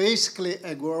countries basically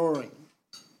agrarian.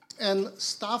 And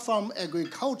start from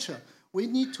agriculture, we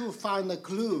need to find a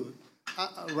clue,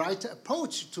 a right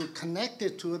approach to connect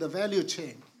it to the value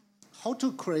chain. How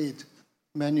to create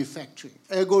manufacturing,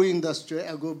 agro-industry,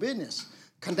 agro-business,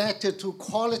 connected to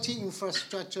quality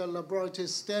infrastructure, laboratory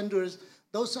standards.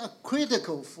 Those are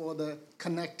critical for the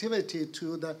connectivity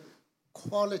to the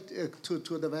quality,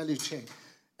 to the value chain.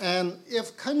 And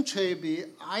if country be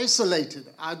isolated,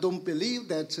 I don't believe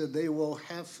that they will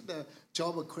have the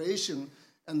job creation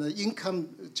and the income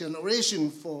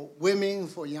generation for women,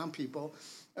 for young people.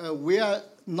 We are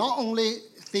not only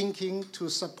thinking to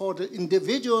support the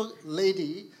individual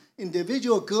lady,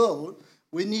 individual girl,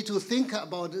 we need to think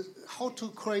about how to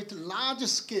create large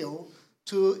scale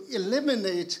to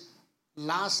eliminate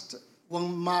last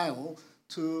 1 mile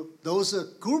to those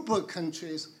group of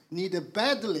countries needed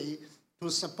badly to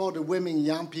support the women,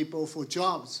 young people for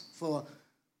jobs, for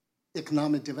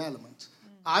economic development.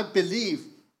 I believe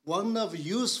one of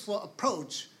useful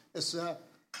approach is a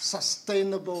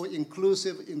sustainable,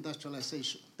 inclusive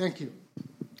industrialization. Thank you.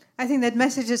 I think that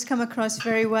message has come across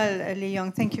very well, Lee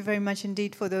Yong. Thank you very much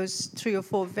indeed for those 3 or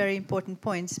 4 very important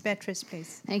points. Beatrice,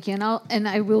 please. Thank you, and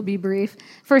I will be brief.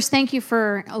 First, thank you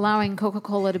for allowing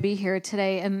Coca-Cola to be here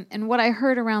today. And what I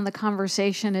heard around the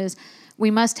conversation is we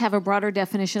must have a broader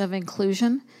definition of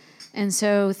inclusion. And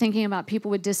so thinking about people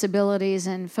with disabilities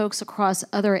and folks across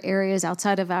other areas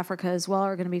outside of Africa as well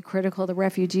are going to be critical, the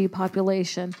refugee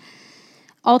population.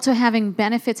 Also having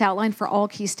benefits outlined for all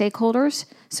key stakeholders.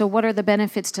 So what are the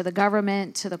benefits to the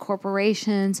government, to the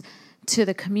corporations, to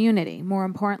the community, more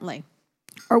importantly?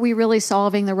 Are we really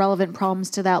solving the relevant problems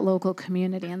to that local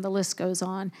community? And the list goes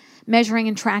on. Measuring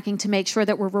and tracking to make sure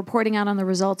that we're reporting out on the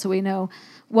results so we know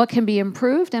what can be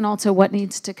improved and also what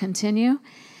needs to continue.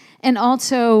 And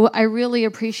also, I really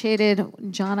appreciated,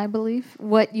 John, I believe,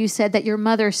 what you said that your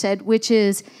mother said, which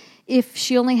is, if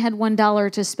she only had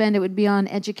 $1 to spend, it would be on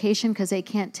education because they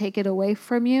can't take it away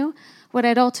from you. What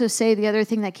I'd also say, the other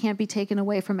thing that can't be taken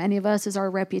away from any of us is our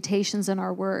reputations and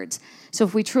our words. So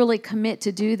if we truly commit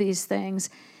to do these things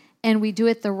and we do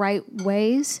it the right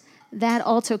ways, that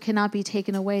also cannot be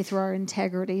taken away through our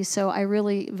integrity. So I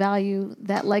really value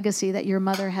that legacy that your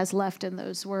mother has left in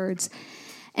those words.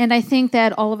 And I think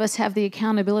that all of us have the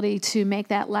accountability to make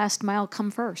that last mile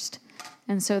come first.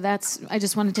 And so I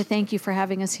just wanted to thank you for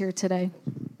having us here today.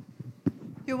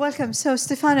 You're welcome. So,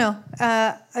 Stefano,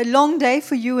 a long day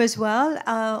for you as well.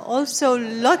 Also,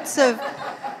 lots of...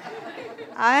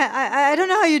 I don't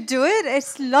know how you do it.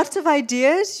 It's lots of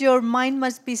ideas. Your mind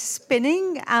must be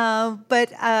spinning,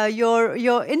 but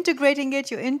you're integrating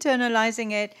it, you're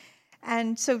internalizing it.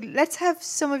 And so let's have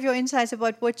some of your insights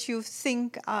about what you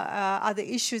think are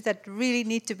the issues that really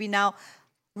need to be now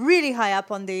really high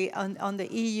up on the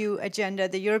EU agenda,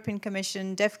 the European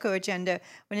Commission, DEFCO agenda,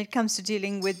 when it comes to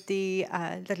dealing with the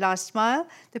last mile,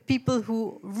 the people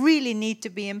who really need to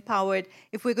be empowered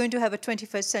if we're going to have a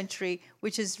 21st century,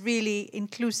 which is really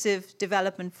inclusive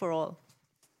development for all.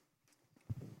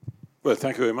 Well,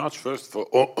 thank you very much first for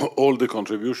all the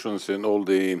contributions and all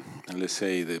the, let's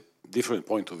say, the different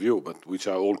point of view, but which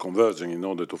are all converging in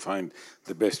order to find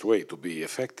the best way to be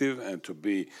effective and to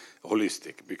be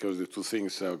holistic, because the two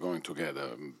things are going together.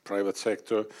 Private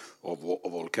sector of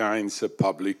all kinds,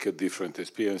 public, different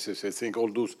experiences. I think all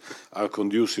those are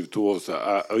conducive towards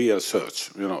a real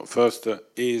search. You know, first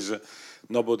is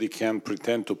nobody can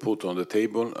pretend to put on the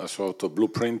table a sort of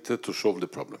blueprint to solve the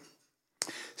problem.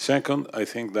 Second, I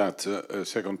think that,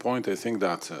 second point, I think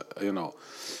that, you know,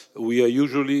 we are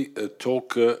usually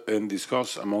talk and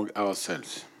discuss among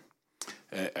ourselves.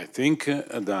 I think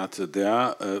that there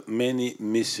are many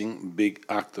missing big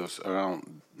actors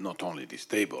around not only this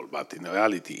table, but in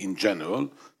reality, in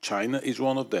general, China is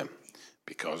one of them.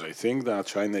 Because I think that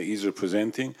China is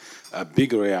representing a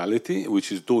big reality,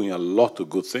 which is doing a lot of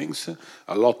good things,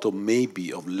 a lot of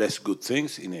maybe of less good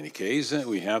things. In any case,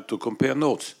 we have to compare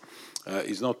notes.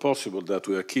 It's not possible that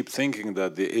we keep thinking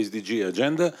that the SDG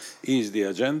agenda is the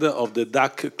agenda of the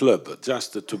DAC club,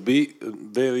 just to be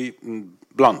very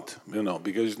blunt,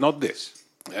 because it's not this.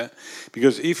 Yeah?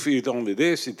 Because if it's only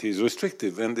this, it is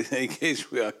restrictive, and in any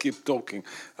case, we keep talking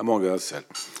among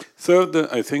ourselves. Third,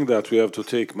 I think that we have to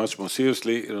take much more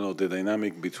seriously, the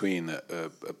dynamic between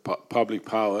public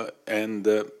power and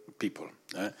people.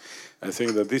 I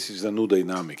think that this is a new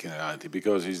dynamic in reality,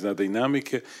 because it's a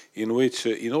dynamic in which,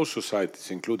 in all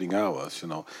societies, including ours,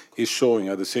 is showing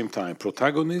at the same time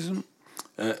protagonism,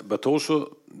 but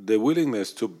also the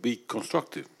willingness to be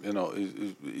constructive.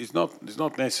 It's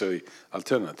not necessarily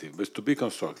alternative, but to be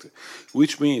constructive,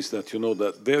 which means that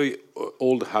that very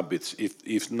old habits,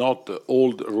 if not the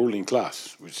old ruling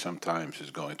class, which sometimes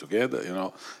is going together,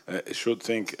 should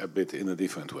think a bit in a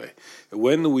different way.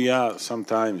 When we are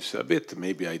sometimes a bit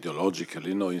maybe ideological,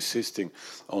 insisting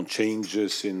on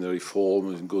changes in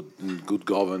reform, in good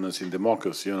governance, in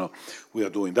democracy, we are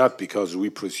doing that because we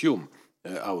presume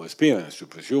our experience to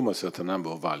presume a certain number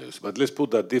of values. But let's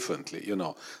put that differently.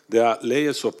 There are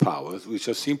layers of powers which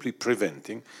are simply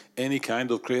preventing any kind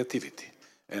of creativity.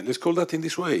 And let's call that in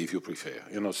this way, if you prefer.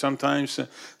 Sometimes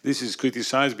this is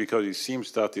criticized because it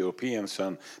seems that Europeans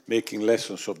are making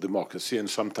lessons of democracy, and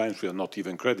sometimes we are not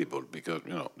even credible because,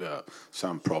 there are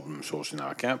some problems also in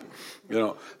our camp.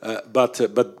 But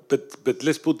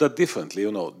let's put that differently.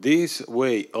 This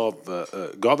way of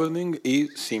governing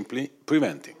is simply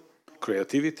preventing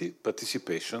creativity,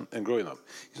 participation, and growing up.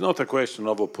 It's not a question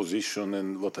of opposition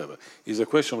and whatever. It's a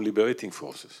question of liberating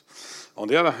forces. On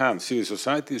the other hand, civil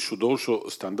society should also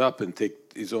stand up and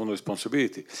take its own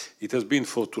responsibility. It has been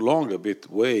for too long a bit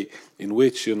way in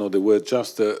which, they were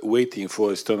just waiting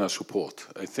for external support.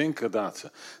 I think that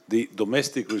the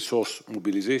domestic resource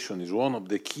mobilization is one of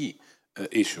the key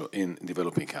issue in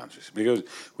developing countries, because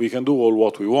we can do all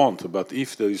what we want, but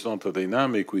if there is not a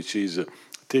dynamic which is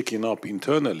taken up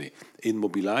internally in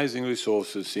mobilizing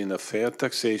resources, in a fair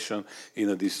taxation, in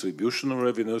a distribution of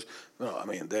revenues,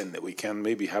 then we can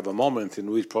maybe have a moment in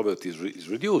which poverty is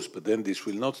reduced, but then this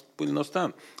will not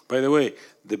stand. By the way,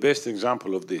 the best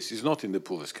example of this is not in the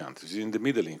poorest countries, it's in the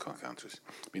middle-income countries.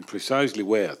 Precisely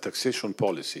where taxation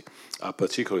policy are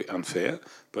particularly unfair,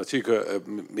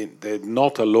 they're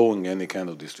not allowing any kind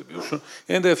of distribution,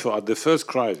 and therefore at the first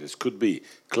crisis could be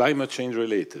climate change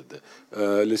related,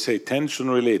 let's say tension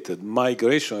related,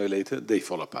 migration related, they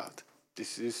fall apart.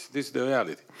 This is the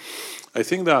reality. I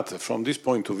think that from this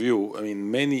point of view,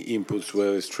 many inputs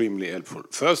were extremely helpful.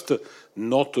 First,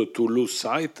 not to lose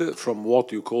sight from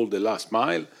what you call the last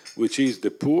mile, which is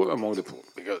the poor among the poor.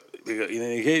 Because in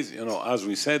any case, as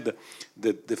we said,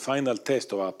 the final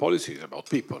test of our policy is about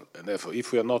people, and therefore,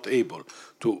 if we are not able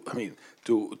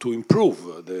to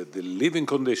improve the living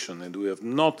condition, and we are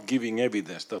not giving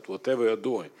evidence that whatever we are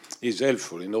doing is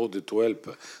helpful in order to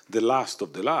help the last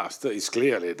of the last, it's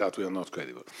clearly that we are not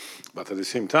credible. But at the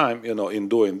same time, in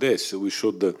doing this, we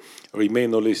should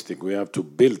remain holistic. We have to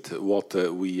build what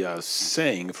we are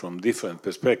saying from different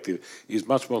perspectives is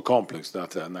much more complex than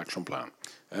an action plan.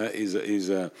 Is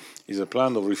a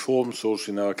plan of reforms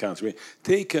also in our country.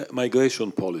 Take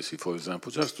migration policy, for example,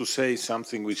 just to say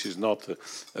something which is not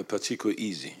particularly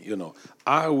easy.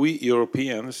 Are we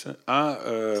Europeans,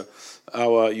 are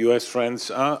our US friends,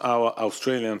 are our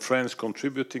Australian friends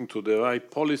contributing to the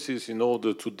right policies in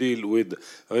order to deal with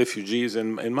refugees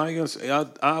and migrants?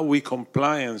 Are we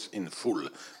compliant in full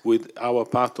with our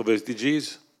part of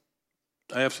SDGs?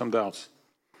 I have some doubts.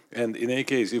 And in any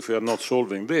case, if we are not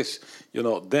solving this,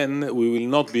 then we will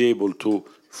not be able to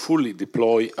fully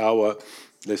deploy our,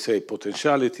 let's say,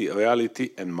 potentiality,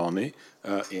 reality, and money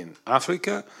in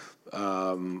Africa,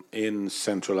 in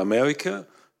Central America,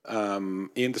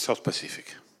 in the South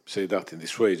Pacific. Say that in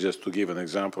this way, just to give an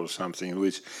example of something in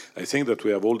which I think that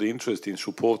we have all the interest in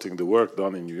supporting the work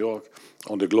done in New York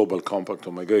on the Global Compact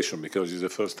on Migration, because it's the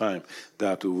first time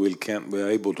that we are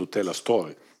able to tell a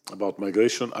story about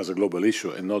migration as a global issue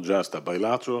and not just a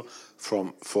bilateral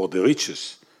for the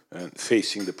richest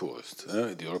facing the poorest,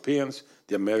 the Europeans,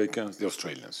 the Americans, the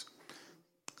Australians,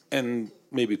 and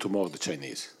maybe tomorrow the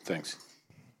Chinese. Thanks.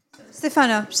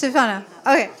 Stefano.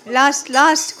 Okay,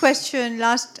 last question,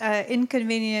 last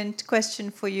inconvenient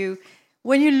question for you.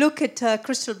 When you look at a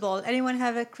crystal ball, anyone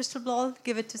have a crystal ball?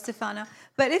 Give it to Stefano.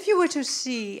 But if you were to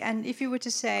see, and if you were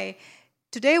to say,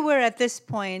 today we're at this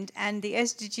point, and the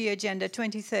SDG Agenda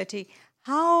 2030,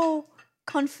 how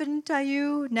confident are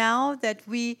you now that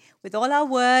we, with all our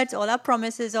words, all our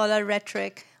promises, all our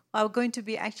rhetoric, are going to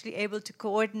be actually able to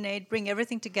coordinate, bring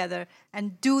everything together,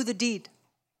 and do the deed?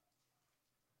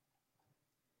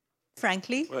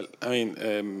 Frankly? Well, I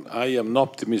mean, I am an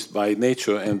optimist by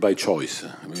nature and by choice.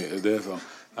 I mean, therefore,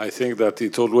 I think that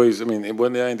it's always, I mean,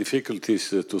 when there are difficulties,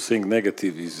 to think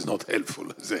negative is not helpful.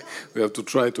 We have to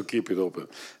try to keep it open.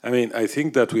 I mean, I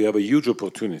think that we have a huge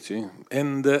opportunity,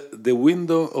 and the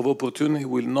window of opportunity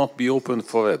will not be open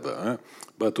forever.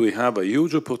 But we have a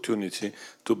huge opportunity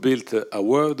to build a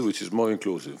world which is more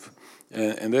inclusive.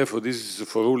 And therefore, this is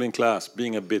for ruling class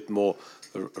being a bit more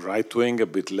right-wing, a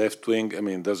bit left-wing, I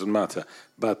mean, it doesn't matter,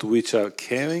 but which are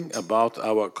caring about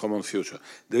our common future.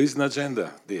 There is an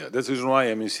agenda there. That's the reason why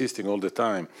I'm insisting all the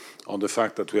time on the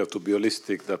fact that we have to be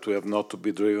holistic, that we have not to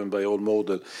be driven by old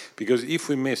model, because if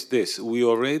we miss this, we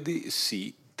already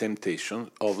see temptation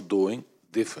of doing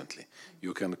differently.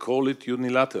 You can call it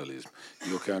unilateralism,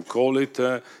 you can call it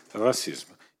racism,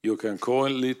 you can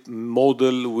call it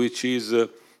model which is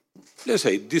let's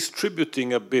say,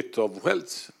 distributing a bit of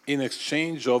wealth in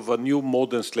exchange of a new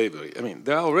modern slavery. I mean,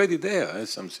 they're already there,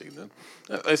 something.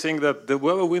 I think that there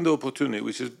were a window of opportunity,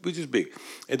 which is big.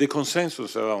 And the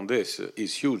consensus around this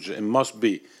is huge and must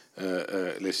be,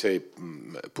 let's say,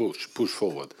 pushed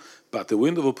forward. But the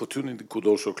window of opportunity could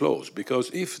also close, because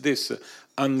if this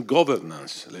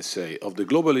ungovernance, let's say, of the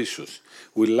global issues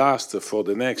will last for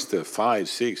the next 5,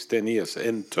 6, 10 years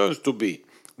and turns to be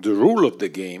the rule of the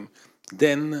game,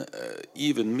 then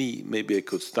even me, maybe I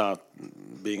could start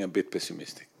being a bit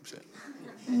pessimistic.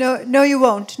 No, you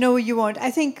won't. No, you won't.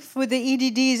 I think for the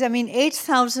EDDs, I mean,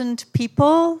 8,000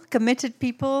 people,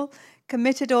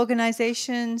 committed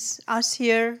organizations, us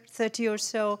here, 30 or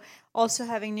so, also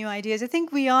having new ideas. I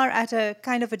think we are at a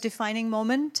kind of a defining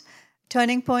moment,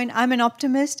 turning point. I'm an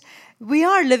optimist. We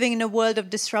are living in a world of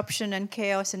disruption and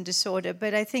chaos and disorder,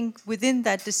 but I think within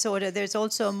that disorder, there's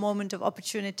also a moment of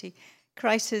opportunity.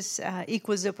 Crisis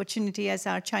equals opportunity, as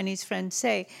our Chinese friends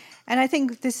say. And I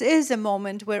think this is a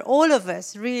moment where all of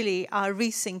us really are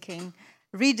rethinking,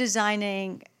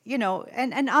 redesigning, you know,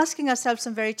 and asking ourselves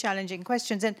some very challenging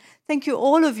questions. And thank you,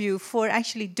 all of you, for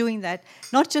actually doing that.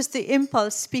 Not just the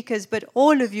impulse speakers, but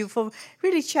all of you for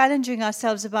really challenging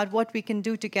ourselves about what we can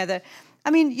do together.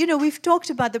 I mean, you know, we've talked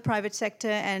about the private sector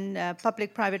and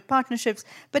public-private partnerships,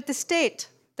 but the state,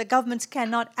 the governments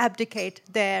cannot abdicate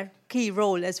their key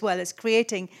role as well as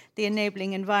creating the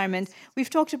enabling environment. We've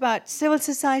talked about civil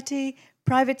society,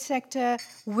 private sector,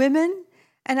 women.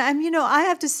 And I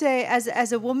have to say,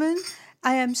 as a woman,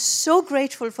 I am so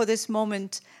grateful for this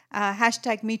moment,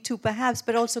 #MeToo perhaps,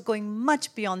 but also going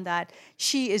much beyond that.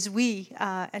 She is we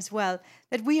as well.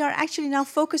 That we are actually now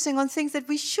focusing on things that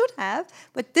we should have,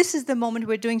 but this is the moment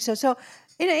we're doing so. So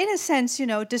in a sense, you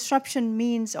know, disruption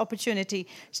means opportunity.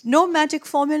 No magic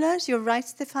formulas, you're right,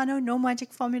 Stefano, no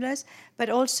magic formulas, but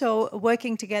also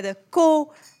working together,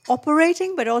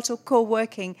 co-operating, but also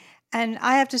co-working. And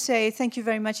I have to say thank you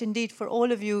very much indeed for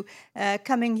all of you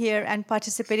coming here and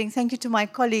participating. Thank you to my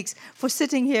colleagues for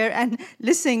sitting here and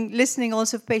listening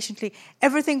also patiently.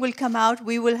 Everything will come out.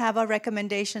 We will have our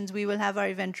recommendations. We will have our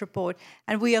event report.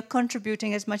 And we are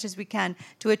contributing as much as we can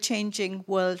to a changing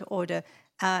world order.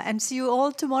 And see you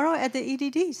all tomorrow at the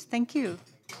EDDs. Thank you.